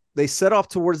they set off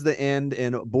towards the end,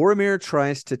 and Boromir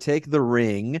tries to take the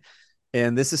ring,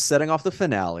 and this is setting off the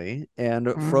finale. And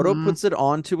Frodo Mhm. puts it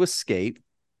on to escape,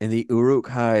 and the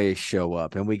Uruk-hai show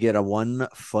up, and we get a one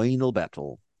final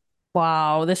battle.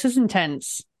 Wow, this is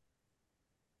intense.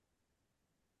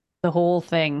 The whole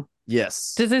thing.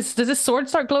 Yes. Does this sword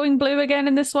start glowing blue again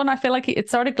in this one? I feel like it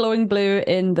started glowing blue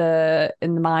in the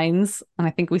mines, and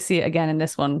I think we see it again in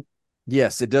this one.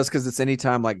 Yes, it does, because it's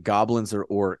anytime like goblins or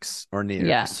orcs are near.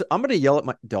 Yeah. So I'm gonna yell at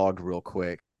my dog real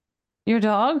quick. Your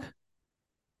dog?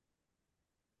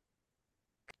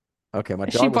 Okay, my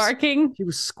Is dog she was barking? She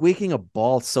was squeaking a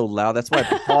ball so loud. That's why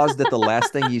I paused at the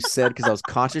last thing you said, because I was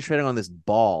concentrating on this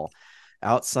ball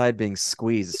outside being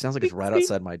squeezed. It sounds like it's right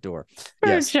outside my door.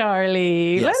 Poor Yes.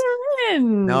 Charlie. Yes. Let her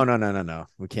in. No.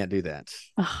 We can't do that.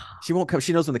 She won't come.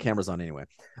 She knows when the camera's on anyway.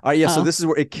 All right, yeah. So Oh. this is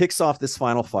where it kicks off this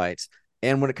final fight.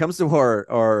 And when it comes to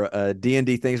our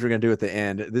D&D things we're gonna do at the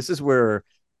end, this is where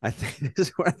I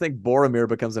think Boromir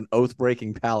becomes an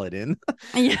oath-breaking paladin.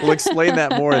 Yeah. We'll explain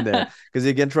that more in there, because he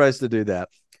again tries to do that.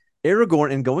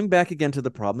 Aragorn, and going back again to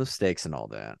the problem of stakes and all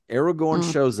that, Aragorn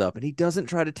shows up and he doesn't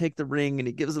try to take the ring, and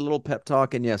he gives a little pep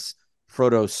talk. And yes,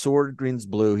 Frodo's sword greens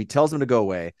blue. He tells him to go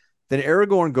away. Then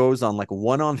Aragorn goes on like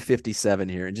 1 on 57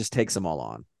 here and just takes them all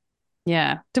on.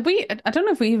 Yeah. I don't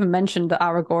know if we even mentioned that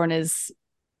Aragorn is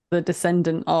the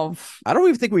descendant of. I don't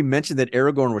even think we mentioned that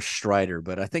Aragorn was Strider,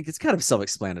 but I think it's kind of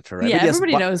self-explanatory. Yeah, But yes,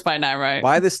 everybody knows by now, right?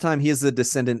 by this time, he is the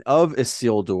descendant of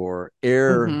Isildur,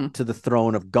 heir Mhm. to the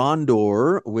throne of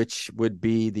Gondor, which would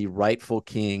be the rightful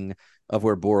king of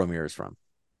where Boromir is from.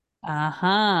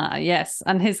 Yes.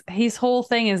 And his whole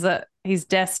thing is that he's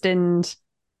destined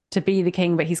to be the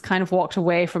king, but he's kind of walked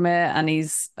away from it, and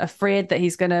he's afraid that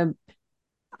he's going to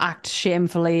act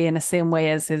shamefully in the same way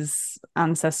as his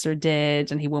ancestor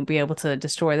did, and he won't be able to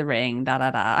destroy the ring.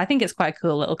 I think it's quite a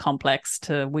cool little complex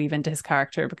to weave into his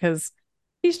character, because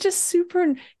he's just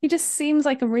he just seems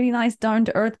like a really nice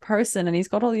down-to-earth person, and he's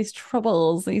got all these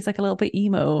troubles. He's like a little bit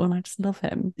emo, and I just love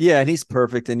him. Yeah, and he's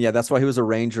perfect. And yeah, that's why he was a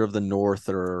Ranger of the North,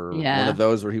 or one Yeah. of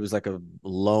those where he was like a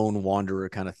lone wanderer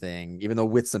kind of thing, even though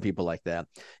with some people like that.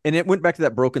 And it went back to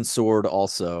that broken sword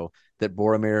also that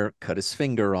Boromir cut his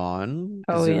finger on.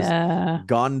 'Cause Oh it was yeah.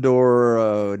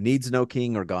 Gondor needs no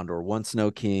king, or Gondor wants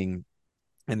no king.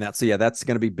 And that's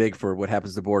going to be big for what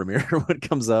happens to Boromir when it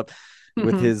comes up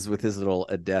with Mhm. his little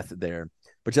death there.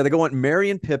 But yeah, they go on.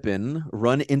 Merry and Pippin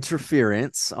run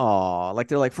interference. Aw, like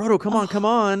they're like, Frodo, come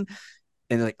on.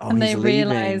 And they're like, oh, And he's they leaving.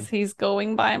 realize he's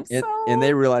going by himself. And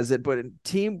they realize it, but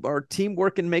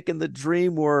teamwork and making the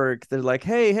dream work. They're like,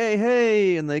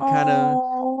 hey, and they kind of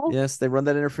Yes, they run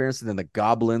that interference, and then the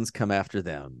goblins come after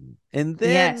them. And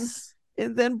then Yes.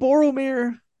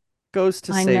 Boromir goes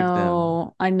to save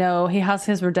them. I know. He has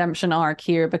his redemption arc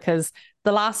here because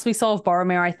the last we saw of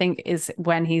Boromir, I think, is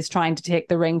when he's trying to take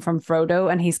the ring from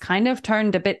Frodo and he's kind of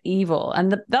turned a bit evil.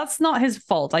 And that's not his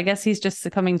fault. I guess he's just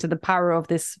succumbing to the power of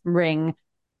this ring.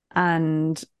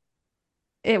 And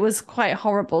it was quite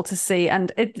horrible to see.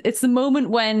 And it's the moment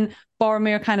when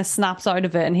Boromir kind of snaps out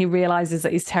of it and he realizes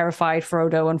that he's terrified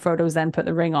Frodo, and Frodo's then put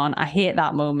the ring on. I hate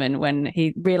that moment when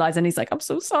he realizes and he's like, I'm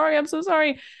so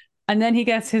sorry. And then he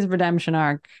gets his redemption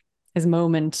arc, his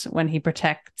moment when he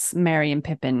protects Merry and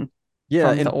Pippin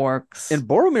from the orcs. And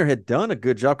Boromir had done a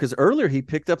good job because earlier he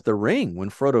picked up the ring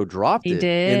when Frodo dropped it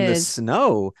in the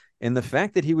snow. And the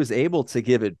fact that he was able to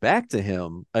give it back to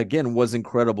him, again, was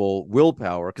incredible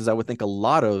willpower, because I would think a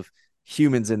lot of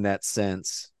humans in that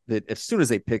sense, that as soon as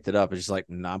they picked it up, it's just like,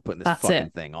 nah, I'm putting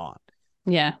this thing on.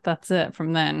 Yeah, that's it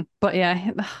from then. But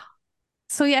yeah,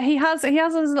 so yeah, he has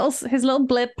his little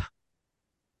blip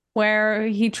where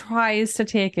he tries to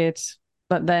take it,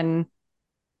 but then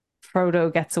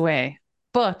Frodo gets away.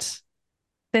 But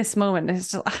this moment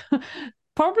is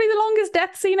probably the longest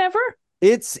death scene ever.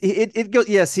 It goes.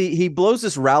 Yes, he blows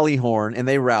this rally horn and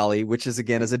they rally, which is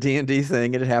again is a D&D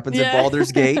thing, and it happens in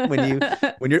Baldur's Gate when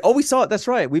you're. We saw it. That's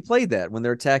right. We played that when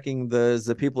they're attacking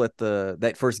the people at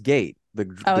that first gate, the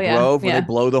grove, when they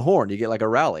blow the horn. You get like a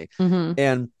rally,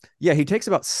 and he takes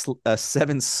about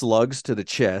 7 slugs to the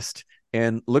chest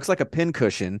and looks like a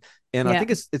pincushion. And I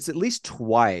think it's at least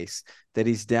twice that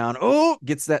he's down. Oh,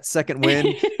 gets that second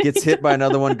wind, gets hit by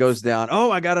another one, goes down. Oh,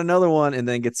 I got another one, and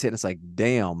then gets hit. And it's like,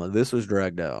 damn, this was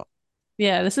dragged out.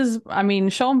 Yeah, this is, I mean,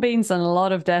 Sean Bean's done a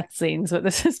lot of death scenes, but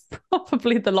this is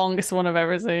probably the longest one I've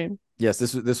ever seen. Yes,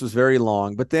 this was very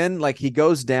long. But then, like, he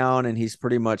goes down and he's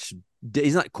pretty much,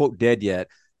 he's not, quote, dead yet.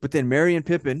 But then Merry and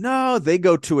Pippin, no, they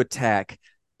go to attack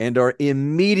and are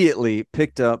immediately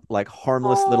picked up like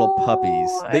harmless little puppies.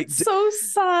 It's so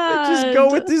sad. They just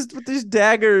go with these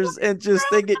daggers and just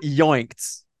they get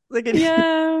yoinked. They get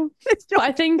But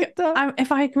I think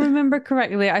if I remember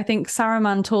correctly, I think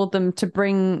Saruman told them to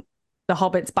bring the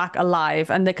hobbits back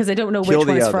alive, and because they don't know which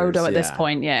one is Frodo at this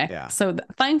point. Yeah. So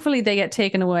thankfully they get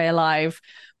taken away alive,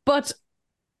 but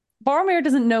Boromir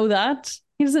doesn't know that.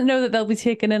 He doesn't know that they'll be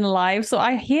taken in alive. So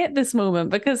I hate this moment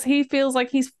because he feels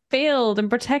like he's failed in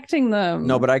protecting them.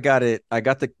 No, but I got it. I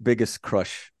got the biggest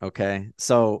crush. Okay.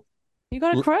 So you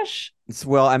got a crush?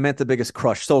 Well, I meant the biggest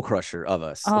soul crusher of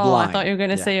us. Oh, I thought you were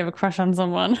going to say you have a crush on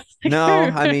someone. No,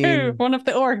 I mean, one of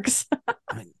the orcs.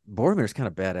 Boromir's kind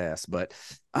of badass, but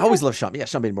I always love Sean. Yeah,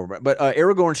 Sean Bean Boromir. But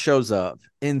Aragorn shows up,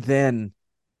 and then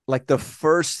like I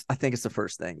think it's the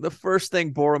first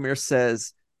thing Boromir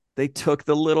says, they took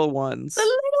the little ones. The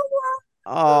little ones.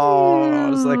 Oh, I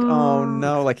was like, oh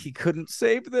no, like he couldn't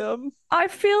save them. I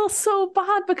feel so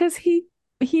bad because he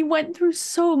went through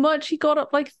so much. He got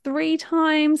up like 3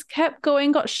 times, kept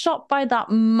going, got shot by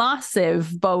that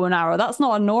massive bow and arrow. That's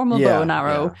not a normal bow and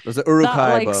arrow. Yeah. It was an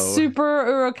Uruk-hai bow. Super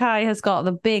Uruk-hai has got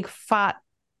the big fat,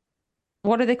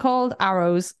 what are they called?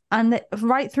 Arrows. And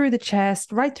right through the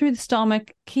chest, right through the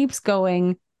stomach, keeps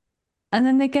going. And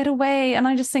then they get away, and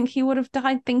I just think he would have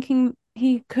died thinking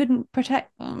he couldn't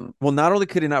protect them. Well, not only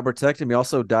could he not protect him, he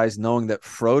also dies knowing that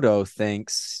Frodo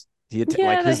thinks he's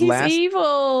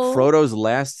evil. Frodo's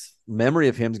last memory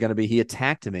of him is going to be, he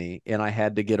attacked me, and I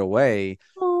had to get away.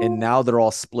 Oh. And now they're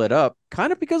all split up,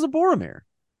 kind of because of Boromir.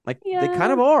 Like they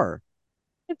kind of are.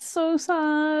 It's so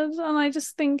sad, and I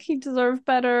just think he deserved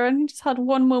better, and he just had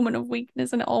one moment of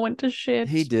weakness, and it all went to shit.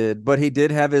 He did, but he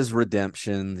did have his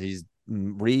redemption. He's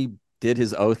did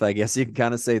his oath, I guess you can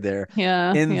kind of say there.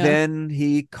 Yeah. And then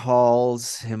he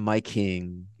calls him my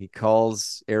king. He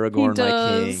calls Aragorn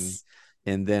my king,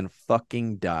 and then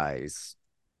fucking dies.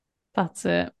 That's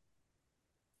it.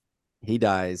 He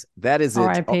dies. That is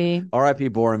R.I.P. it. R.I.P.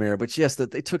 Boromir. But yes,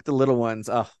 that they took the little ones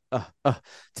to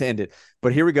end it.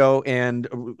 But here we go. And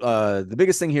the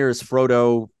biggest thing here is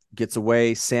Frodo gets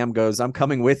away. Sam goes, I'm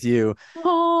coming with you.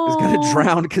 Oh. He's going to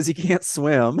drown because he can't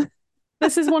swim.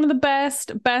 This is one of the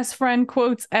best friend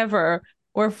quotes ever,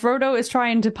 where Frodo is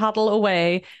trying to paddle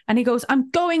away and he goes, I'm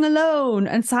going alone.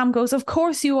 And Sam goes, of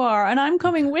course you are. And I'm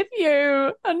coming with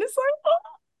you. And it's like, oh.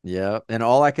 Yeah. And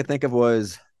all I could think of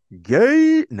was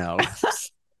gay. No.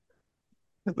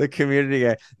 The community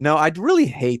guy. No, I really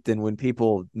hate then when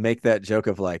people make that joke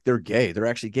of like, they're gay. They're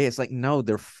actually gay. It's like, no,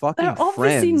 they're fucking friends. They're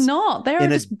obviously not. They're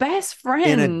just best friends.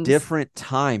 In a different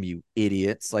time, you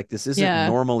idiots. Like, this isn't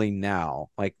normally now.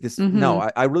 Like this.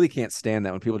 No, I really can't stand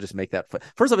that when people just make that.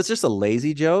 First off, it's just a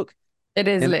lazy joke. It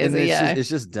is lazy, it's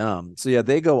just dumb. So yeah,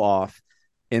 they go off.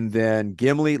 And then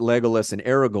Gimli, Legolas, and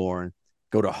Aragorn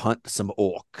go to hunt some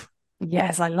orc.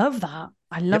 Yes, I love that.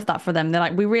 I love that for them. They're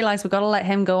like, we realize we've got to let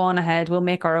him go on ahead. We'll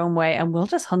make our own way and we'll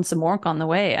just hunt some orc on the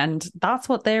way. And that's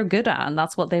what they're good at. And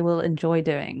that's what they will enjoy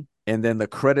doing. And then the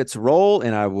credits roll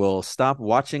and I will stop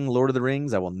watching Lord of the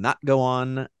Rings. I will not go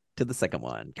on to the second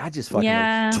one. I just fucking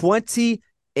love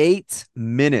 28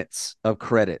 minutes of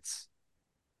credits.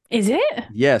 Is it?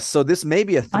 Yes. So this may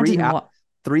be a 3 hour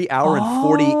and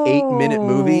 48-minute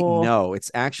movie. No,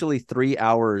 it's actually 3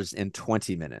 hours and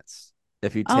 20 minutes.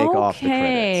 If you take off the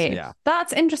credits. Yeah.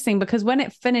 That's interesting because when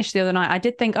it finished the other night, I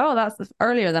did think, oh, that's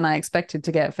earlier than I expected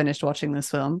to get finished watching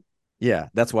this film. Yeah,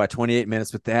 that's why 28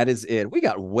 minutes, but that is it. We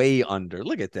got way under.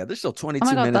 Look at that. There's still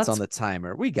 22 minutes on the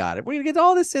timer. We got it. We're going to get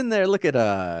all this in there. Look at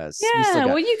us. Yeah,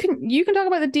 well, you can talk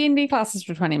about the D&D classes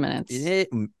for 20 minutes.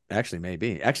 Actually,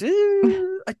 maybe. Actually,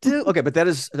 I do. Okay, but that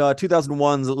is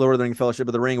 2001's Lord of the Rings Fellowship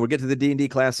of the Ring. We'll get to the D&D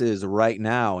classes right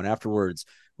now, and afterwards,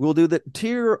 we'll do the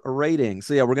tier rating.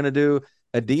 So yeah, we're going to do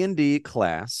a D&D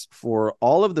class for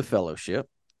all of the Fellowship.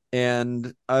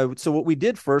 And so what we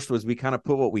did first was we kind of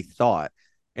put what we thought.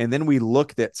 And then we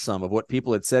looked at some of what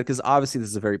people had said, because obviously this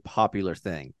is a very popular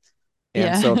thing.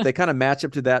 And so if they kind of match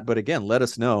up to that, but again, let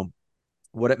us know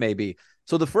what it may be.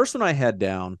 So the first one I had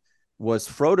down was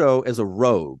Frodo as a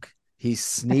rogue. He's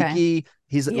sneaky. Okay.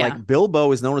 He's like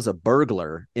Bilbo is known as a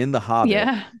burglar in The Hobbit.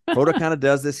 Yeah. Frodo kind of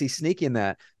does this. He's sneaky in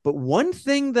that. But one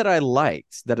thing that I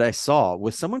liked that I saw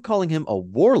was someone calling him a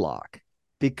warlock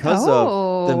because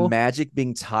of the magic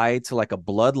being tied to like a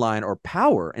bloodline or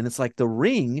power. And it's like the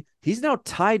ring, he's now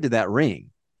tied to that ring,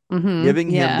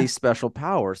 giving him these special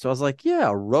powers. So I was like,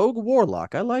 yeah, rogue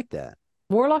warlock. I like that.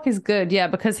 Warlock is good, yeah,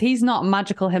 because he's not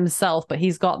magical himself, but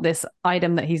he's got this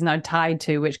item that he's now tied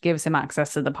to, which gives him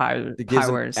access to the powers. It gives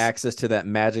him access to that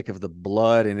magic of the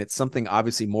blood, and it's something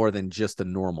obviously more than just a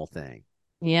normal thing.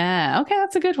 Yeah, okay,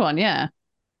 that's a good one, yeah.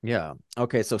 Yeah,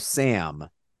 okay, so Sam.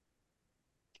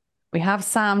 We have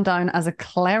Sam down as a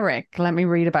cleric. Let me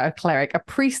read about a cleric. A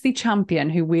priestly champion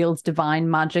who wields divine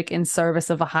magic in service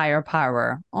of a higher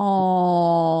power.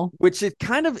 Oh, which it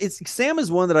kind of is. Sam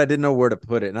is one that I didn't know where to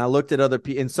put it. And I looked at other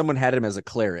people and someone had him as a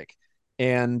cleric.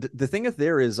 And the thing of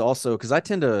there is also, because I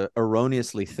tend to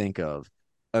erroneously think of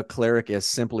a cleric as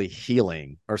simply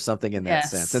healing or something in that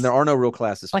sense. And there are no real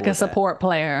classes like for a support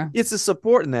player. It's a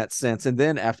support in that sense. And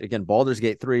then after, again, Baldur's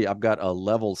Gate 3, I've got a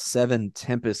level 7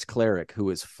 Tempest cleric who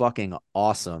is fucking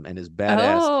awesome and is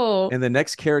badass. And the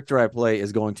next character I play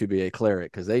is going to be a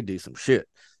cleric because they do some shit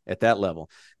at that level.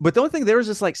 But the only thing there is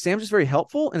just like Sam's just very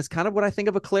helpful. And it's kind of what I think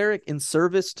of a cleric in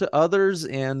service to others.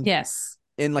 And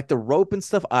in like the rope and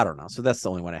stuff, I don't know. So that's the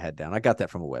only one I had down. I got that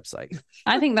from a website.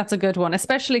 I think that's a good one,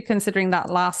 especially considering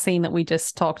that last scene that we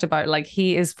just talked about. Like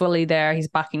he is fully there. He's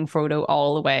backing Frodo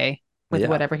all the way with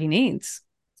whatever he needs.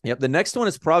 Yep. The next one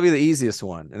is probably the easiest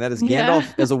one, and that is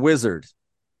Gandalf as a wizard.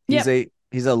 He's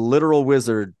a literal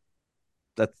wizard.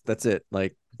 That's it.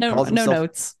 Like no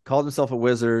notes. Called himself a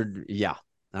wizard. Yeah.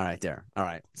 All right, there. All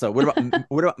right. So what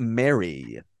about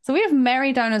Merry? So we have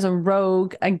Merry down as a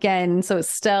rogue again. So it's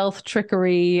stealth,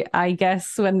 trickery. I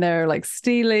guess when they're like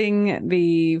stealing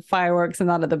the fireworks and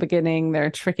that at the beginning,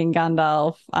 they're tricking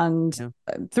Gandalf. And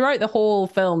throughout the whole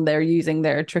film, they're using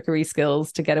their trickery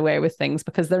skills to get away with things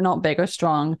because they're not big or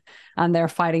strong. And they're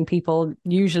fighting people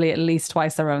usually at least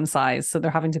twice their own size. So they're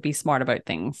having to be smart about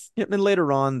things. Yep. And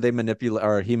later on, he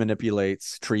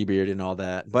manipulates Treebeard and all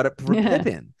that. But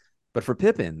for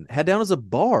Pippin, head down as a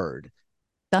bard.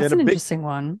 That's an interesting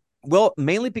one. Well,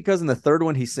 mainly because in the third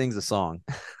one, he sings a song.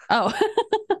 Oh.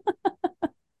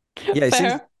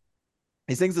 Yeah,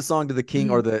 he sings the song to the king,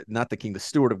 or the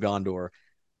steward of Gondor.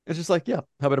 It's just like, how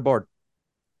about a bard?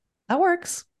 That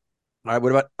works. All right,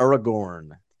 what about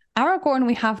Aragorn? Aragorn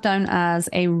we have down as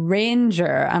a ranger,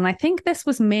 and I think this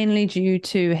was mainly due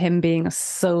to him being a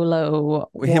solo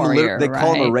warrior. They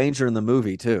call him a ranger in the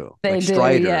movie too. They do,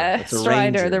 Strider. Yeah.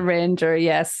 Strider, the ranger,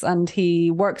 yes. And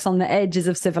he works on the edges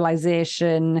of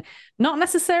civilization, not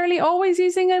necessarily always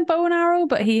using a bow and arrow,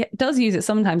 but he does use it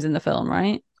sometimes in the film,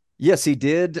 right? Yes, he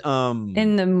did.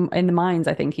 In the mines,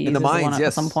 I think he uses one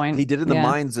at some point. He did in the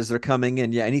mines as they're coming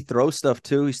in. Yeah, and he throws stuff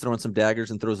too. He's throwing some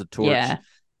daggers and throws a torch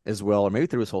as well, or maybe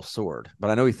threw his whole sword. But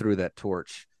I know he threw that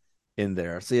torch in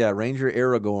there. So yeah, Ranger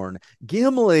Aragorn.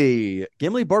 Gimli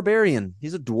Barbarian.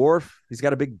 He's a dwarf. He's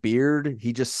got a big beard.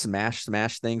 He just smash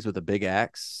things with a big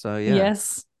axe. So yeah.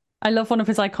 Yes. I love one of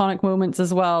his iconic moments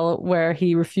as well, where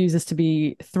he refuses to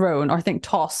be thrown, or I think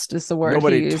tossed is the word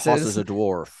he uses. Nobody tosses a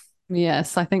dwarf.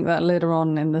 Yes, I think that later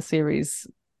on in the series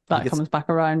that comes back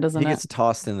around, doesn't it? He gets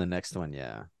tossed in the next one,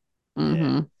 yeah.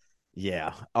 Mm-hmm.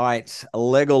 Yeah. All right,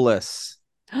 Legolas.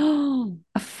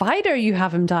 A fighter you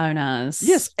have him down as.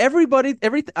 Yes, everything.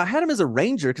 I had him as a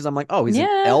ranger because I'm like, oh, he's an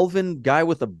elven guy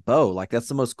with a bow. Like that's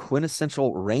the most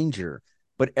quintessential ranger.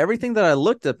 But everything that I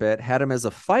looked up at had him as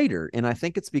a fighter, and I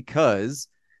think it's because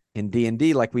in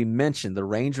D&D, like we mentioned, the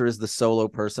ranger is the solo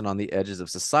person on the edges of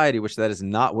society, which that is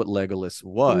not what Legolas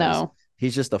was. No.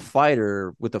 He's just a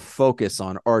fighter with a focus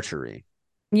on archery.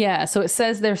 Yeah, so it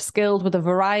says they're skilled with a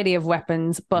variety of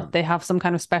weapons, but they have some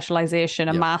kind of specialization,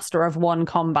 a master of one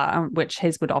combat, which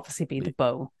his would obviously be the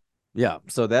bow. Yeah,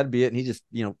 so that'd be it. And he just,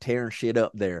 tearing shit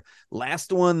up there.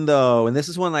 Last one, though, and this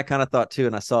is one I kind of thought too,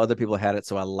 and I saw other people had it,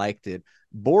 so I liked it.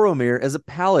 Boromir as a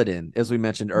paladin, as we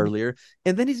mentioned earlier,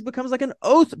 and then he becomes like an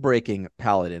oath-breaking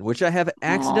paladin, which I have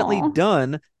accidentally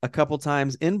done a couple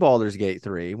times in Baldur's Gate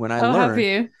 3 when I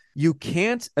learned you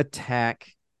can't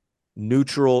attack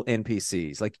neutral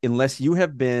NPCs. Like, unless you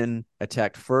have been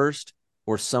attacked first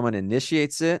or someone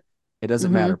initiates it, it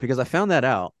doesn't matter, because I found that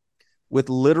out with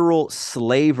literal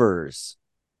slavers.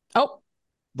 Oh.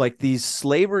 Like these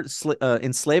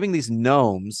enslaving these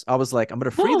gnomes. I was like, I'm going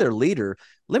to free their leader.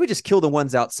 Let me just kill the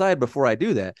ones outside before I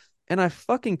do that. And I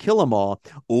fucking kill them all.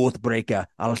 Oathbreaker,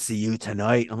 I'll see you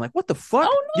tonight. I'm like, what the fuck?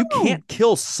 Oh, no. You can't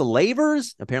kill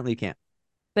slavers? Apparently you can't.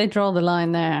 They draw the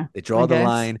line there. They draw the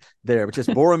line there. But just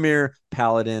Boromir,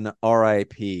 Paladin,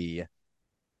 R.I.P.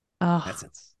 Oh, that's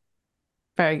it.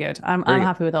 Very good. I'm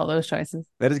happy with all those choices.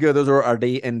 That is good. Those are our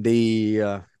D&D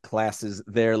classes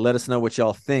there. Let us know what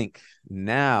y'all think.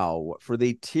 Now, for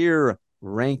the tier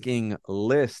ranking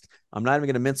list, I'm not even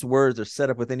going to mince words or set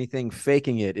up with anything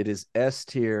faking it. It is S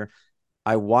tier.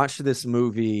 I watched this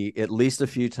movie at least a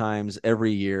few times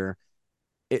every year.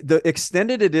 The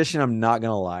extended edition, I'm not going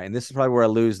to lie, and this is probably where I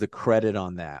lose the credit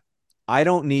on that. I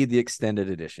don't need the extended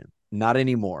edition. Not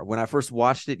anymore. When I first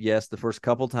watched it, yes. The first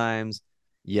couple times,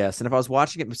 yes. And if I was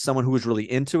watching it with someone who was really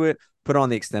into it, put on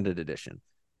the extended edition.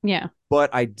 Yeah.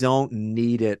 But I don't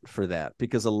need it for that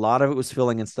because a lot of it was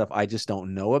filling in stuff I just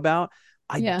don't know about.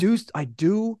 I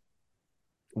do.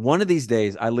 One of these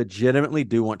days, I legitimately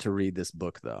do want to read this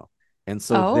book, though. And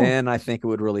so then I think it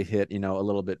would really hit, a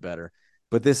little bit better.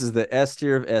 But this is the S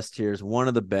tier of S tiers, one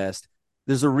of the best.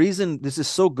 There's a reason. This is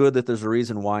so good that there's a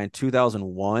reason why in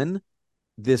 2001,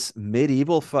 this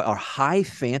medieval or high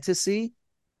fantasy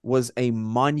was a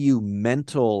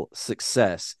monumental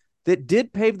success that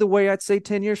did pave the way, I'd say,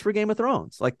 10 years for Game of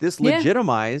Thrones. Like this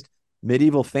legitimized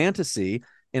medieval fantasy.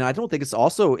 And I don't think it's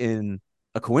also in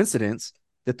a coincidence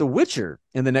that The Witcher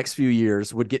in the next few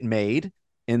years would get made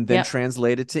and then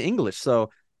translated to English.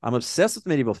 So I'm obsessed with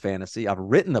medieval fantasy. I've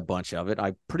written a bunch of it.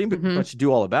 I pretty much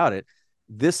do all about it.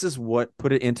 This is what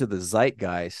put it into the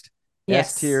zeitgeist.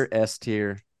 Yes. S tier, S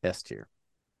tier, S tier.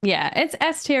 Yeah, it's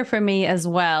S tier for me as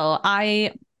well.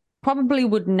 I probably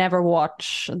would never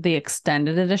watch the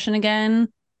extended edition again.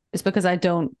 It's because I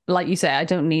don't, like you say, I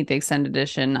don't need the extended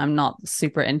edition. I'm not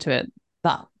super into it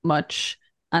that much.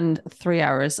 And 3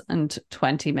 hours and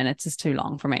 20 minutes is too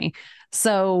long for me.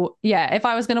 So yeah, if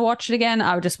I was going to watch it again,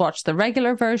 I would just watch the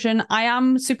regular version. I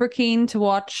am super keen to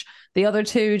watch the other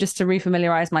two just to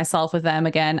refamiliarize myself with them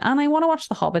again. And I want to watch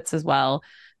The Hobbits as well.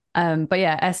 But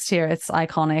yeah, S tier, it's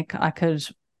iconic. I could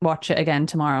watch it again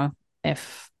tomorrow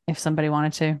if somebody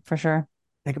wanted to, for sure.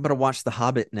 I think I'm gonna watch The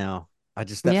Hobbit now.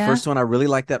 First one, I really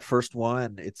like that first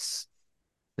one. It's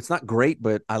not great,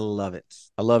 but I love it.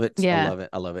 I love it. Yeah. I love it.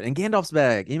 I love it. And Gandalf's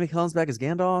back. Ian McKellen's back as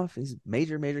Gandalf. He's a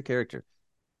major character.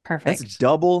 Perfect. That's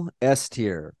double S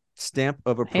tier. Stamp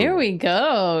of approval. Here we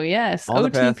go. Yes.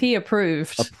 OTP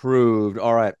approved. Approved.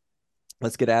 All right.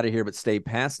 Let's get out of here, but stay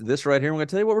past this right here. I'm going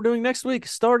to tell you what we're doing next week,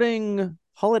 starting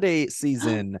holiday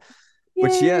season.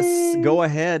 Which, yes, go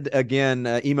ahead.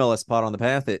 Again, email us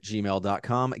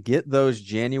podonthepath@gmail.com. Get those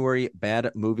January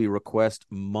Bad Movie Request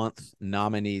Month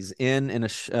nominees in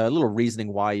a little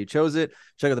reasoning why you chose it.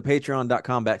 Check out the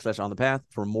patreon.com/onthepath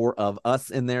for more of us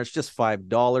in there. It's just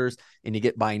 $5, and you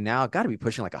get by now, got to be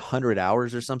pushing like 100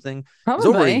 hours or something. Probably,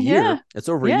 it's over a year. Yeah. It's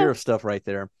over a year of stuff right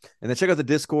there. And then check out the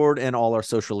Discord and all our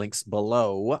social links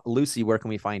below. Lucy, where can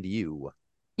we find you?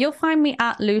 You'll find me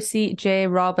at Lucy J.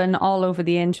 Robin all over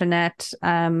the internet.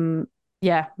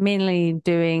 Mainly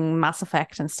doing Mass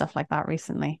Effect and stuff like that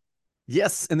recently.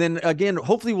 Yes, and then again,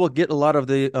 hopefully we'll get a lot of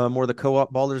the more the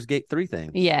co-op Baldur's Gate 3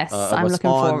 thing. Yes, I'm looking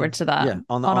forward to that. Yeah,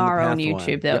 on our own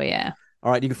YouTube though, yeah.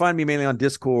 All right, you can find me mainly on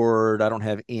Discord. I don't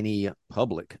have any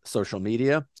public social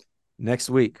media. Next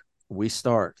week, we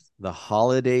start the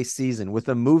holiday season with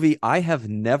a movie I have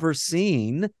never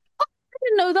seen. I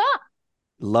didn't know that.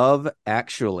 Love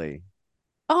Actually.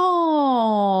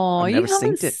 Oh, you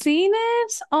haven't seen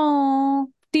it? Oh,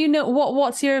 do you know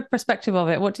what's your perspective of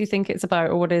it? What do you think it's about,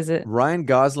 or what is it? Ryan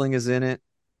Gosling is in it,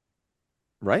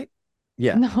 right?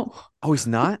 Yeah. No. Oh, he's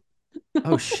not?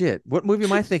 Oh shit. What movie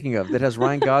am I thinking of that has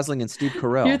Ryan Gosling and Steve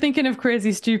Carell? You're thinking of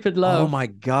Crazy Stupid Love. Oh my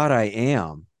God, I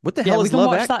am. What the Yeah, hell we is can Love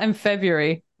watch that in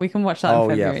February. We can watch that in Oh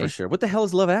February. yeah, for sure. What the hell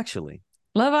is Love Actually?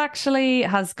 Love Actually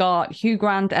has got Hugh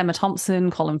Grant, Emma Thompson,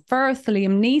 Colin Firth,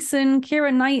 Liam Neeson,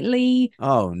 Keira Knightley,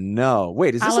 Oh no.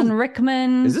 Wait, Alan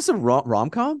Rickman. is this a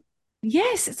rom-com?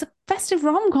 Yes, it's a festive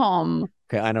rom-com.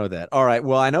 Okay, I know that. All right.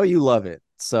 Well, I know you love it.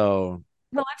 So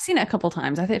Well, I've seen it a couple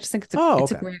times. just think Oh,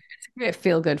 it's a okay. great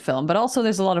feel-good film, but also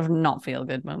there's a lot of not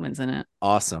feel-good moments in it.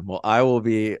 awesome. Well, I will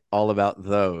be all about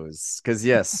those. Because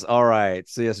yes, all right.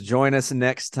 So yes, join us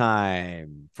next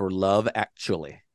time for Love Actually.